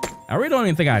 I really don't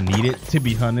even think I need it, to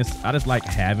be honest. I just like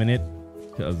having it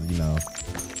because, you know,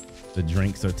 the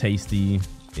drinks are tasty,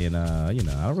 and you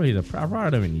know, I probably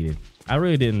don't need it. I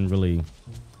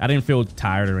didn't feel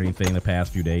tired or anything the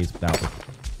past few days without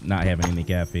not having any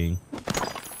caffeine.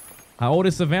 How old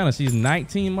is Savannah? She's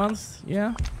 19 months.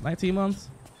 Yeah, 19 months.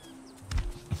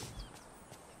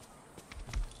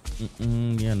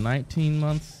 Yeah, 19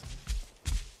 months.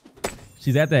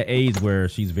 She's at that age where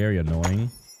she's very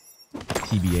annoying.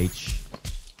 TBH.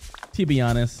 To be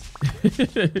honest.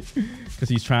 Because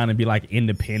she's trying to be like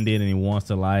independent and he wants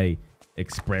to like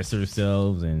express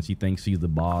herself and she thinks she's the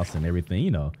boss and everything.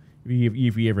 You know,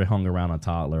 if you ever hung around a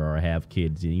toddler or have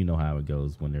kids, you know how it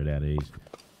goes when they're that age.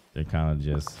 They're kind of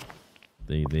just,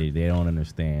 they don't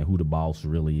understand who the boss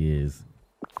really is.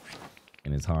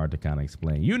 And it's hard to kind of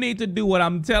explain. You need to do what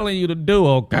I'm telling you to do,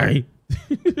 okay?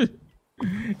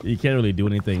 You can't really do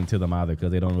anything to them either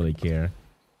because they don't really care.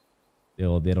 They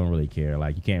don't really care.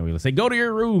 Like, you can't really say, go to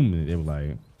your room. They were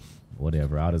like,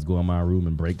 whatever. I'll just go in my room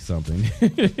and break something.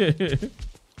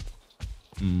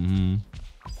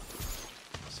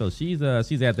 So she's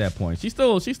at that point. She's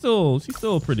still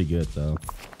pretty good though.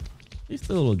 She's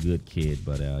still a good kid,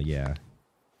 but yeah.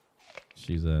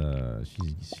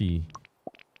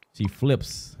 She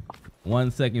flips.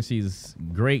 1 second she's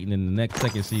great, and then the next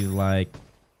second she's like,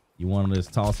 you want to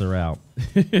just toss her out.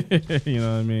 You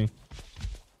know what I mean?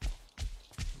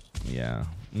 Yeah.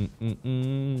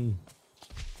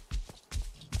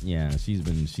 Yeah, she's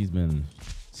been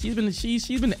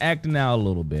acting out a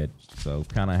little bit, so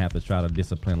kind of have to try to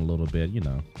discipline a little bit, you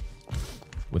know,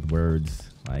 with words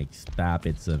like, stop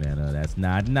it, Savannah, that's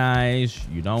not nice,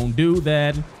 you don't do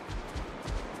that.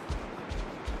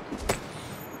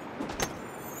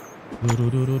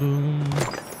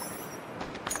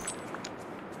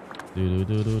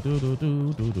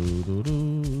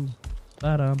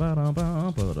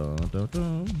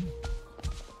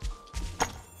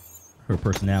 Her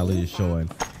personality is showing.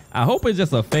 I hope it's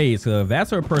just a phase, because if that's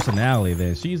her personality,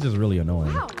 then she's just really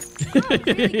annoying. Wow.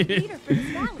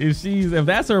 If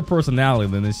that's her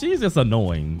personality, then she's just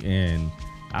annoying, and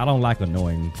I don't like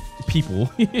annoying people,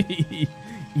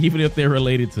 even if they're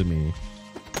related to me.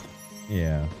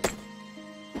 Yeah.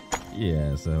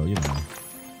 Yeah, so you know.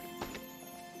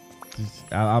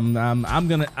 I'm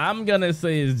gonna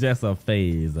say it's just a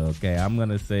phase, okay? I'm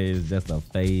gonna say it's just a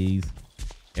phase,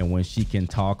 and when she can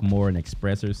talk more and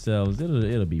express herself,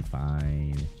 it'll be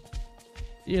fine.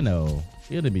 You know,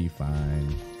 it'll be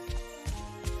fine.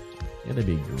 It'll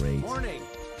be great. Morning.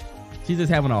 She's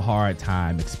just having a hard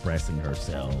time expressing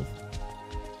herself.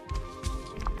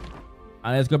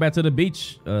 Let's go back to the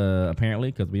beach,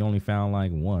 apparently, because we only found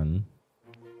like one.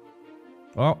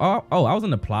 Oh, I was in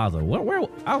the plaza. Where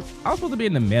I was supposed to be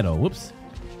in the meadow. Whoops.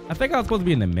 I think I was supposed to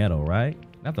be in the meadow, right?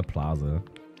 Not the plaza.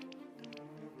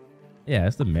 Yeah,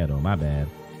 it's the meadow. My bad.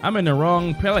 I'm in the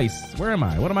wrong place. Where am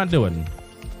I? What am I doing?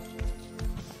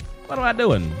 What am I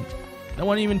doing? No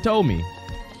one even told me.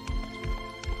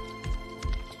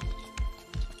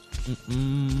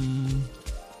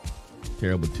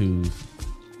 Terrible twos.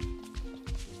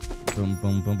 Boom,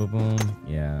 boom, boom, boom, boom.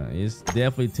 Yeah, it's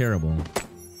definitely terrible.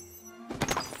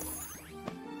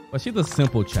 But she's a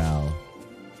simple child.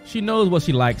 She knows what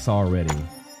she likes already.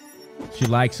 She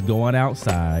likes going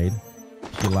outside.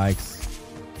 She likes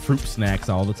fruit snacks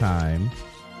all the time.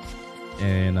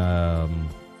 And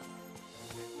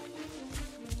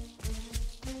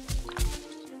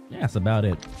yeah, that's about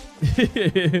it.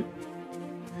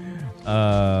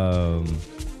 But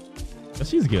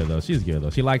she's good though. She's good though.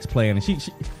 She likes playing, and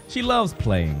she loves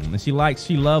playing, and she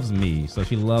loves me, so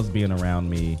she loves being around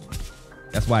me.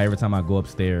 That's why every time I go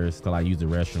upstairs till I use the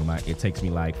restroom, it takes me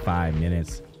like 5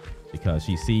 minutes, because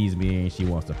she sees me and she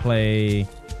wants to play.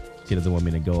 She doesn't want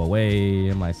me to go away.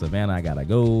 I'm like, Savannah, I gotta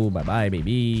go. Bye bye,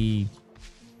 baby.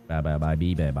 Bye bye,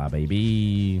 baby. Bye bye,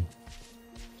 baby.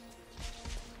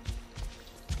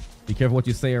 Be careful what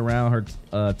you say around her.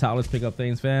 Toddlers pick up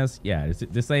things fast. Yeah,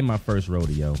 this ain't my first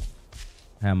rodeo.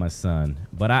 I have my son,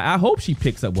 but I hope she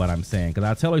picks up what I'm saying, because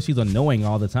I tell her she's annoying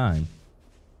all the time.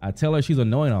 So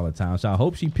I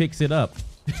hope she picks it up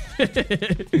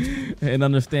and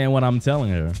understand what I'm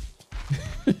telling her.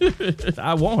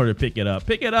 I want her to pick it up.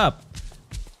 Pick it up.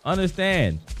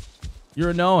 Understand. You're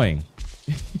annoying.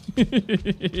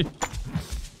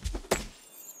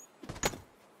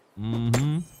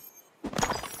 Mm-hmm.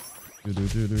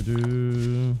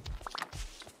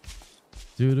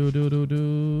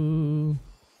 Do.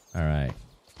 All right.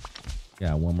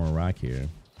 Got one more rock here.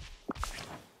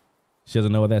 She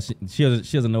doesn't know what that she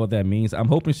doesn't know what that means. I'm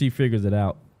hoping she figures it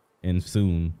out, and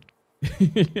soon.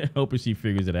 Hoping she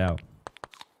figures it out.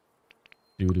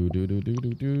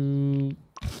 Do.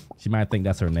 She might think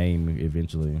that's her name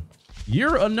eventually.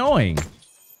 You're annoying,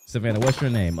 Savannah. What's your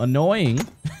name? Annoying.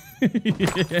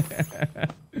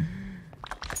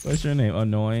 What's your name?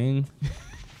 Annoying.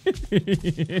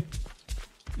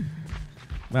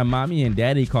 My mommy and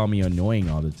daddy call me annoying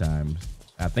all the time.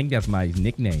 I think that's my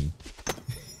nickname.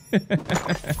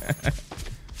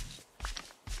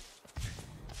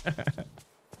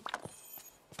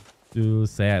 Dude,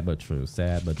 sad but true.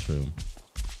 Sad but true.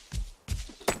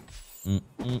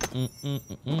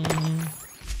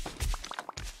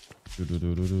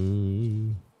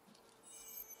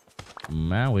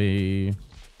 Maui.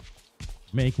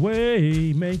 Make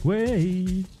way, make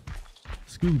way.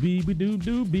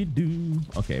 Scooby-Doo-Doo-Be-Doo.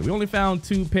 Okay, we only found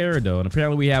 2 peridot, and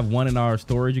apparently we have 1 in our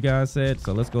storage, you guys said.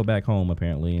 So let's go back home,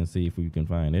 apparently, and see if we can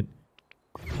find it.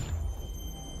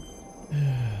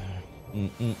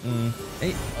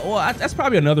 Hey, well, that's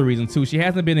probably another reason, too. She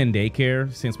hasn't been in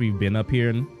daycare since we've been up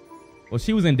here. Well,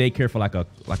 she was in daycare for like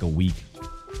a week.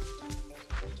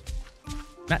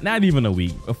 Not even a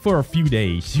week. For a few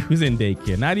days, she was in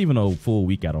daycare. Not even a full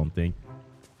week, I don't think.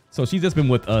 So she's just been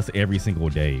with us every single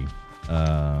day.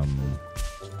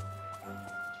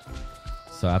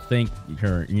 So I think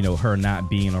her not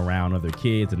being around other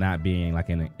kids and not being like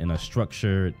in a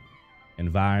structured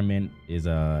environment is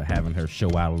having her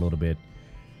show out a little bit.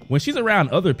 When she's around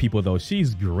other people, though,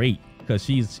 she's great because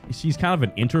she's kind of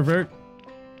an introvert.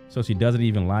 So she doesn't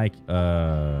even like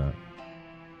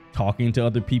talking to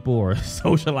other people or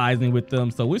socializing with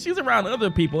them. So when she's around other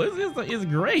people, it's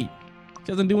great. She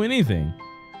doesn't do anything.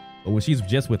 But when she's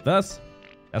just with us,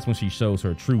 that's when she shows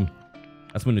her truth.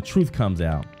 That's when the truth comes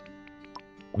out.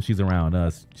 When she's around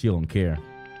us, she don't care.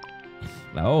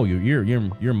 Like, oh,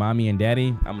 you're mommy and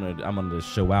daddy. I'm gonna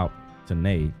show out to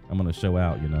Nate. I'm gonna show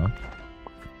out, you know.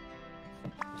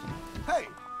 Hey,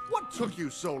 what took you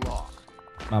so long?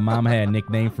 My mom had a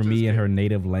nickname for me in her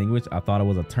native language. I thought it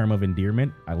was a term of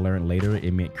endearment. I learned later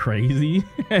it meant crazy.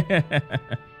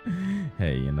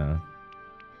 Hey, you know.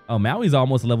 Oh, Maui's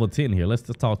almost level 10 here. Let's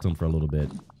just talk to him for a little bit.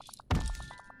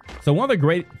 So one of the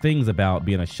great things about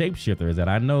being a shapeshifter is that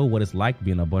I know what it's like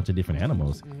being a bunch of different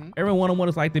animals. Everyone know what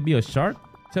it's like to be a shark?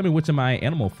 Tell me which of my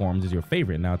animal forms is your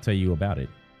favorite, and I'll tell you about it.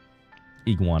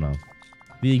 Iguana.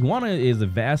 The iguana is a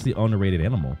vastly underrated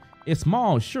animal. It's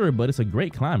small, sure, but it's a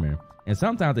great climber. And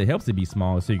sometimes it helps to be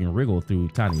small so you can wriggle through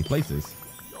tiny places.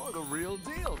 You're the real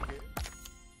deal,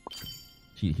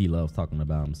 kid. He loves talking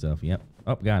about himself. Yep.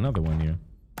 Oh, got another one here.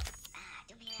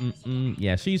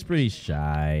 Yeah, she's pretty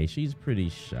shy. She's pretty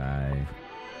shy.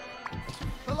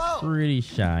 Hello. Pretty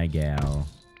shy gal.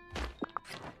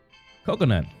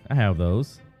 Coconut. I have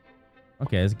those.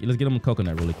 Okay, let's get them a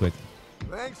coconut really quick.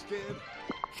 Thanks, kid.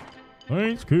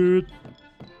 Thanks, kid.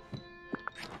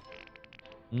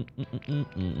 There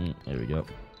we go.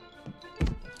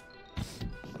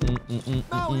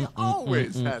 Now he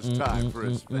always has time for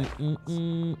his fans.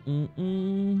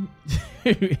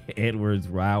 Edwards,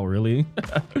 wow, really?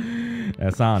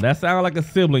 That sound like a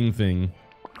sibling thing.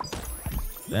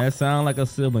 That sound like a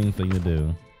sibling thing to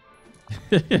do.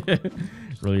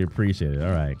 Really appreciate it.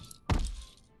 All right.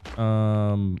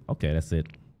 Okay, that's it.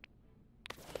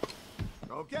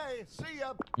 Okay, see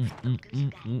ya.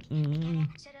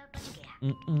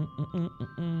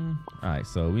 All right,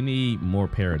 so we need more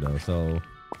peridot. So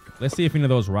let's see if any of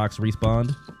those rocks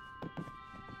respawned.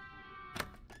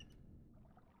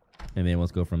 And then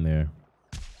let's go from there.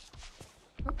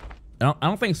 I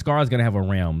don't think Scar is going to have a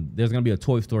realm. There's going to be a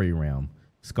Toy Story realm.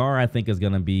 Scar, I think, is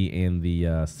going to be in the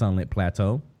Sunlit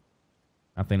Plateau.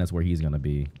 I think that's where he's going to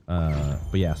be. But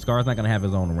yeah, Scar's not going to have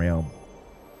his own realm.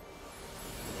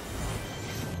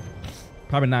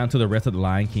 Probably not until the rest of the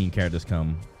Lion King characters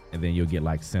come. And then you'll get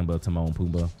like Simba, Timon,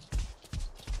 Pumbaa.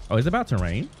 Oh, it's about to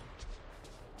rain.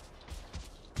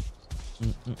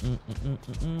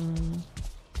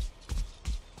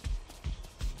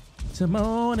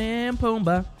 Timon and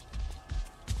Pumbaa.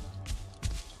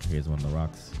 Here's one of the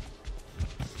rocks.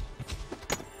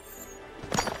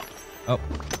 Oh,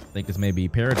 I think this may be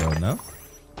peridot, no?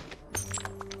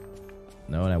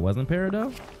 No, that wasn't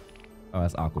peridot? Oh,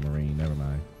 that's aquamarine. Never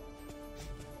mind.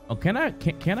 Oh, can I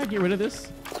get rid of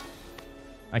this?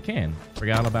 I can.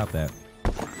 Forgot all about that.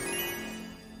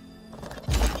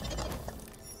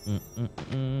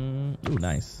 Ooh,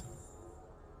 nice.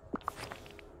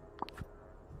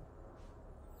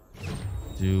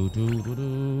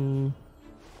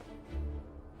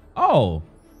 Oh,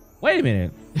 wait a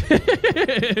minute.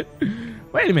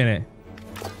 Wait a minute.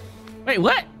 Wait,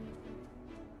 what?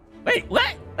 Wait,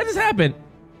 what? What just happened?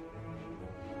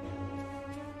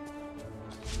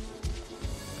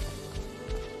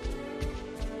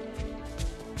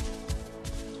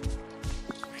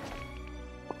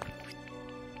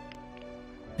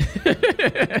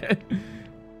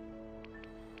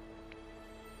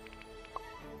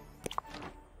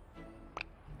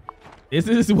 Is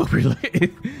this what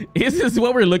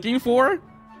we're looking for?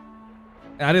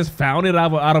 I just found it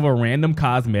out of a random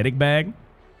cosmetic bag.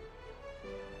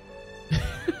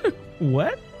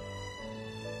 What?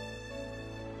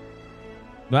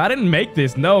 No, I didn't make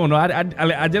this. No,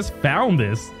 I just found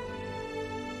this.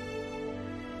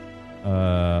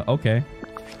 Okay.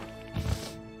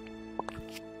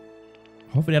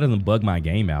 Hopefully that doesn't bug my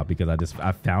game out because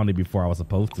I found it before I was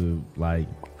supposed to. Like,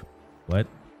 what?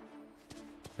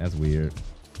 That's weird.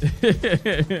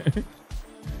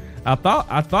 I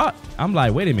thought, I'm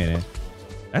like, wait a minute.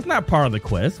 That's not part of the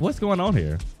quest. What's going on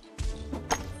here?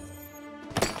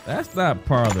 That's not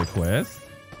part of the quest.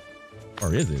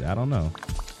 Or is it? I don't know.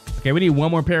 Okay, we need one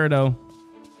more peridot.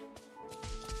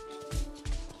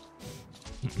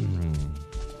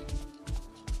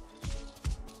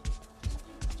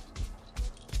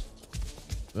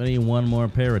 We need one more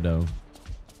peridot.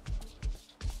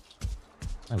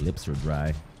 My lips are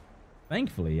dry.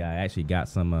 Thankfully, I actually got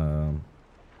some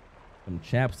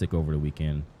chapstick over the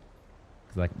weekend.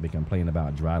 Because I've been complaining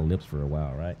about dry lips for a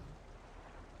while, right?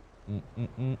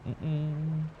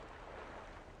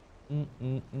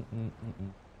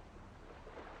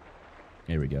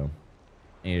 Here we go.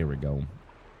 Here we go.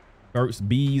 First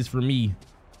bees for me.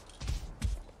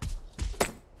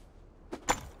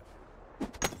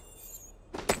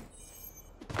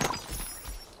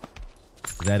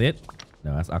 Is that it?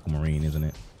 No, that's aquamarine, isn't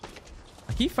it?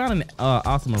 I keep finding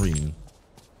aquamarine.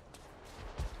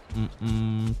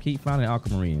 Keep finding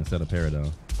aquamarine instead of peridot.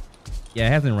 Yeah,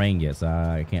 it hasn't rained yet, so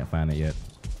I can't find it yet.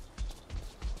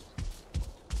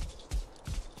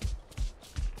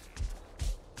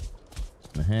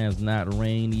 It has not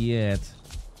rained yet.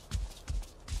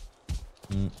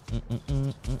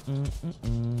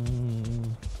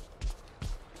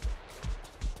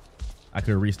 I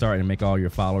could restart and make all your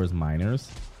followers miners.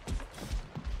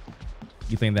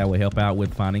 You think that would help out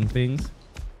with finding things?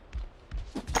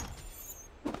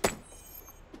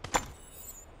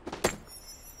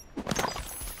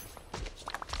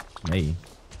 May.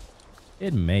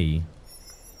 It may.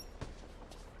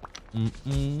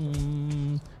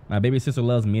 My baby sister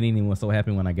loves Minnie and was so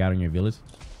happy when I got her in your village.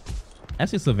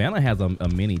 Actually, Savannah has a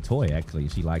Minnie toy, actually.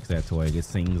 She likes that toy. It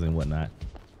sings and whatnot.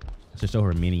 I should show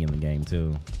her Minnie in the game,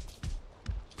 too.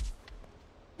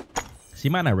 She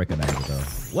might not recognize it, though.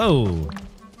 Whoa.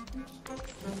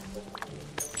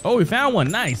 Oh, we found one.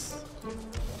 Nice.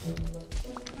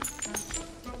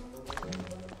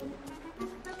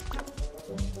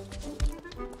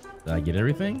 Did I get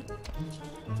everything?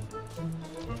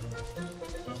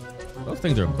 Those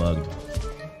things are bugged.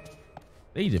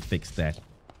 They need to fix that.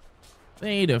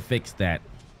 They need to fix that.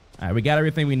 All right, we got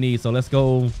everything we need, so let's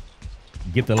go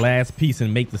get the last piece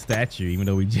and make the statue, even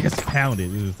though we just found it.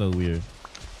 This is so weird.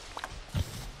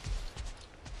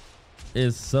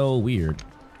 It's so weird.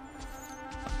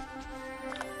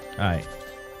 All right,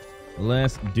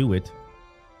 let's do it.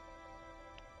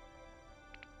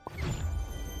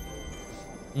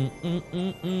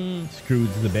 Scrooge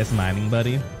is the best mining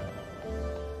buddy.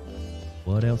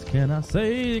 What else can I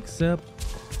say except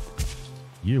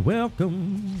you're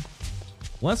welcome?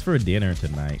 What's for dinner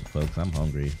tonight, folks? I'm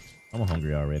hungry. I'm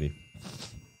hungry already.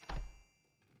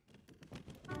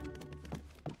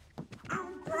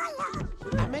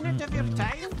 A minute of your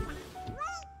time?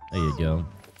 There you go.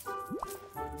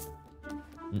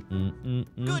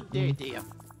 Good day, dear.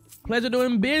 Pleasure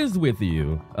doing biz with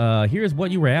you. Here's what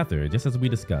you were after, just as we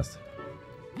discussed.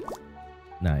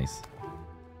 Nice.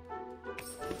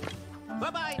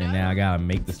 Bye-bye. And now I gotta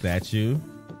make the statue.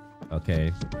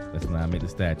 Okay, let's not make the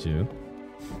statue.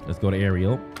 Let's go to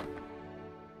Ariel.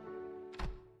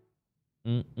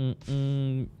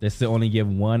 They still only give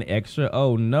one extra.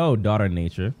 Oh no, daughter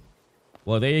nature.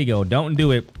 Well, there you go. Don't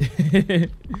do it.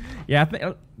 Yeah, I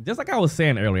think just like I was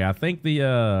saying earlier, I think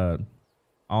the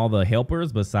all the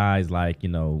helpers besides like, you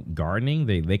know, gardening,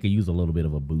 they could use a little bit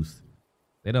of a boost.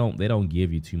 They don't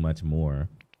give you too much more.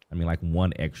 I mean, like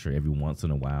one extra every once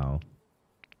in a while.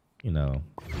 You know.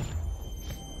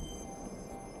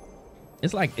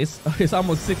 It's like it's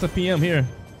almost 6 p.m. here.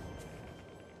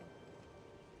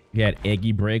 You had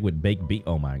eggy bread with baked beans.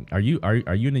 Oh my! Are you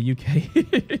in the UK?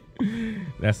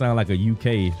 That sounds like a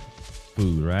UK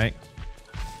food, right?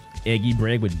 Eggy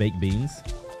bread with baked beans.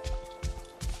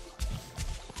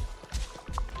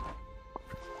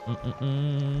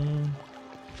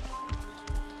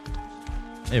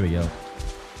 There we go.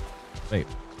 Wait,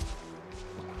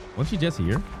 wasn't she just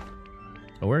here?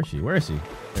 Oh, where is she? Where is she?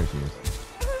 There she is.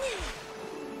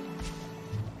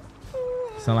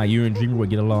 Sound like you and Dreamer would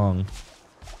get along.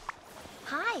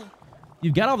 Hi.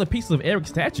 You've got all the pieces of Eric's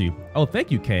statue. Oh,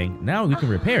 thank you, Kang. Now we can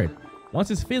repair it.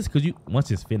 Once it's fixed, could you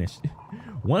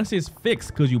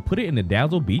put it in the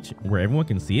Dazzle Beach where everyone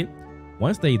can see it?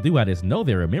 Once they do, I just know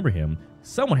they remember him.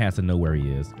 Someone has to know where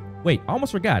he is. Wait,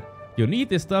 almost forgot. You'll need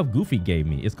this stuff Goofy gave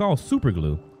me. It's called super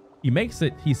glue.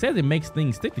 He says it makes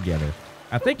things stick together.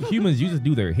 I think humans used to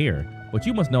do their hair, but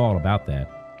you must know all about that.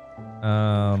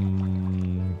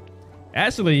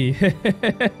 Actually,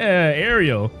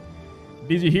 Ariel,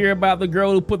 did you hear about the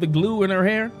girl who put the glue in her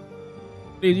hair?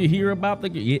 Did you hear about the?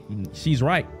 Yeah, she's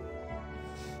right.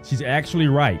 She's actually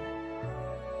right.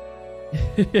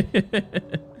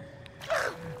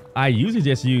 I usually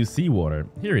just use seawater.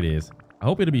 Here it is. I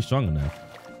hope it'll be strong enough.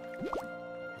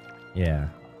 Yeah.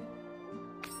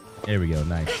 There we go.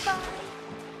 Nice.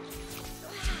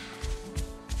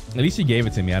 At least she gave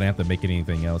it to me. I didn't have to make it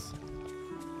anything else.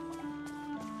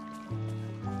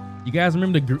 You guys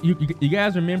remember you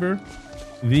guys remember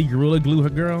the Gorilla Glue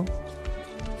girl?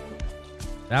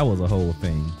 That was a whole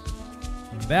thing.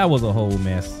 That was a whole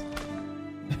mess.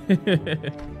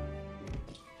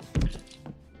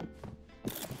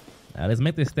 Now let's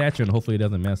make this statue and hopefully it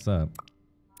doesn't mess up.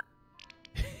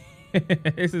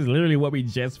 This is literally what we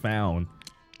just found.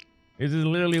 This is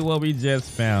literally what we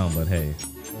just found, but hey.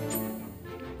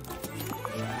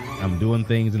 I'm doing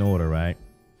things in order, right?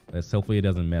 Let's hopefully it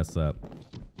doesn't mess up.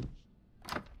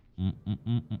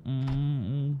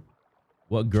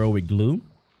 What girl with glue?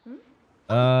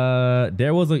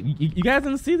 There was a, you guys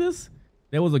didn't see this?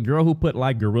 There was a girl who put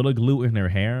like Gorilla Glue in her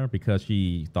hair because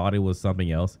she thought it was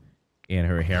something else. And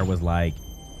her hair was like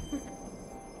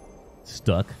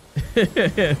stuck.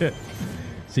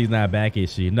 She's not back,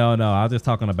 is she? No, I was just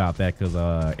talking about that because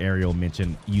Ariel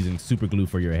mentioned using super glue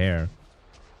for your hair.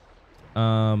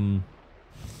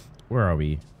 Where are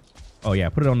we? Oh yeah,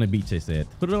 put it on the beach, they said.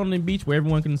 Put it on the beach where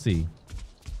everyone can see.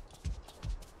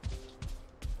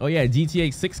 Oh yeah,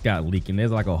 GTA 6 got leaked and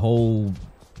there's like a whole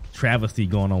travesty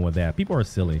going on with that. People are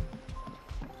silly.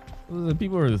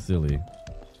 People are silly.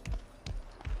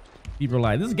 People are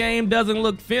like, this game doesn't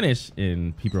look finished.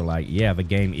 And people are like, yeah, the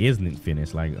game isn't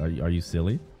finished. Like, are you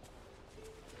silly?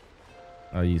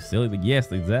 Are you silly?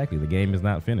 Yes, exactly. The game is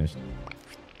not finished.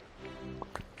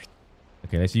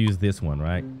 Okay, let's use this one,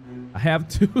 right? I have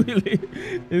two.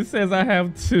 It says I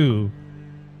have two.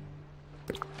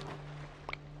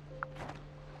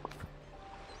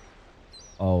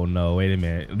 Oh no, wait a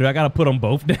minute. Do I gotta put them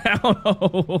both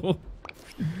down?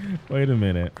 Wait a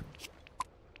minute.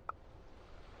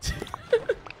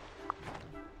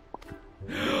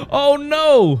 Oh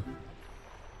no!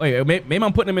 Wait, maybe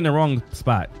I'm putting them in the wrong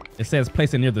spot. It says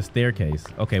place it near the staircase.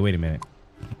 Okay, wait a minute.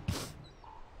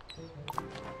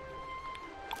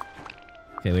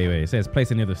 Okay, wait. It says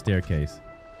place it near the staircase.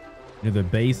 Near the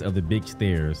base of the big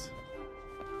stairs.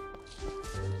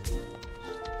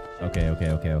 Okay.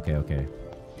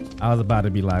 I was about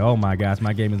to be like, oh my gosh,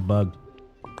 my game is bugged.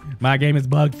 My game is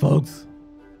bugged, folks.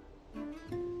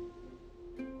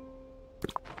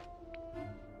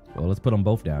 Well, let's put them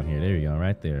both down here. There you go,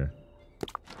 right there.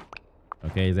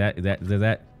 Okay, is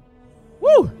that?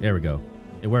 Woo! There we go.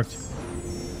 It worked.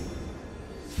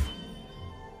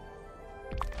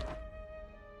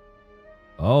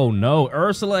 Oh no,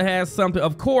 Ursula has something.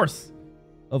 Of course,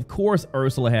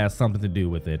 Ursula has something to do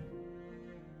with it.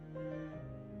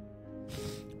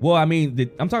 Well, I mean,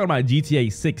 I'm talking about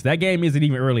GTA 6. That game isn't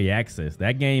even early access.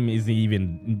 That game isn't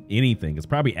even anything. It's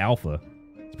probably alpha.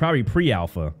 It's probably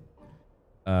pre-alpha.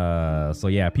 So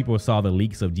yeah, people saw the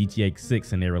leaks of GTA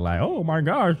 6 and they were like, "Oh my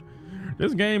gosh,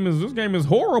 this game is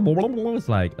horrible." It's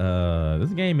like,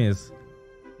 this game is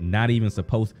not even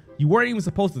supposed. You weren't even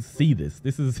supposed to see this.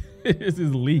 This is this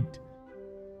is leaked.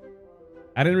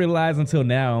 I didn't realize until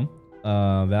now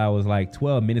that I was like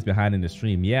 12 minutes behind in the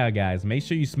stream. Yeah, guys, make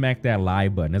sure you smack that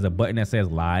live button. There's a button that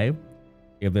says live.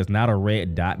 If there's not a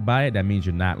red dot by it, that means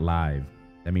you're not live.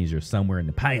 That means you're somewhere in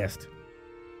the past.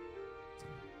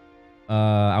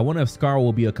 I wonder if Scar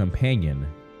will be a companion.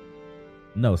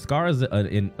 No, Scar is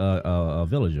a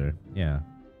villager. Yeah.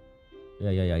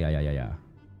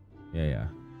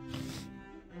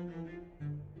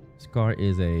 Scar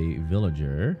is a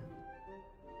villager.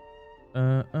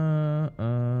 All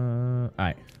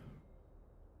right.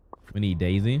 We need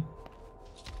Daisy.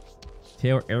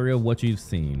 Tell Ariel what you've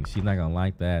seen. She's not gonna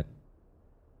like that.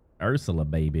 Ursula,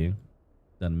 baby,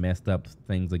 done messed up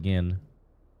things again.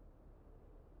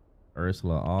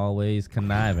 Ursula always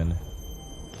conniving.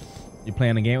 You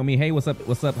playing a game with me? Hey, what's up?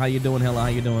 What's up? How you doing? Hello, how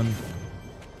you doing?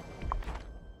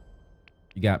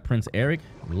 You got Prince Eric.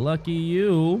 Lucky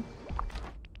you.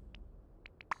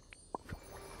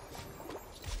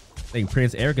 I think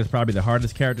Prince Eric is probably the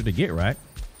hardest character to get, right?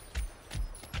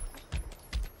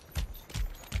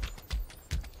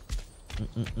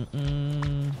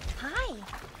 Hi.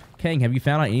 Kang, have you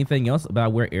found out anything else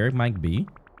about where Eric might be?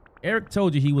 Eric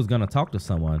told you he was gonna talk to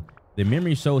someone. The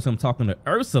memory shows him talking to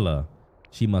Ursula.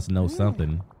 She must know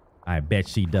something. I bet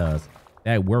she does.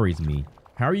 That worries me.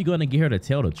 How are you going to get her to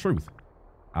tell the truth?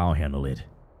 I'll handle it.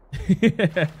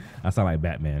 I sound like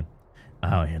Batman.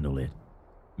 I'll handle it.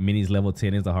 Minnie's level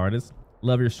 10 is the hardest.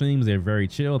 Love your streams. They're very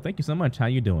chill. Thank you so much. How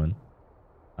you doing?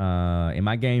 In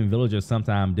my game, villagers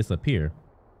sometimes disappear.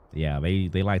 Yeah,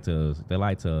 they like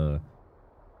to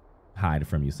hide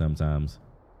from you sometimes.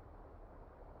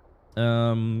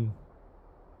 I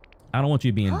don't want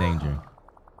you to be in danger.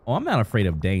 Oh, I'm not afraid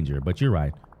of danger, but you're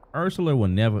right. Ursula will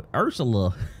never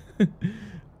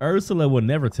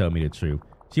tell me the truth.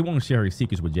 She won't share her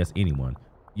secrets with just anyone.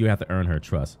 You have to earn her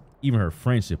trust, even her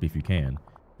friendship if you can.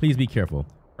 Please be careful.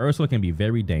 Ursula can be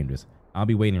very dangerous. I'll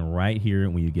be waiting right here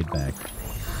when you get back.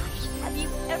 Have you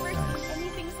ever seen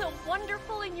anything so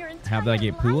wonderful in your entire How did I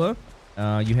get Pua?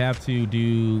 You have to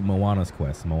do Moana's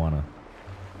quest. Moana.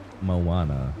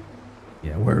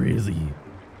 Yeah, where is he?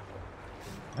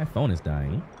 My phone is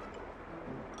dying.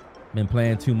 Been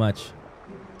playing too much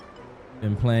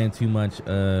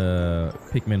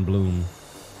Pikmin Bloom.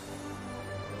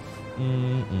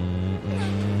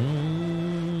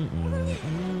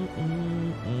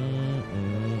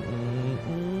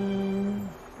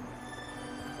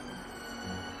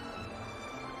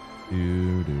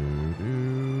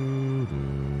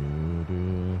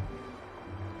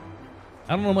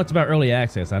 I don't know much about early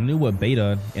access. I knew what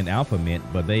beta and alpha meant,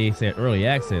 but they said early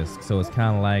access, so it's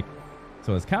kind of like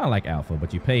alpha,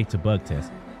 but you pay to bug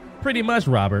test. Pretty much,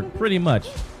 Robert. Pretty much.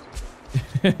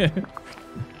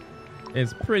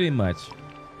 It's pretty much.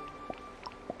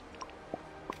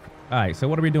 All right, so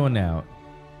what are we doing now?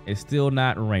 It's still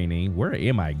not raining. Where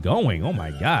am I going? Oh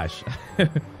my gosh.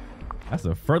 That's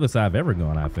the furthest I've ever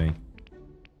gone, I think.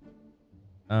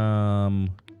 All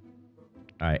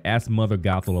right, ask Mother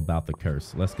Gothel about the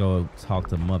curse. Let's go talk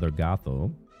to Mother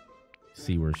Gothel.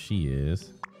 See where she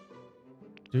is.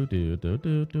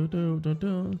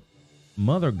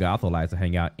 Mother Gothel likes to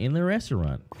hang out in the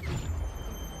restaurant.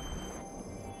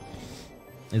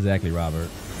 Exactly, Robert.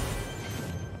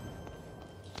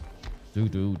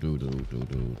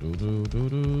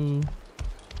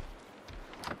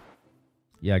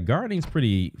 Yeah, gardening's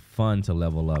pretty fun to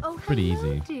level up. Oh, pretty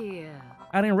hello, easy. Dear.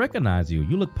 I didn't recognize you.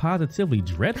 You look positively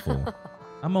dreadful.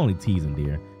 I'm only teasing,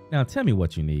 dear. Now tell me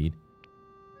what you need.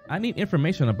 I need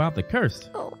information about the curse.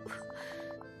 Oh.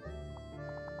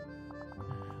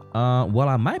 Well,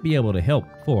 I might be able to help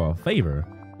for a favor.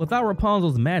 Without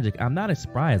Rapunzel's magic, I'm not as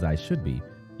spry as I should be.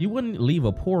 You wouldn't leave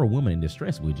a poor woman in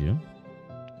distress, would you?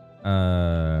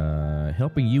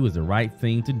 Helping you is the right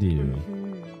thing to do.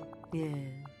 Yeah.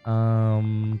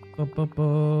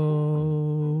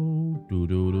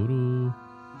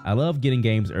 I love getting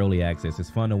games early access.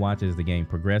 It's fun to watch as the game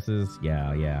progresses.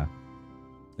 Yeah.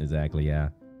 Exactly, yeah.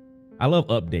 I love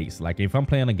updates. Like if I'm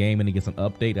playing a game and it gets an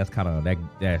update, that's kind of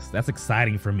that's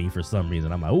exciting for me for some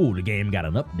reason. I'm like, oh, the game got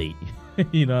an update.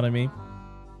 You know what I mean?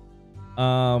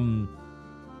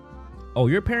 Oh,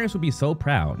 your parents would be so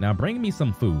proud. Now bring me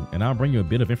some food and I'll bring you a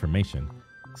bit of information.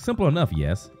 Simple enough,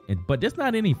 yes, but just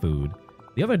not any food.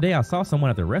 The other day I saw someone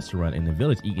at the restaurant in the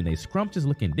village eating a scrumptious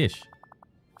looking dish.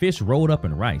 Fish rolled up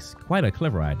in rice. Quite a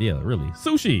clever idea, really.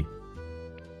 Sushi!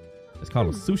 It's called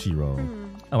a sushi roll.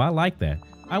 Oh, I like that.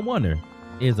 I wonder,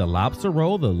 is a lobster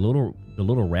roll the little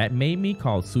rat made me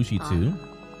called sushi too?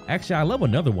 Actually, I love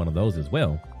another one of those as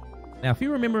well. Now, if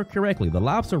you remember correctly, the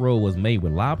lobster roll was made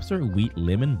with lobster, wheat,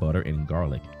 lemon, butter, and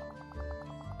garlic.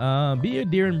 Be a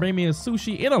dear and bring me a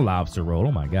sushi and a lobster roll.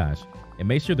 Oh my gosh. And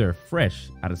make sure they're fresh.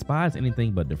 I despise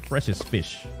anything but the freshest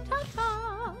fish.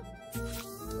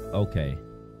 Okay.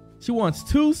 She wants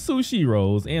 2 sushi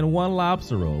rolls and 1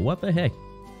 lobster roll. What the heck?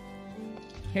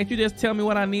 Can't you just tell me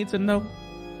what I need to know?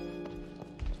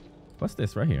 What's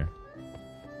this right here?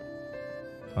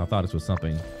 Oh, I thought this was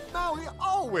something. Now he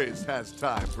always has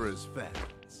time for his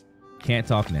fans. Can't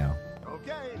talk now.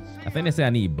 Okay. I think they say I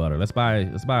need butter. Let's buy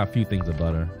a few things of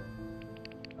butter.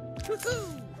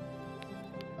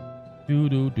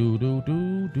 All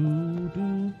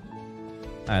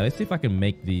right, let's see if I can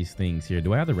make these things here.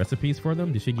 Do I have the recipes for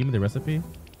them? Did she give me the recipe?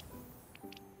 I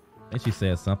think she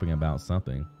said something about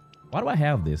something. Why do I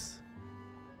have this?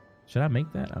 Should I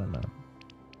make that? I don't know.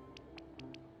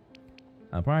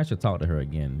 I probably should talk to her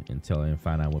again and tell her and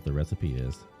find out what the recipe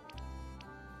is.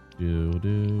 You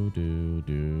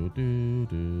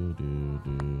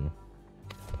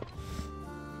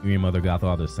and Mother Gothel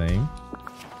are the same.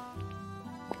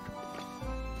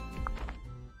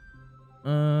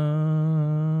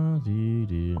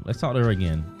 Let's talk to her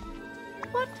again.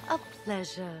 What a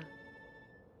pleasure.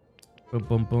 Oh,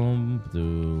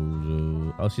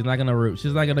 she's not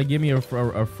gonna give me a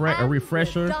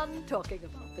refresher. Done talking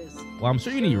about this. Well, I'm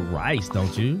sure you need rice,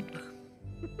 don't you?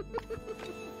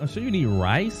 I'm sure you need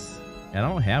rice. And I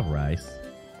don't have rice.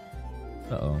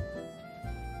 Uh-oh.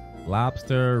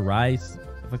 Lobster, rice.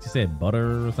 I thought you said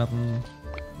butter or something.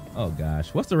 Oh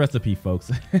gosh. What's the recipe,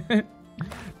 folks?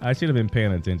 I should have been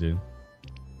paying attention.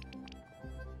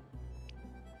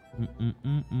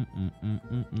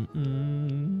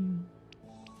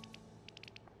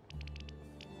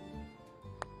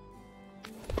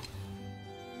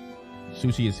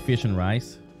 Sushi is fish and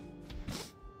rice.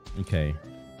 Okay.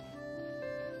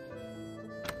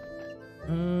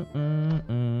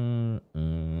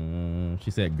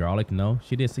 She said garlic. No,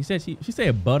 she did. She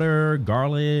said butter,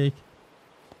 garlic,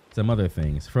 some other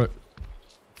things for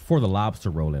the lobster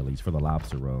roll, at least for the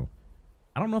lobster roll.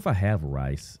 I don't know if I have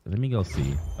rice. Let me go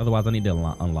see. Otherwise, I need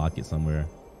to unlock it somewhere.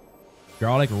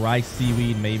 Garlic, rice,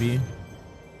 seaweed, maybe.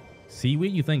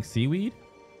 Seaweed? You think seaweed?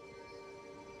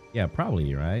 Yeah,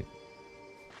 probably, right?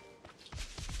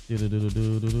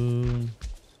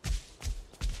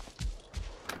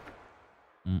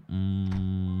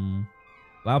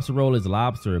 Lobster roll is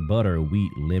lobster, butter,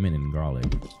 wheat, lemon, and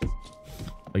garlic.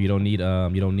 Oh, you don't need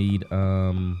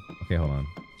okay, hold on.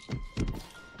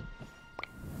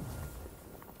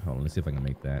 Hold on, let's see if I can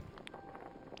make that.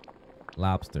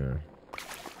 Lobster.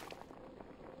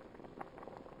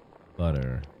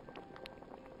 Butter.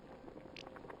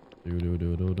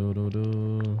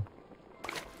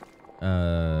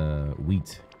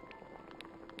 Wheat.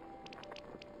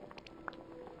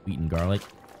 Wheat and garlic.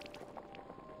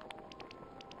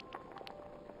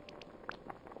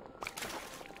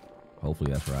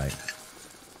 Hopefully that's right.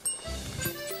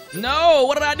 No,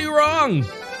 what did I do wrong?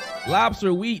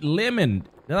 Lobster, wheat, lemon.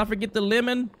 Did I forget the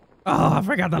lemon? Oh, I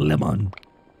forgot the lemon.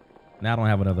 Now I don't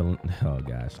have another. Oh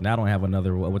gosh. Now I don't have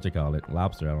another. What you call it?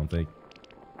 Lobster, I don't think.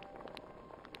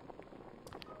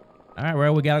 All right,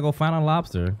 well, we gotta go find a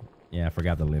lobster. Yeah, I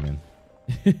forgot the lemon.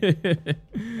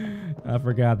 I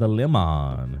forgot the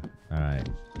lemon. All right.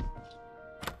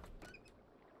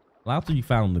 Lobster you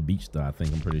found on the beach, though. I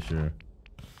think, I'm pretty sure.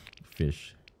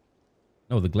 Fish.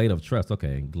 Oh, the Glade of Trust.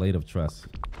 Okay, Glade of Trust.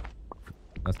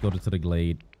 Let's go to the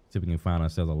glade. See if we can find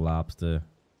ourselves a lobster.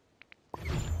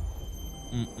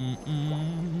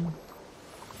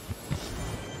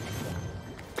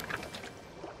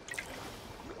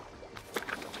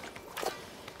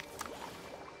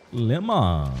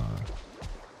 Lemon.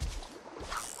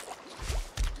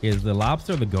 Is the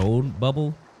lobster the gold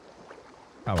bubble?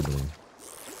 Probably.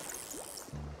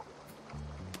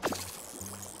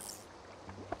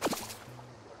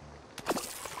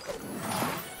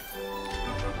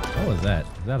 What was that?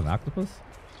 Is that an octopus?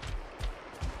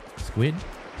 Squid?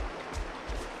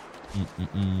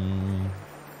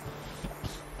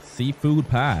 Seafood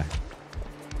pie.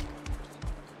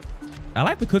 I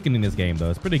like the cooking in this game though.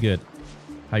 It's pretty good.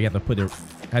 How you have to put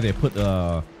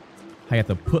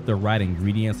the right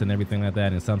ingredients and everything like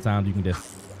that, and sometimes you can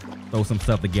just throw some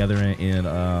stuff together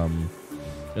and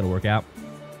it'll work out.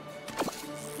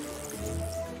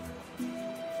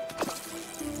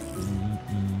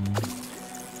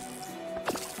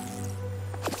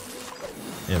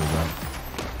 There we go.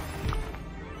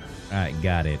 All right,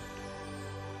 got it.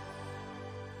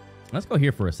 Let's go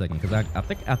here for a second because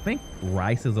I think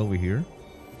rice is over here.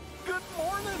 Good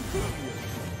morning to you.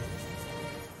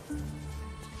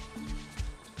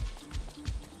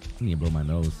 I need to blow my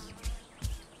nose.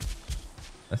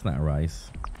 That's not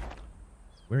rice.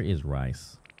 Where is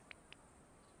rice?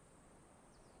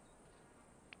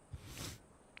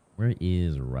 Where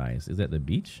is rice? Is that the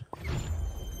beach?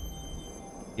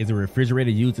 Is the refrigerator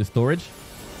used as storage?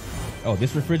 Oh,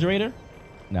 this refrigerator?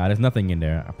 Nah, there's nothing in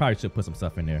there. I probably should put some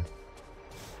stuff in there.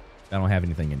 I don't have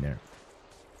anything in there.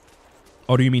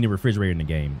 Oh, do you mean the refrigerator in the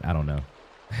game? I don't know.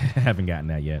 I haven't gotten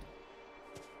that yet.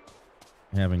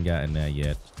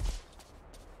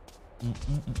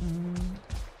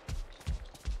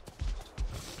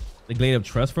 The Glade of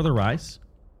Trust for the rice?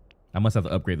 I must have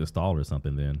to upgrade the stall or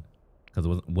something then.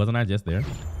 Because wasn't I just there?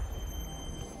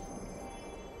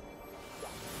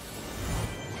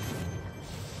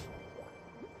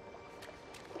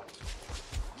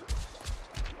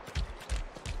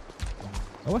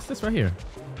 Oh, what's this right here?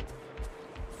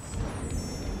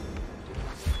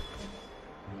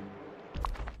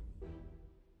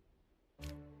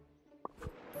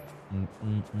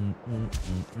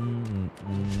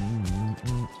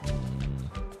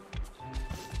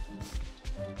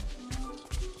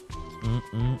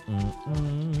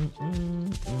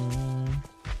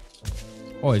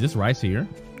 Oh, is this rice here?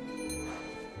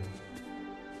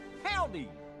 Howdy.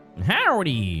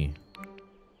 Howdy.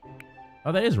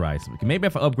 Oh, that is rice. Maybe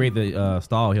if I upgrade the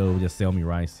stall, he'll just sell me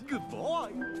rice. Good boy.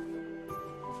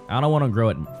 I don't want to grow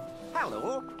it.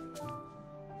 Hello.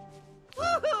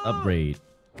 Upgrade.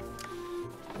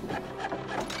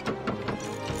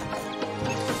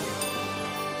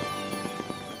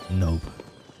 Nope.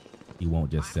 He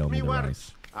won't just sell me the Beware.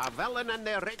 rice. A villain and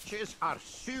their riches are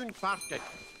soon parted.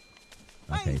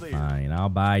 Okay, fine. I'll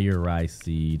buy your rice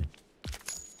seed.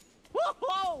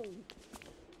 Whoa!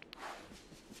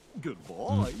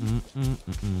 Goodbye.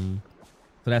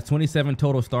 So that's 27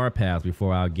 total star paths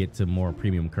before I'll get to more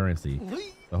premium currency.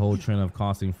 The whole trend of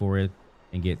costing for it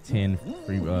and get 10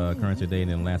 free currency a day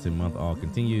and then last a month all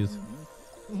continues.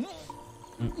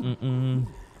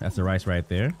 That's the rice right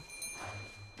there.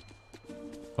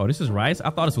 Oh, this is rice? I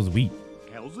thought this was wheat.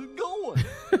 How's it going?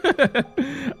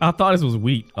 I thought this was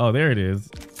wheat. Oh, there it is.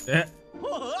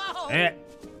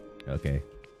 Okay.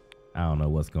 I don't know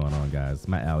what's going on, guys.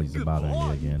 My allergies are bothering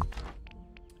me again.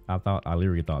 I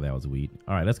literally thought that was wheat.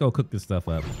 All right, let's go cook this stuff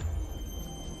up.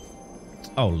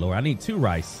 Oh Lord, I need 2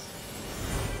 rice.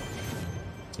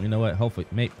 You know what? Hopefully,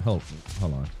 hold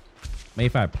on. Maybe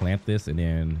if I plant this and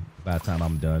then by the time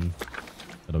I'm done,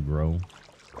 it'll grow.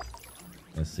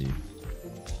 Let's see.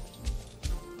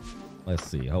 Let's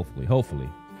see. Hopefully.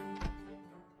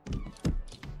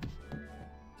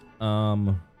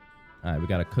 All right, we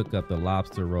gotta cook up the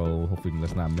lobster roll. Hopefully,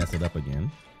 let's not mess it up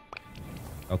again.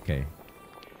 Okay.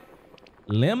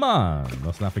 Lemon.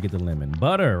 Let's not forget the lemon.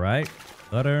 Butter, right?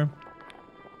 Butter.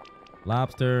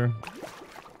 Lobster.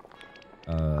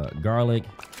 Garlic.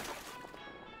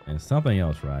 And something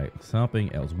else, right?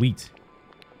 Something else. Wheat.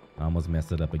 I almost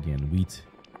messed it up again. Wheat.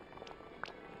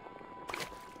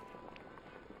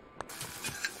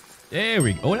 There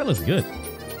we go. Oh, that looks good.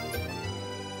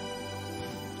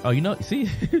 Oh, you know, see,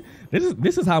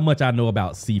 this is how much I know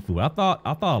about seafood. I thought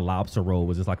a lobster roll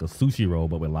was just like a sushi roll,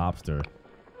 but with lobster.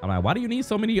 I'm like, why do you need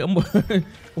so many?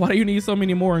 Why do you need so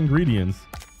many more ingredients?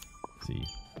 See,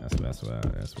 that's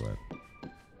what.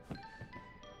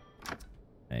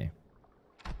 Hey,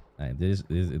 is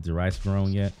the rice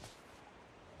grown yet?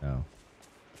 No.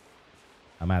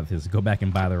 I might have to just go back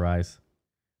and buy the rice.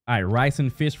 All right, rice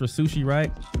and fish for sushi,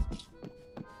 right?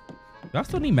 Do I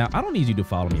still need Maui? I don't need you to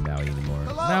follow me, Maui, anymore.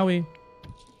 Hello?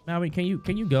 Maui, can you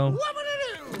go? What would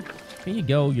I do? Can you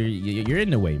go? You're in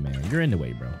the way, man. You're in the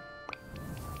way, bro.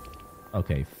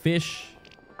 Okay, fish,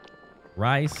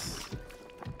 rice,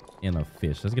 and a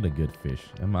fish. Let's get a good fish.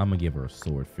 I'm gonna give her a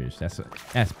swordfish. That's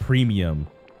premium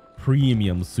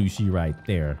sushi right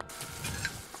there.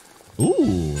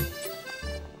 Ooh.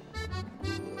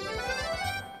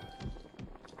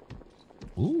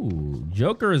 Ooh,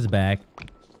 Joker is back.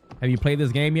 Have you played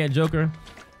this game yet, Joker?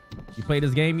 You played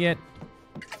this game yet?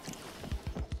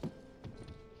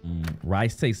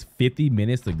 Rice takes 50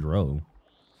 minutes to grow.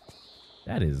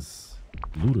 That is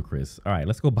ludicrous. All right,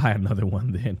 let's go buy another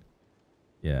one then.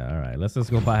 Yeah, all right, let's just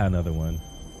go buy another one.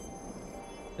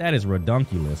 That is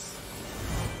redunculous.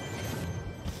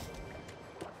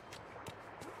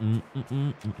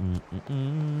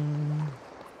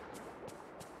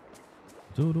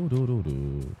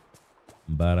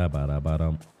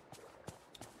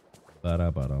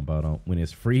 When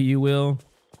it's free, you will.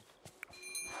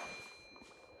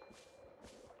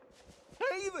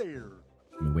 Hey there.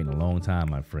 I've been waiting a long time,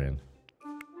 my friend.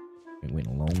 Been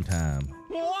waiting a long time.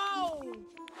 Whoa.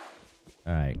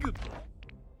 All right.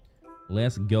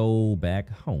 Let's go back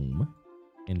home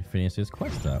and finish this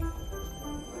quest up.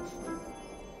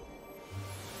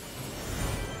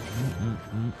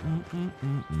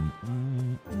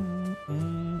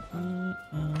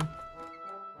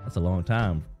 That's a long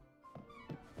time.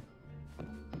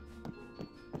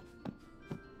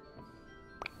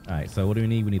 All right, so what do we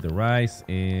need? We need the rice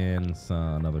and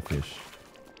another fish.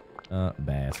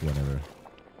 Bass, whatever.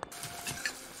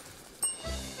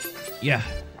 Yeah.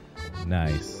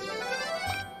 Nice.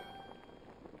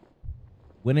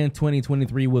 When in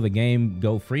 2023 will the game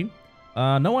go free?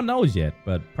 No one knows yet,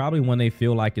 but probably when they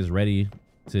feel like it's ready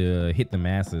to hit the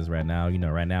masses right now. You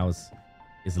know, right now it's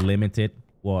limited.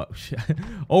 Well,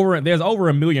 there's over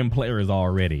 1 million players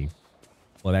already.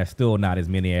 Well, that's still not as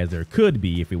many as there could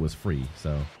be if it was free.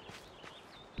 So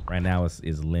right now it's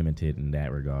limited in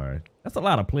that regard. That's a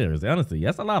lot of players, honestly.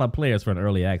 That's a lot of players for an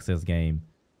early access game.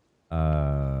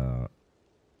 But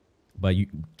you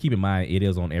keep in mind it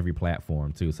is on every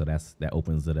platform too, so that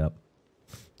opens it up.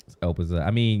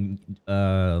 I mean,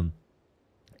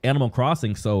 Animal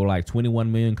Crossing sold like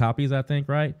 21 million copies, I think,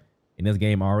 right? And this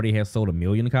game already has sold 1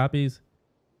 million copies,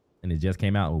 and it just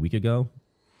came out a week ago,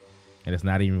 and it's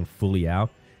not even fully out.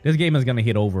 This game is gonna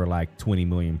hit over like 20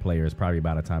 million players probably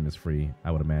by the time it's free. I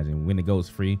would imagine when it goes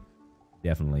free,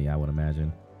 definitely. I would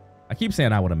imagine. I keep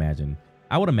saying I would imagine.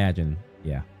 I would imagine.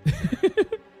 Yeah.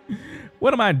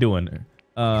 What am I doing?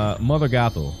 Mother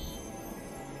Gothel.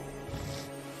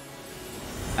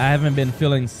 I haven't been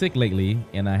feeling sick lately,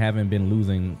 and I haven't been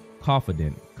losing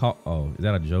confidence. Oh, is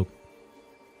that a joke?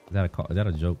 Is that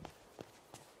a joke?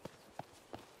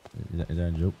 Is that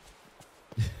a joke?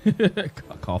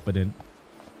 Confidence.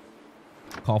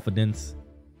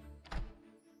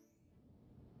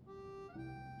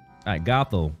 All right,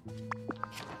 Gothel.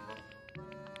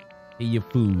 Eat your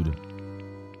food.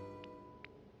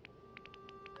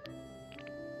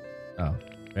 Oh,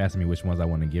 they're asking me which ones I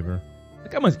want to give her.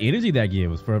 Look how much energy that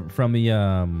gives from the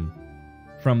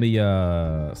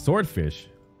swordfish.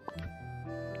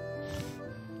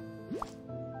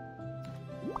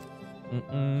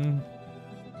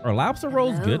 Are lobster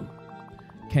rolls good?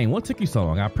 Kang, what took you so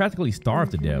long? I practically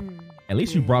starved to death. At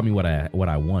least you brought me what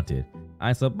I wanted.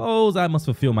 I suppose I must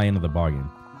fulfill my end of the bargain.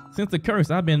 Since the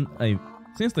curse, I've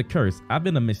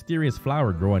been a mysterious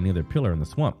flower growing near the pillar in the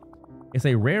swamp. It's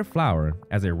a rare flower.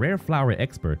 As a rare flower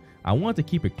expert, I wanted to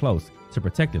keep it close to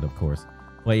protect it, of course.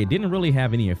 But it didn't really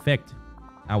have any effect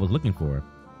I was looking for.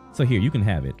 So here, you can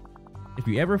have it. If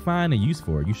you ever find a use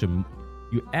for it, you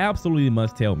absolutely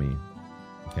must tell me.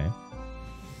 Okay.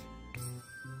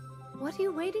 What are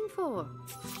you waiting for?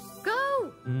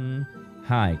 Go!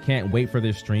 Hi, can't wait for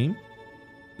this stream.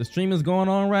 The stream is going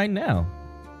on right now.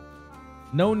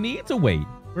 No need to wait.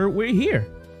 We're here.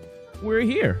 We're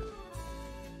here.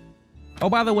 Oh,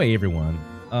 by the way, everyone.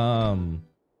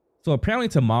 So apparently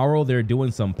tomorrow they're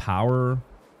doing some power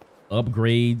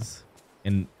upgrades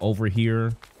over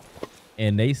here.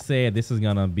 And they said this is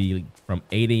gonna be from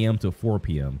 8 a.m. to 4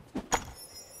 p.m.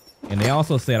 And they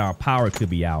also said our power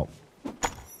could be out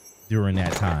during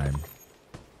that time.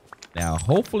 Now,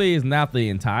 hopefully it's not the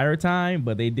entire time,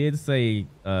 but they did say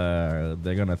they're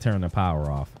gonna turn the power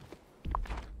off.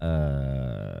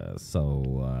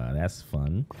 So that's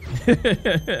fun.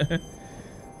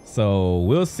 So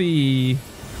we'll see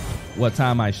what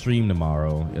time I stream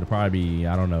tomorrow. It'll probably be,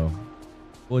 I don't know.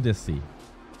 We'll just see.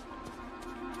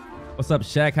 What's up,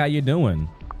 Shaq? How you doing?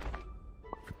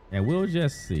 And we'll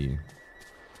just see.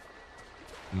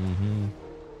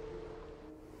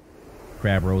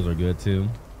 Crab rolls are good too.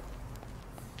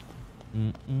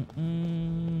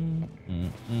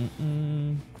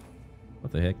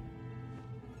 What the heck?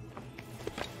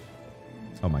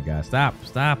 Oh my god, stop.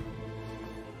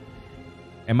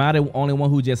 Am I the only one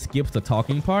who just skips the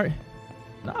talking part?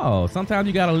 No, sometimes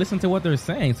you gotta listen to what they're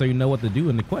saying so you know what to do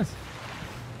in the quest.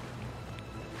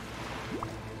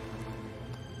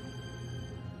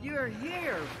 You're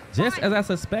here. Just as I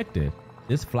suspected,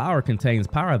 this flower contains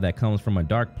power that comes from a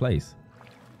dark place.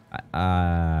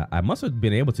 I must have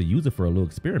been able to use it for a little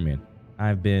experiment.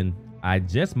 I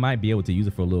just might be able to use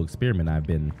it for a little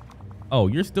experiment. Oh,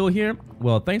 you're still here?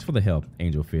 Well, thanks for the help,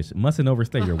 Angelfish. Mustn't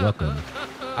overstay your welcome.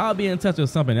 I'll be in touch if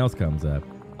something else comes up.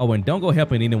 Oh, and don't go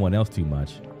helping anyone else too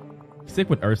much. Stick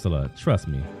with Ursula. Trust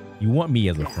me. You want me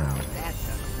as a friend. That's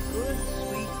a good,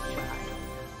 sweet child.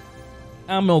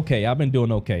 I'm okay. I've been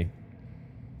doing okay.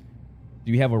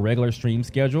 Do you have a regular stream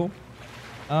schedule?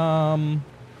 Oh,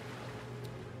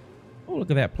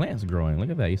 look at that plant's growing. Look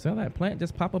at that. You saw that plant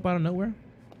just pop up out of nowhere?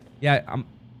 Yeah,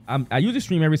 I usually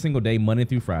stream every single day, Monday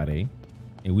through Friday.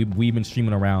 And we've been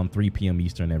streaming around 3 p.m.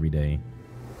 Eastern every day.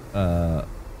 But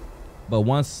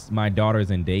once my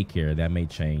daughter's in daycare, that may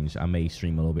change. I may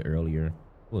stream a little bit earlier.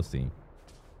 We'll see.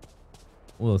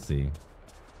 We'll see.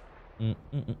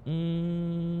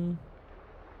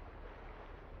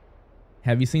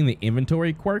 Have you seen the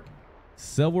inventory quirk?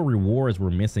 Several rewards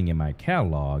were missing in my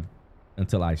catalog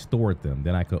until I stored them.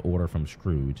 Then I could order from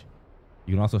Scrooge.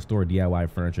 You can also store DIY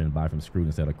furniture and buy from Scrooge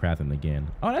instead of crafting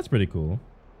again. Oh, that's pretty cool.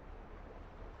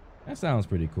 That sounds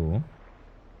pretty cool.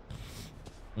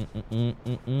 Yeah,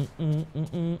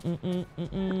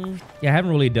 I haven't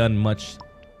really done much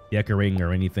decorating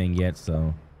or anything yet,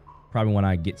 so probably when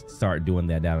I start doing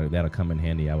that, that'll come in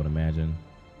handy, I would imagine.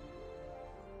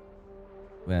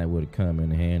 That would come in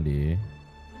handy.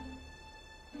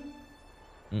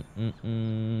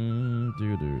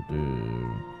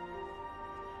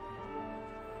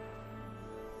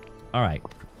 All right.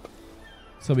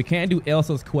 So we can't do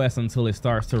Elsa's quest until it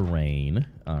starts to rain.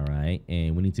 All right.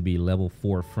 And we need to be level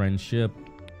 4 friendship.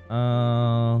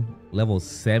 Level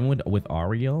 7 with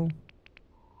Ariel.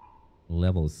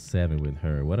 Level 7 with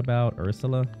her. What about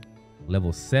Ursula?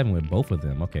 Level 7 with both of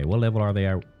them. Okay. What level are they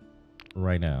at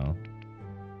right now?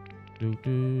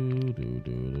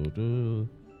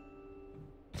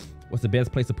 What's the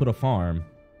best place to put a farm?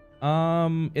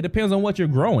 It depends on what you're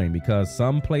growing, because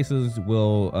some places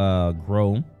will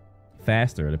grow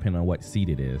faster depending on what seed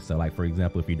it is. So like, for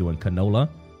example, if you're doing canola,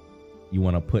 you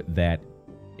want to put that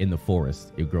in the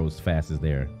forest. It grows fastest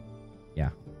there. Yeah.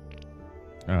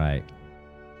 All right.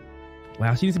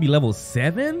 Wow, she needs to be level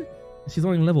 7? She's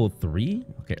only level 3?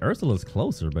 Okay, Ursula's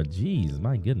closer, but geez,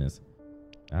 my goodness.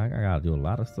 I gotta do a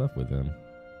lot of stuff with them.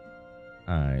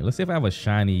 All right, let's see if I have a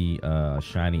shiny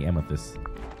amethyst.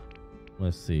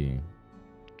 Let's see.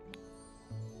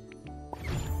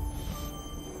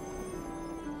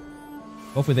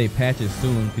 Hopefully they patch it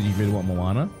soon because you really want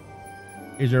Moana.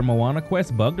 Is your Moana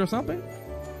quest bugged or something?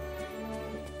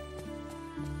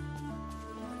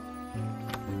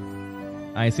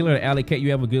 All right, see you later, Alley Cat.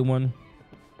 You have a good one.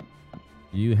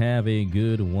 You have a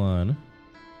good one.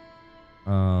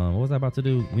 What was I about to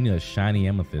do? We need a shiny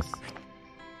amethyst.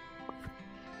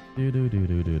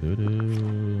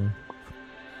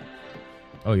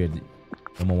 Oh yeah,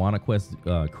 the Moana quest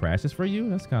crashes for you.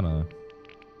 That's kind of,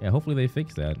 yeah. Hopefully they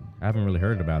fix that. I haven't really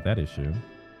heard about that issue.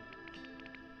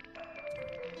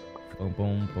 Boom,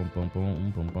 boom, boom, boom,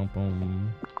 boom, boom, boom,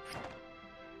 boom.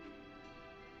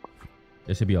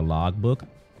 There should be a logbook.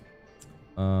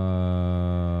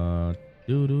 Oh,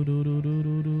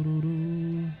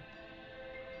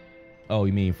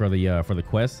 you mean for the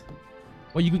quest?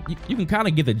 Well, you can kind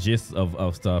of get the gist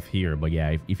of stuff here, but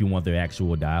yeah, if you want the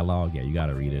actual dialogue, yeah, you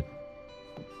gotta read it.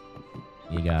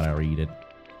 You gotta read it.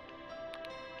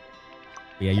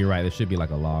 Yeah, you're right. There should be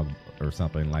like a log or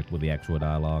something like with the actual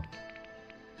dialogue.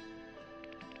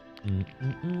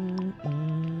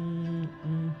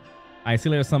 I see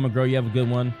you later, Summer Girl. You have a good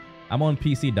one. I'm on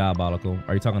PC, Diabolical.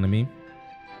 Are you talking to me?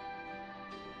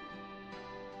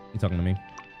 You talking to me?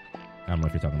 I don't know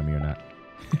if you're talking to me or not.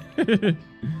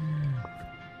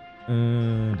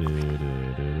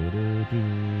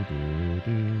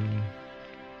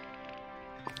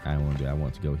 I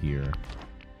want to go here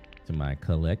to my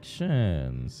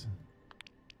collections.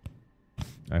 All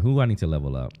right, who do I need to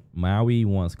level up? Maui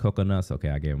wants coconuts. Okay,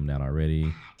 I gave him that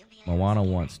already. Moana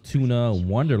wants tuna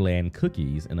Wonderland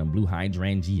cookies and a blue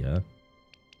hydrangea.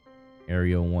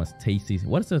 Ariel wants tasty.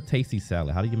 What is a tasty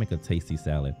salad? How do you make a tasty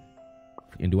salad?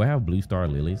 And do I have blue star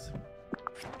lilies?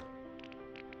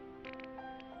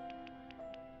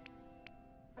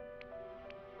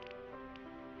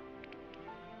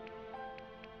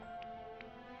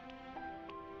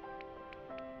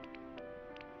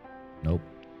 Nope.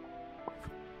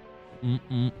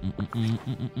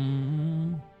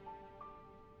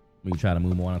 We try to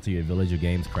move on to your village, your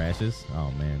games crashes. Oh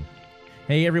man.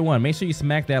 Hey everyone, make sure you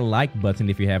smack that like button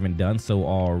if you haven't done so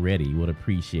already. Would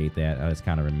appreciate that. I just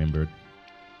kind of remembered.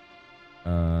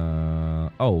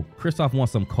 Oh, Christoph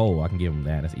wants some coal. I can give him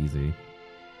that. That's easy.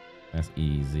 That's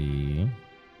easy.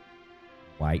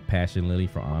 White passion lily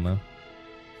for Anna.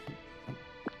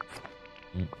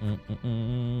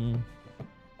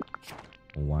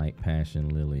 White passion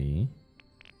lily.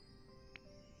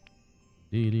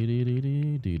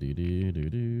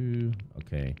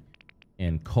 Okay.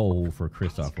 And coal for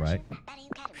Christoph, right?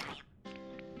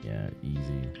 Yeah,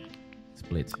 easy.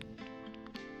 Split.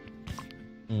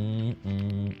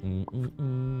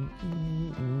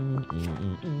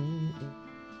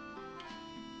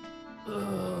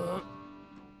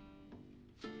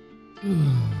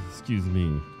 Excuse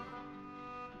me.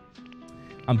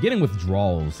 I'm getting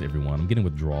withdrawals, everyone. I'm getting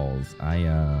withdrawals. I've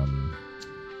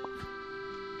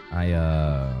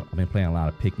been playing a lot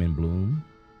of Pikmin Bloom,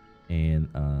 and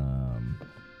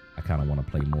I kind of want to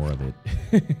play more of it.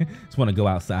 Just want to go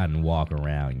outside and walk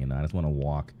around, you know. I just want to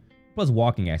walk. Plus,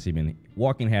 walking has been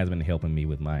helping me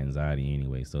with my anxiety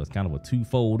anyway. So it's kind of a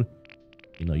twofold.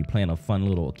 You know, you're playing a fun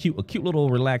little, cute little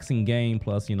relaxing game.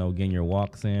 Plus, you know, getting your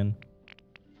walks in.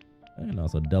 You know,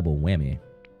 it's a double whammy.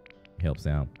 Helps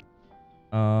out.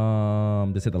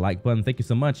 Just hit the like button. Thank you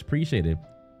so much. Appreciate it.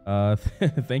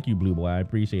 Thank you, Blue Boy. I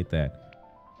appreciate that.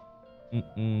 All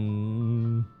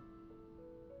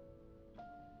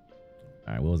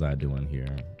right, what was I doing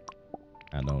here?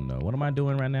 I don't know. What am I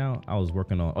doing right now? I was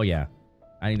working on. Oh yeah,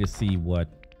 I need to see what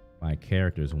my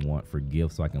characters want for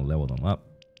gifts so I can level them up.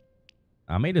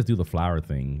 I may just do the flower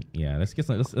thing. Yeah, let's get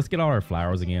all our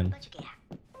flowers again.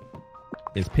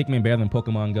 Is Pikmin better than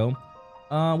Pokemon Go?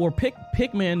 Well,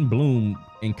 Pikmin Bloom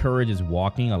encourages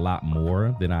walking a lot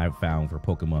more than I've found for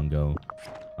Pokemon Go.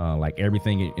 Like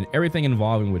everything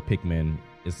involving with Pikmin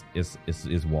is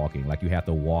walking. Like you have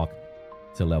to walk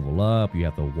to level up. You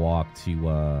have to walk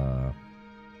to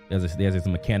there's this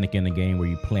mechanic in the game where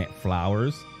you plant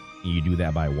flowers, and you do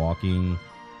that by walking.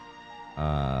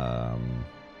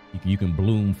 You can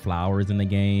bloom flowers in the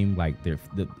game. Like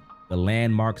the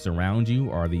landmarks around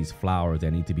you are these flowers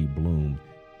that need to be bloomed.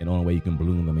 And the only way you can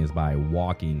bloom them is by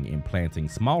walking and planting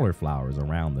smaller flowers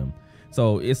around them.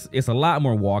 So it's a lot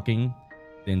more walking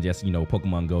than just, you know,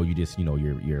 Pokemon Go. You just, you know,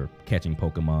 you're catching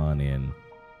Pokemon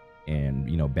and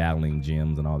you know, battling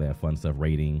gyms and all that fun stuff,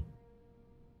 raiding.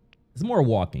 It's more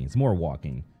walking. It's more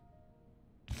walking.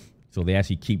 So they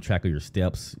actually keep track of your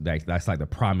steps. That's like the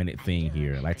prominent thing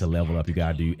here. Like to level up, you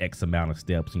gotta do X amount of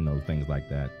steps, you know, things like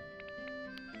that.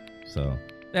 So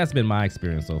that's been my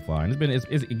experience so far, and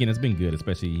it's been good,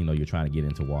 especially, you know, you're trying to get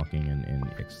into walking and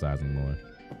exercising more.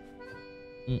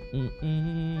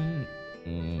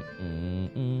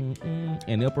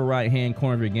 In the upper right hand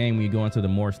corner of your game, when you go into the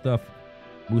more stuff,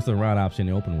 boost the right option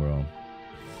in the open world.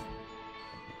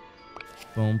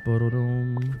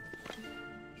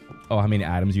 Oh, how many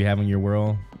items you have in your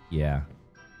world? Yeah,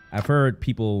 I've heard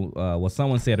people. Well,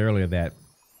 someone said earlier that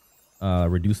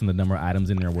reducing the number of items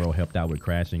in their world helped out with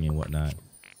crashing and whatnot.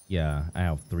 Yeah, I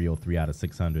have 303 out of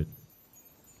 600.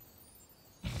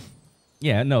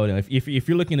 Yeah, no. If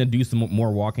you're looking to do some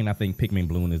more walking, I think Pikmin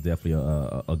Bloom is definitely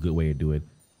a good way to do it.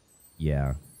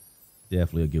 Yeah,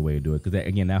 definitely a good way to do it, because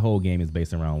again, that whole game is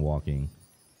based around walking.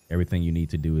 Everything you need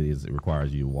to do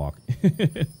requires you to walk.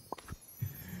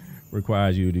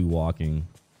 Requires you to do walking,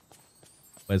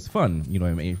 but it's fun. You know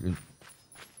what I mean? It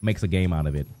makes a game out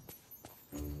of it.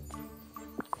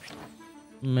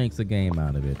 Makes a game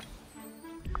out of it.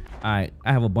 I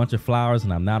have a bunch of flowers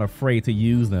and I'm not afraid to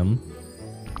use them.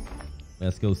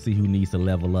 Let's go see who needs to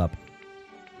level up.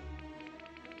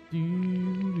 Should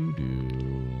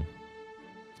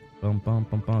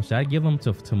I give them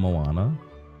to Moana?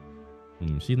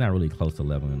 She's not really close to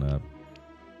leveling up.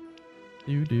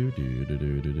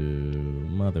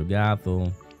 Mother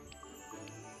Gothel.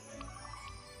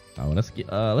 Oh,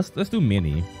 let's do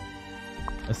Minnie.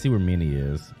 Let's see where Minnie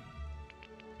is.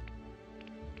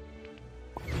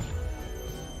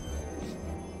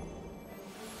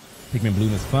 Pikmin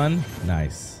Bloom is fun.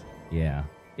 Nice. Yeah,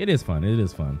 it is fun. It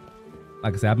is fun.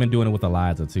 Like I said, I've been doing it with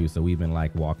Eliza too, so we've been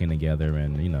like walking together,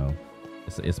 and you know,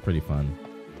 it's pretty fun.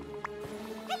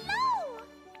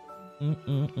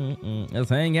 Hello. Let's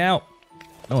hang out.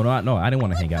 No, I didn't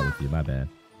want to hang out with you. My bad.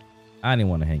 I didn't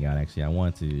want to hang out. Actually, I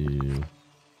want to.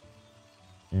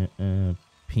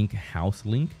 Pink house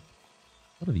link.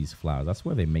 What are these flowers? I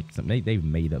swear they make some. They've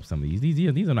made up some of these.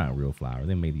 These are not real flowers.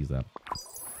 They made these up.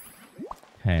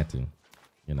 Had to,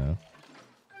 you know.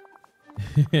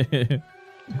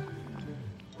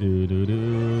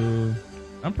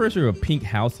 I'm pretty sure a pink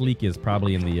house leak is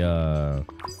probably in the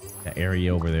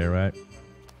area over there, right?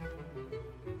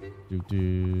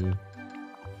 You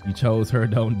chose her,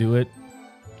 don't do it.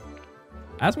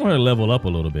 I just want her to level up a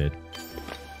little bit.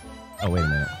 Oh, wait a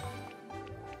minute.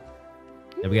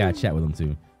 Yeah, we gotta chat with them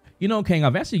too. You know, Kang,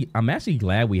 I'm actually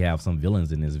glad we have some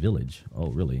villains in this village.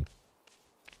 Oh, really?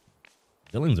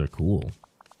 Villains are cool.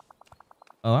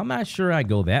 Oh, I'm not sure I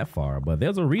go that far, but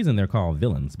there's a reason they're called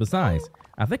villains. Besides,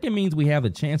 I think it means we have the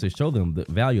chance to show them the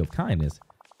value of kindness.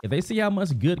 If they see how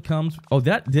much good comes... Oh,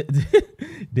 did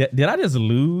I just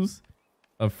lose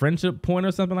a friendship point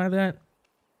or something like that?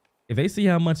 If they see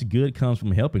how much good comes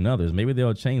from helping others, maybe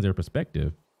they'll change their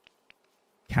perspective.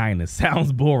 Kindness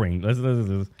sounds boring. Let's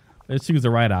choose the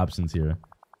right options here.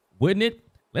 Wouldn't it?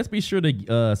 Let's be sure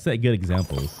to set good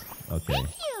examples. Okay. Thank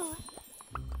you.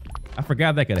 I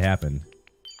forgot that could happen.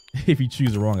 If you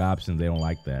choose the wrong options, they don't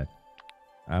like that.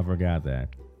 I forgot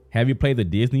that. Have you played the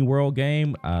Disney World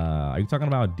game? Are you talking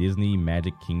about Disney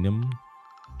Magic Kingdom?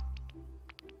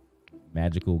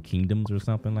 Magical Kingdoms or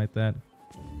something like that?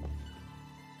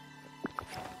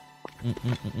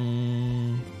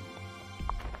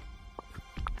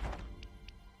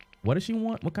 What does she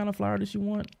want? What kind of flower does she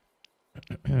want?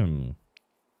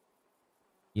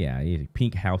 Yeah,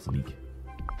 pink house leek.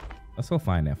 Let's go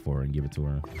find that for her and give it to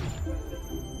her.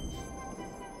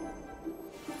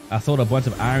 I sold a bunch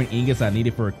of iron ingots I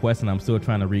needed for a quest, and I'm still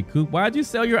trying to recoup. Why'd you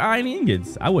sell your iron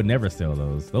ingots? I would never sell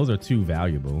those. Those are too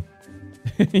valuable.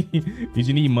 Did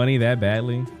you need money that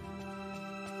badly?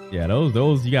 Yeah,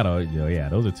 those you gotta. Yeah,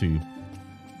 those are two.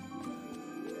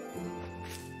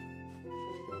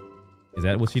 Is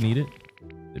that what she needed?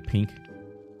 The pink?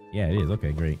 Yeah, it is.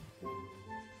 Okay, great.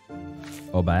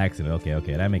 Oh, by accident.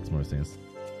 Okay, that makes more sense.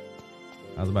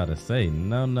 I was about to say,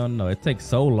 no. It takes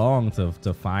so long to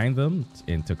find them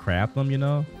and to craft them, you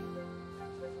know?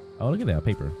 Oh, look at that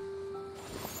paper.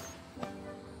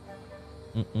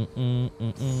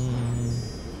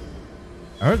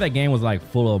 I heard that game was like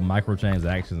full of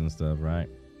microtransactions and stuff, right?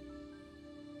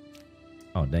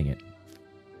 Oh, dang it.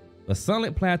 The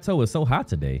Sunlit Plateau is so hot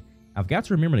today. I've got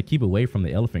to remember to keep away from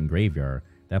the elephant graveyard.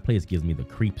 That place gives me the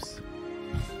creeps.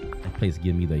 That place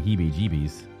gives me the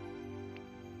heebie-jeebies.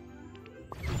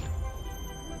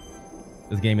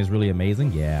 This game is really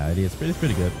amazing. Yeah, it is. It's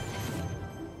pretty good.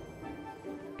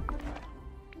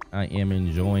 I am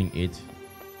enjoying it.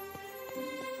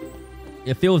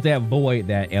 It fills that void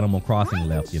that Animal Crossing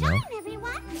left, you know?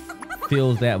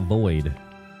 Fills that void.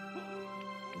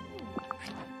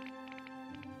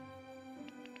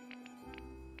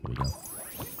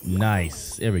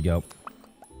 Nice. There we go.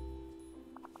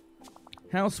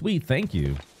 How sweet. Thank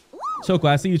you. Choco,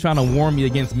 I see you trying to warn me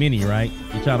against Minnie, right?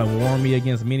 You're trying to warn me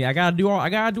against Minnie. I gotta do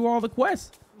all the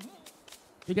quests.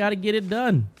 You gotta get it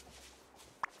done.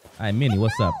 All right, Minnie,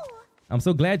 what's up? I'm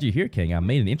so glad you're here, Kang. I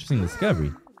made an interesting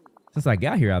discovery. Since I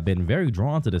got here, I've been very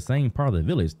drawn to the same part of the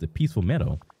village, the peaceful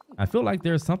meadow. I feel like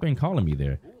there's something calling me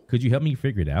there. Could you help me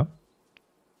figure it out?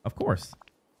 Of course.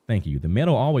 Thank you. The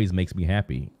meadow always makes me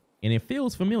happy, and it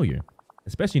feels familiar,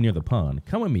 especially near the pond.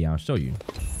 Come with me, I'll show you.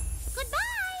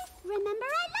 Remember,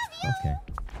 I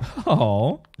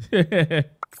Oh, love you.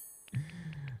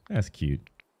 that's cute.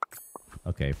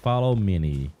 Okay, follow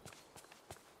Minnie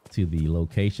to the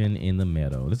location in the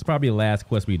meadow. This is probably the last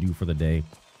quest we do for the day.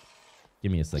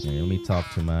 Give me a second. Let me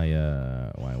talk to my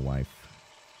wife.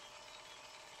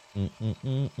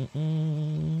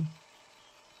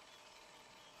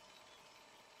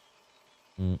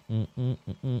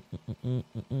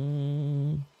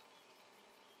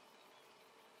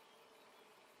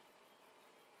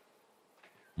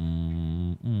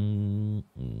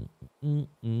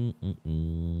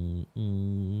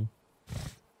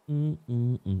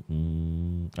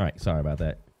 All right, sorry about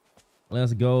that.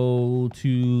 Let's go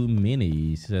to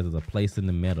Minnie. She says there's a place in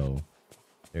the meadow.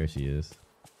 There she is.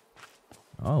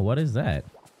 Oh, what is that?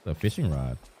 A fishing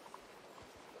rod.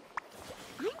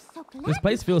 I'm so glad This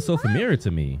place feels so familiar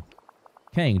to me.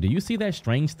 Kang, do you see that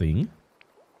strange thing?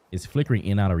 It's flickering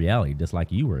in and out of reality, just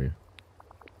like you were.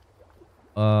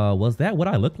 Was that what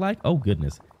I looked like? Oh,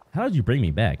 goodness. How did you bring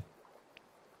me back?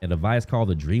 A device called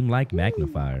the Dreamlight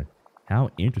magnifier. How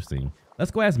interesting.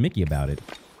 Let's go ask Mickey about it.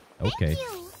 Okay.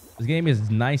 This game is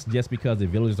nice just because the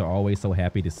villagers are always so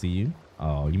happy to see you.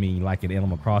 Oh, you mean like in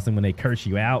Animal Crossing when they curse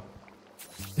you out?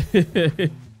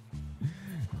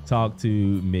 Talk to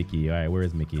Mickey. All right, where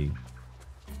is Mickey?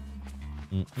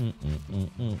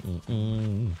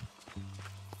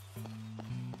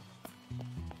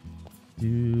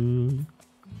 Dude,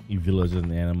 you villagers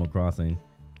in Animal Crossing.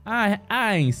 I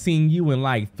ain't seen you in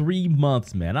like 3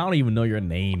 months, man. I don't even know your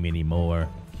name anymore.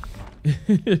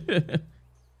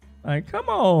 Like, come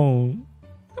on.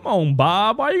 Come on,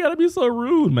 Bob. Why you gotta be so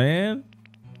rude, man?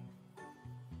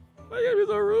 Why you gotta be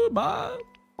so rude, Bob?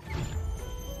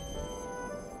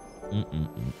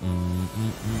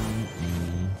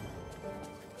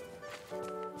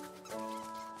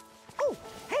 Oh,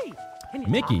 hey!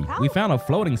 Mickey, we found a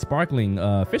floating, sparkling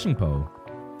fishing pole.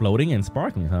 Floating and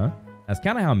sparkling, huh? That's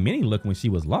kind of how Minnie looked when she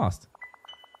was lost.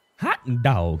 Hot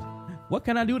dog. What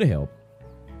can I do to help?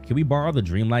 Can we borrow the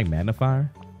Dreamlight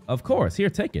magnifier? Of course. Here,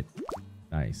 take it.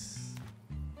 Nice.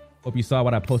 Hope you saw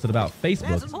what I posted about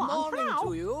Facebook.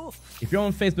 If you're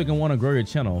on Facebook and want to grow your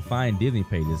channel, find Disney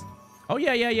pages. Oh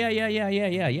yeah.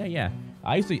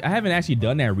 I haven't actually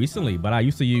done that recently, but I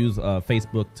used to use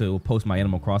Facebook to post my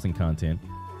Animal Crossing content.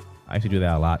 I used to do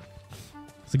that a lot.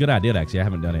 It's a good idea, actually. I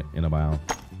haven't done it in a while.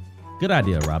 Good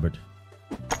idea, Robert.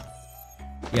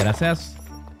 Yeah, that's.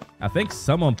 I think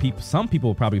some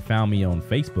people probably found me on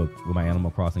Facebook with my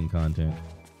Animal Crossing content.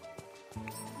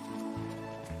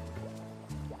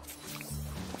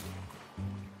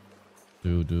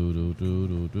 Oh,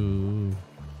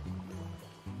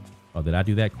 did I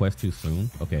do that quest too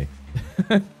soon? Okay.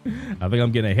 I think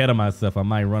I'm getting ahead of myself. I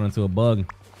might run into a bug.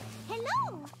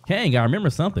 Hello. Kang, I remember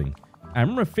something. I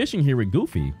remember fishing here with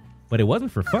Goofy, but it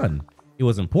wasn't for fun. It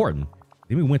was important.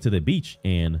 Then we went to the beach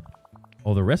and,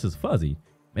 oh, the rest is fuzzy.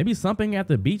 Maybe something at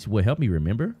the beach will help me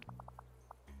remember.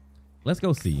 Let's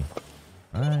go see.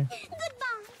 All right.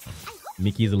 Goodbye.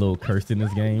 Mickey's a little cursed in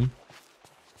this game.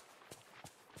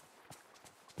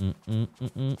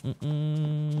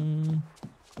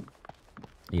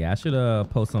 Yeah, I should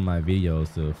post on my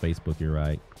videos to Facebook. You're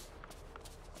right.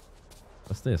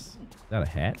 What's this? Is that a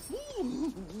hat?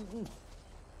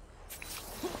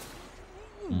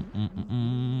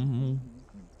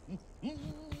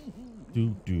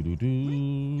 Good,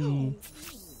 you're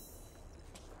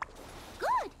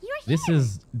This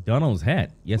is Donald's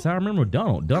hat. Yes, I remember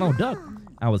Donald. Donald Duck.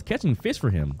 I was catching fish for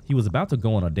him. He was about to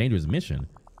go on a dangerous mission,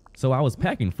 so I was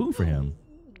packing food for him.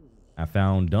 I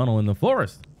found Donald in the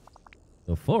forest.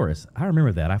 The forest? I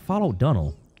remember that. I followed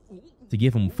Donald to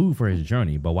give him food for his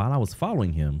journey, but while I was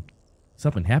following him,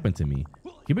 something happened to me.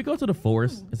 Can we go to the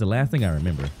forest? It's the last thing I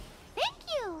remember. Thank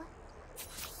you.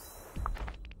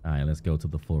 All right, let's go to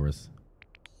the forest.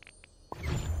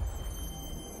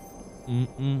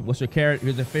 What's your character?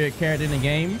 Who's your favorite character in the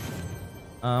game?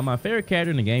 My favorite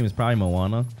character in the game is probably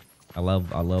Moana. I love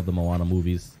the Moana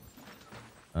movies.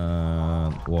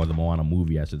 Or the Moana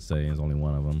movie, I should say, is only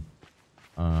one of them.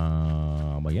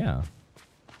 But yeah,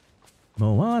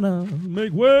 Moana,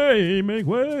 make way, make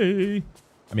way.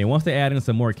 I mean, once they add in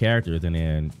some more characters, and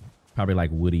then probably like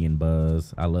Woody and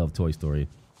Buzz. I love Toy Story.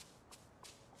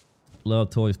 Love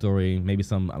Toy Story. Maybe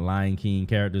some Lion King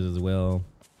characters as well.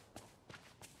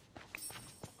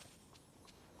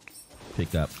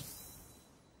 Pick up.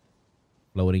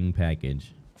 Floating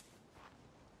package.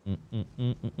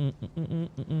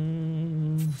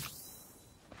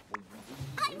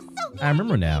 I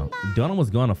remember now. Donna was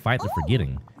going to fight the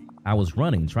forgetting. I was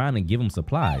running, trying to give him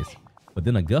supplies. But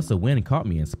then a gust of wind caught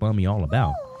me and spun me all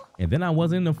about. And then I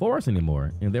wasn't in the forest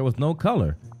anymore. And there was no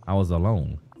color. I was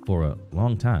alone for a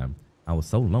long time. I was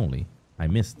so lonely. I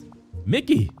missed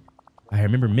Mickey. I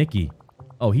remember Mickey.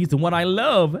 Oh, he's the one I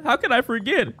love. How could I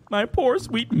forget? My poor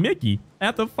sweet Mickey. I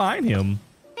have to find him.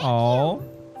 Aww.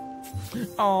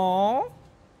 Aww.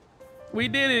 We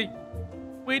did it.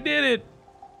 We did it.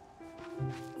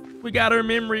 We got her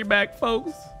memory back,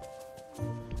 folks. All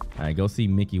right, go see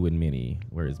Mickey with Minnie.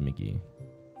 Where is Mickey?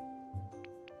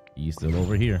 He's still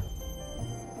over here.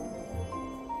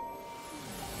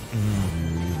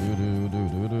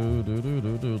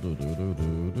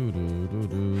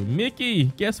 Mickey,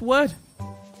 guess what?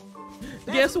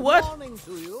 Guess what?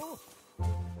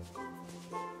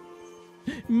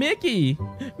 Mickey,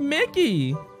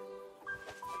 Mickey.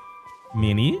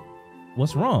 Minnie,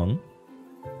 what's wrong?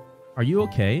 Are you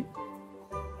okay?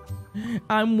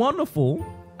 I'm wonderful.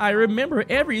 I remember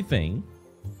everything.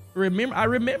 I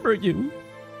remember you.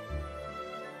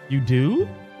 You do?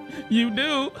 You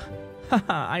do?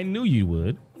 Haha, I knew you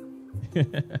would.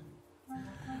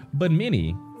 But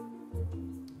Minnie,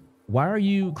 why are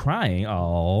you crying?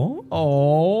 Oh,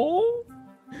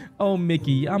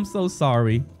 Mickey, I'm so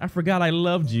sorry. I forgot I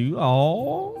loved you.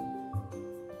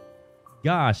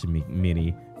 Gosh,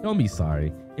 Minnie, don't be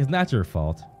sorry. It's not your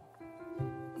fault.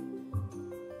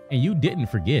 And you didn't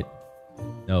forget.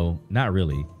 No, not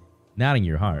really. Not in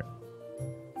your heart.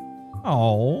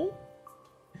 Oh.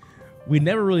 We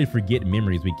never really forget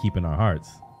memories we keep in our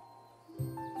hearts.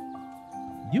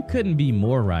 You couldn't be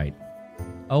more right.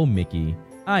 Oh, Mickey,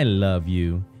 I love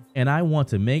you. And I want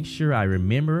to make sure I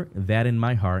remember that in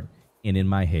my heart and in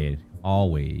my head,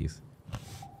 always.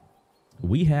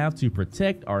 We have to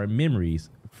protect our memories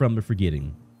from the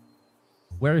forgetting.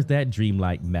 Where is that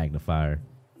Dreamlight magnifier?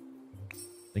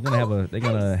 They're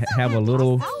gonna have a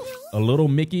little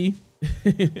Mickey.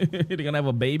 They're gonna have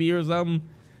a baby or something.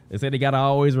 They say they gotta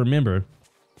always remember.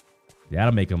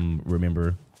 That'll make them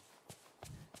remember.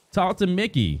 Talk to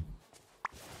Mickey.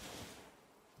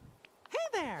 Hey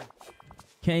there.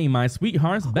 Kang, my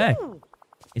sweetheart's back. And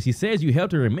she says you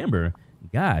helped her remember.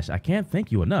 Gosh, I can't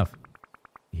thank you enough.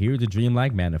 Here's the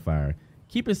Dreamlight magnifier.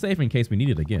 Keep it safe in case we need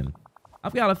it again.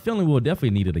 I've got a feeling we'll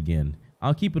definitely need it again.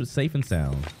 I'll keep it safe and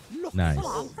sound. Nice.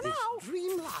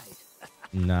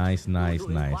 Nice.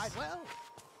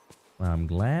 Well, I'm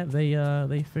glad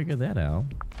they figured that out.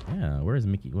 Yeah, where's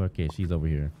Mickey? Well, okay, she's over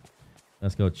here.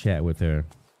 Let's go chat with her.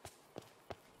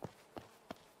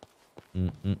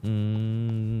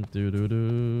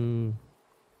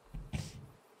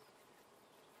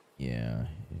 Yeah,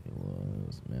 it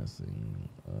was messing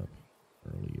up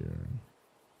earlier.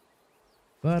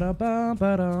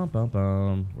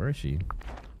 Ba-da-bum. Where is she?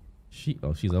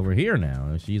 She's over here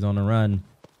now. She's on the run.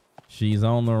 She's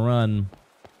on the run.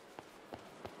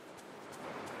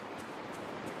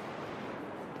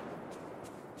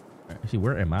 Actually,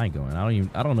 where am I going?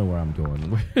 I don't know where I'm going.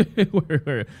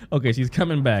 Where? Okay, she's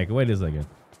coming back. Wait a second.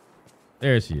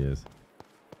 There she is.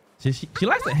 She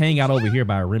likes to hang out over here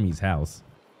by Remy's house.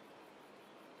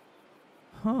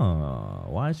 Huh.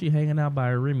 Why is she hanging out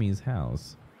by Remy's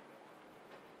house?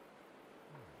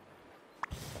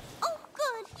 Oh,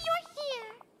 good. You're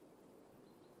here.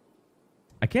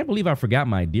 I can't believe I forgot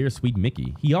my dear sweet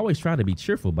Mickey. He always tried to be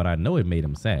cheerful, but I know it made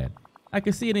him sad. I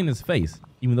could see it in his face,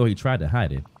 even though he tried to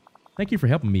hide it. Thank you for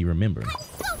helping me remember. I'm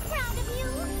so proud of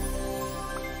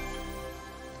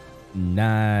you.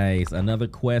 Nice. Another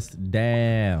quest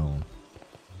down.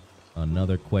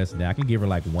 Another quest down. I can give her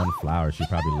like one flower. She'll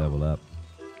probably level up.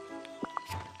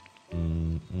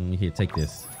 Here, take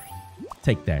this.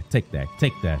 Take that. Take that.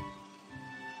 Take that.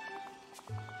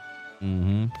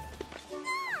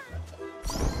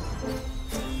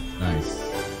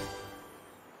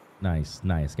 Nice.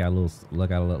 Got a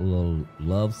little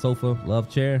love sofa, love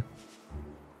chair,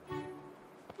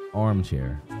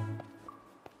 armchair.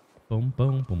 Boom.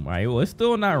 All right. Well, it's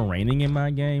still not raining in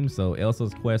my game, so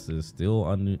Elsa's quest is still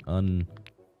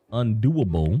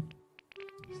undoable.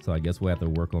 So I guess we'll have to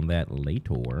work on that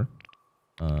later.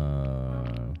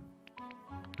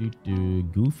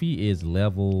 Goofy is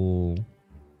level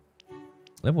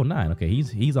 9. Okay,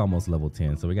 he's almost level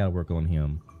 10, so we gotta work on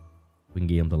him. We can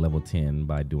get him to level 10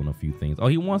 by doing a few things. Oh,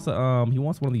 he wants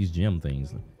one of these gem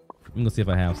things. I'm gonna see if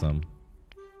I have some.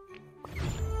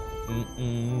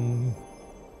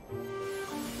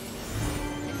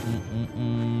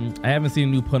 I haven't seen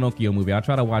a new Pinocchio movie. I'll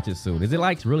try to watch it soon. Is it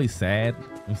like really sad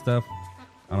and stuff?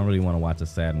 I don't really want to watch a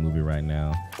sad movie right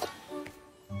now.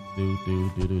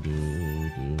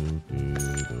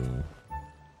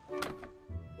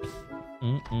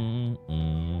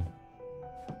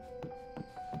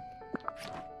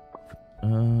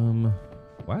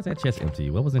 Why is that chest empty?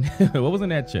 What was in what was in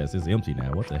that chest? It's empty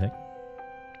now. What the heck?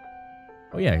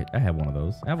 Oh yeah, I have one of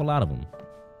those. I have a lot of them.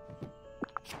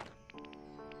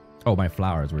 Oh, my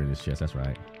flowers were in this chest. That's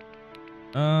right.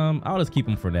 I'll just keep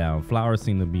them for now. Flowers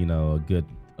seem to be, you know,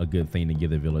 a good thing to give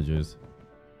the villagers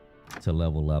to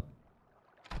level up.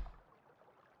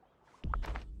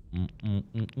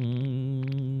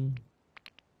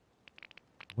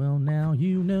 Well, now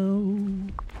you know.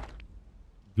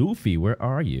 Goofy, where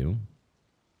are you?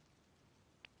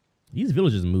 These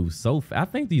villagers move so fast. I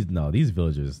think these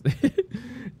villagers,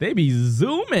 they be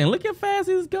zooming. Look how fast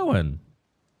he's going.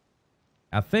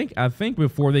 I think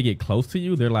before they get close to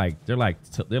you, they're like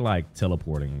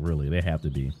teleporting. Really, they have to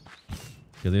be,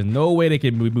 because there's no way they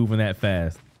can be moving that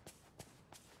fast.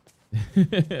 Hi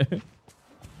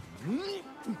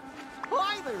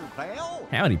there, pal.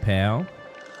 Howdy, pal.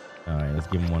 All right, let's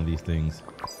give him one of these things.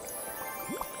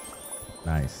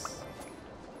 Nice.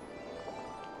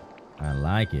 I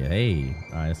like it. Hey,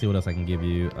 all right. Let's see what else I can give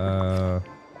you.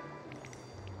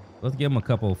 Let's give him a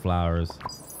couple of flowers.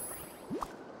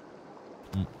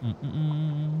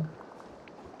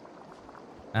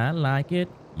 I like it.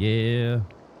 Yeah.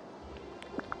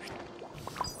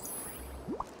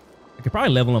 I could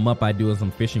probably level him up by doing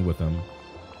some fishing with him.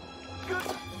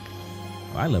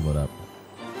 Oh, I leveled up.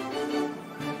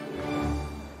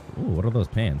 Ooh, what are those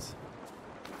pants?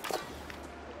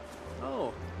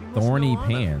 Oh, Thorny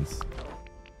pants.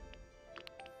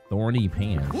 Thorny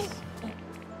pants.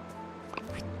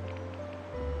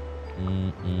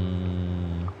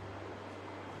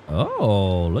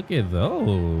 Oh, look at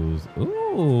those.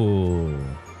 Ooh.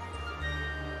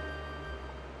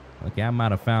 Okay, I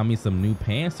might have found me some new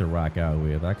pants to rock out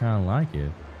with. I kind of like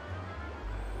it.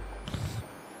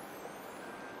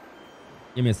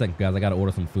 Give me a second, guys. I got to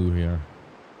order some food here.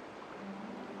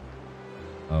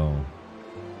 Oh.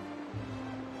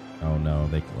 Oh, no.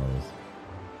 They closed.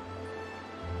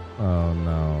 Oh,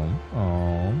 no.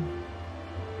 Oh.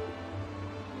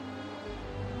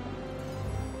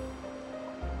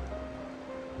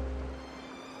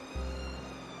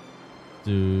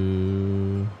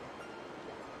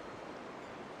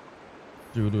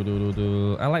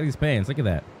 I like these pants. Look at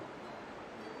that.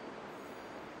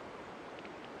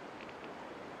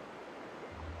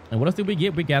 And what else did we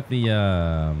get? We got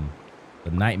the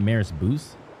nightmares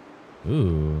boost.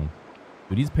 Ooh.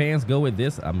 Do these pants go with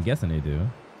this? I'm guessing they do.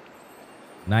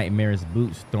 Nightmares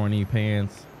boots, thorny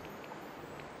pants.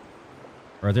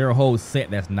 Or is there a whole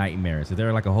set that's nightmares? Is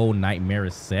there like a whole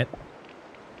nightmares set?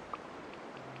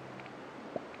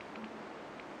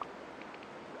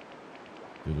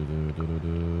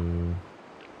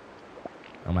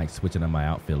 I'm like switching up my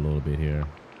outfit a little bit here.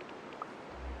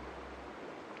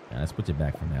 Yeah, let's switch it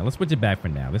back for now. Let's switch it back for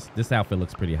now. This outfit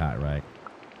looks pretty hot, right?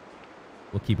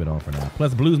 We'll keep it on for now.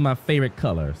 Plus, blue's my favorite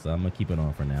color, so I'm gonna keep it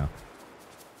on for now.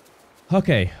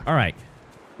 Okay, all right.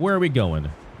 Where are we going?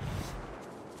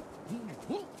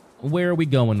 Where are we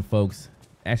going, folks?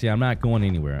 Actually, I'm not going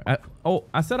anywhere.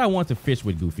 I said I want to fish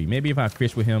with Goofy. Maybe if I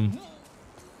fish with him,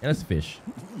 yeah, let's fish.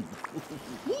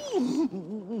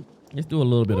 Let's do a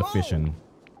little bit of fishing,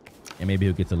 and maybe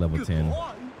he'll get to level 10.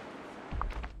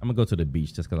 I'm gonna go to the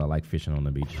beach just because I like fishing on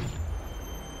the beach.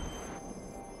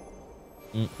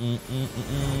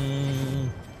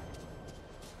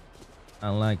 I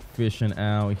like fishing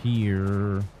out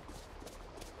here.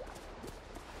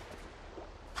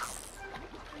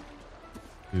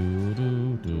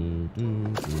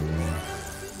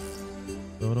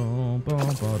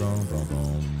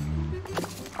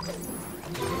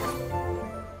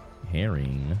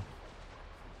 Herring.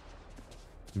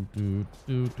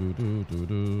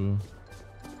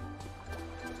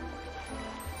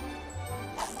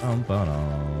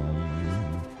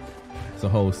 It's a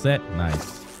whole set.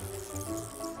 Nice.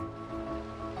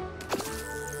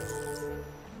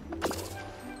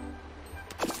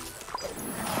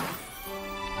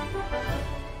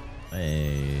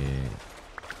 Hey.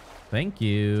 Thank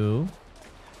you.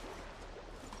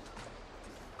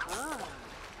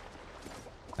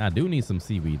 I do need some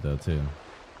seaweed though too.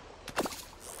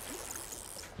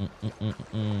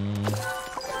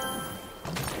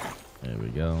 There we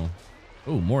go.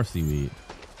 Oh, more seaweed.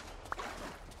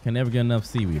 Can never get enough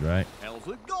seaweed, right? How's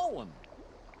it going?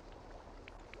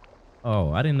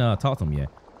 Oh, I didn't talk to him yet.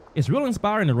 It's real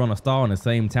inspiring to run a stall in the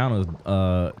same town as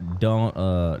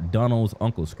Donald's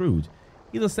Uncle Scrooge.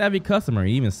 He's a savvy customer,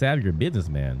 even savvier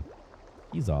businessman.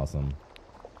 He's awesome.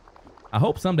 I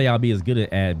hope someday I'll be as good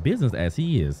at business as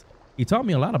he is. He taught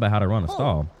me a lot about how to run a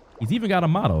stall. He's even got a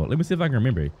motto. Let me see if I can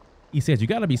remember it. He says you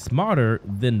got to be smarter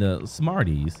than the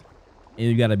smarties, and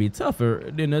you got to be tougher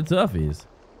than the toughies,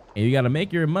 and you got to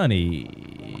make your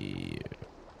money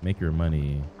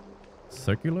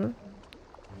circular.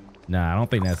 Nah, I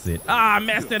don't think that's it. Ah, I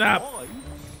messed it up.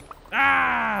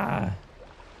 Ah.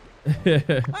 Hey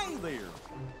there.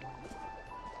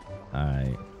 All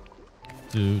right.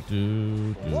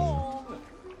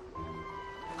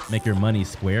 Make your money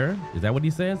square. Is that what he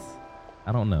says?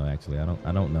 I don't know, actually. I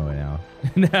don't know it now.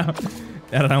 Now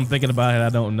that I'm thinking about it, I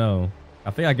don't know.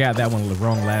 I think I got that one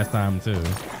wrong last time too.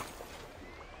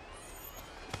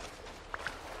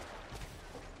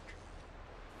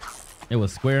 It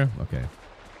was square? Okay.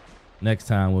 Next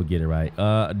time we'll get it right.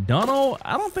 Donald,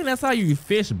 I don't think that's how you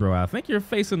fish, bro. I think you're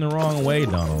facing the wrong way,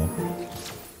 Donald.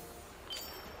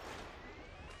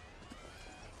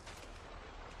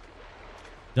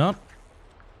 Jump.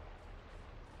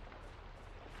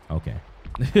 Okay.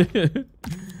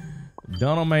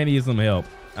 Donald may need some help.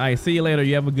 All right, see you later.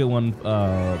 You have a good one,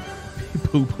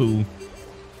 poo poo.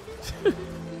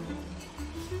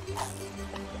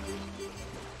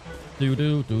 Do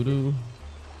do do do.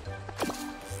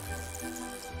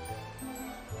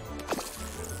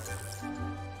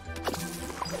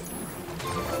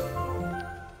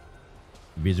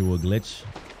 Visual glitch.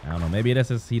 I don't know. Maybe that's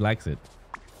just he likes it.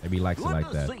 Maybe he likes it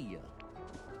like that.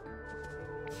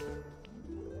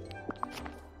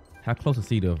 How close is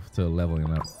he to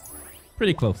leveling up?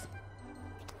 Pretty close.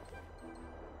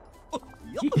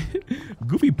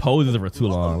 Goofy poses for too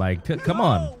long. Like, come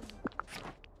on.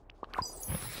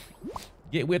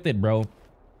 Get with it, bro.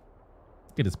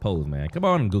 Get his pose, man. Come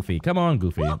on, Goofy. Come on,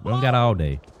 Goofy. We don't got all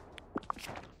day.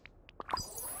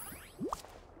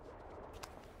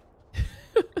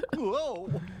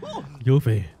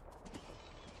 Goofy.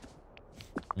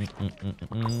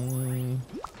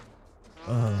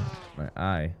 Oh, my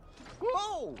eye.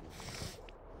 Whoa.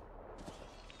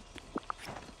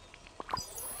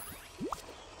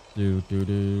 Do do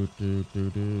do do do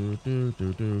do do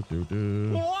do do do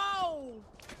do. Whoa.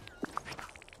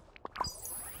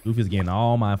 Goofy's getting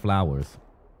all my flowers.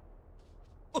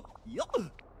 Yeah. Woohoo.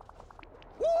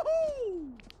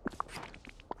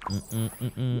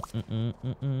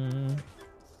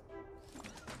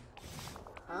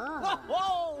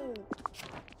 Whoa.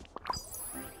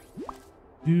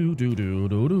 Do do do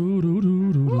do do do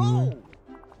do do. Whoa.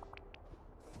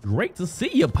 Great to see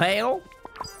you, pal. All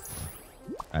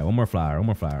right, one more flower. One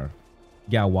more flower.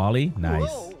 You got Wally. Nice.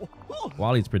 Whoa.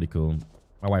 Wally's pretty cool.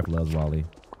 My wife loves Wally.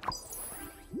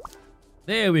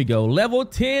 There we go. Level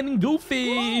 10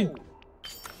 Goofy.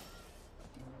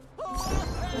 Whoa.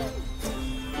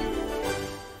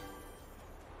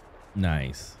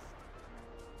 Nice.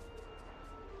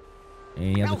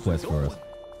 And he has a quest for us.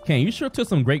 Kang, you sure took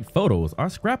some great photos. Our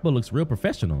scrapbook looks real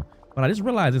professional, but I just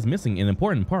realized it's missing an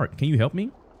important part. Can you help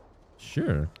me?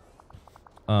 Sure.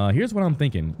 Here's what I'm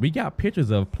thinking. We got pictures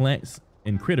of plants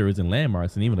and critters and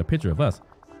landmarks and even a picture of us.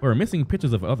 But we're missing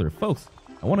pictures of other folks.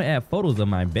 I want to add photos of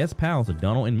my best pals,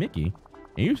 Donald and Mickey.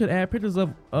 And you should add pictures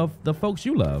of the folks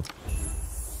you love.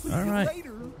 All right.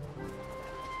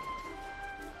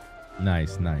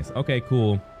 Nice, nice. Okay,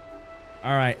 cool.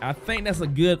 All right, I think that's a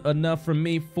good enough for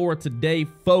me for today,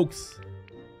 folks.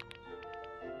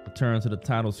 Return to the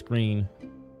title screen.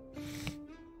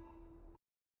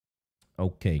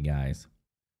 Okay, guys.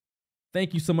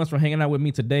 Thank you so much for hanging out with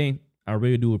me today. I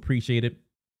really do appreciate it.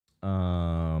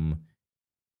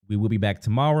 We will be back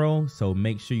tomorrow, so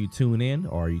make sure you tune in,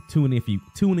 or you tune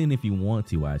in if you want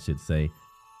to, I should say.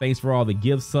 Thanks for all the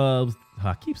gift subs.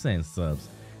 I keep saying subs.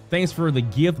 Thanks for the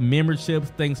gift memberships.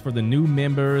 Thanks for the new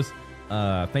members.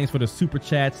 Thanks for the super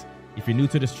chats. If you're new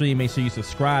to the stream, make sure you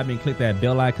subscribe and click that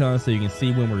bell icon so you can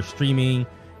see when we're streaming.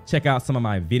 Check out some of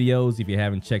my videos if you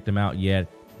haven't checked them out yet.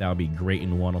 That would be great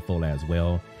and wonderful as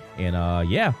well. And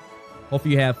yeah, hope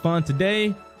you have fun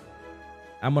today.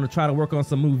 I'm going to try to work on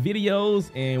some new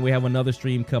videos, and we have another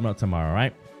stream coming up tomorrow, all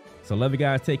right? So love you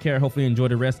guys. Take care. Hopefully enjoy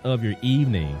the rest of your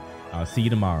evening. I'll see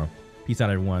you tomorrow. Peace out,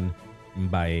 everyone.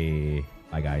 Bye.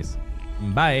 Bye, guys.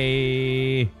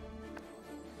 Bye.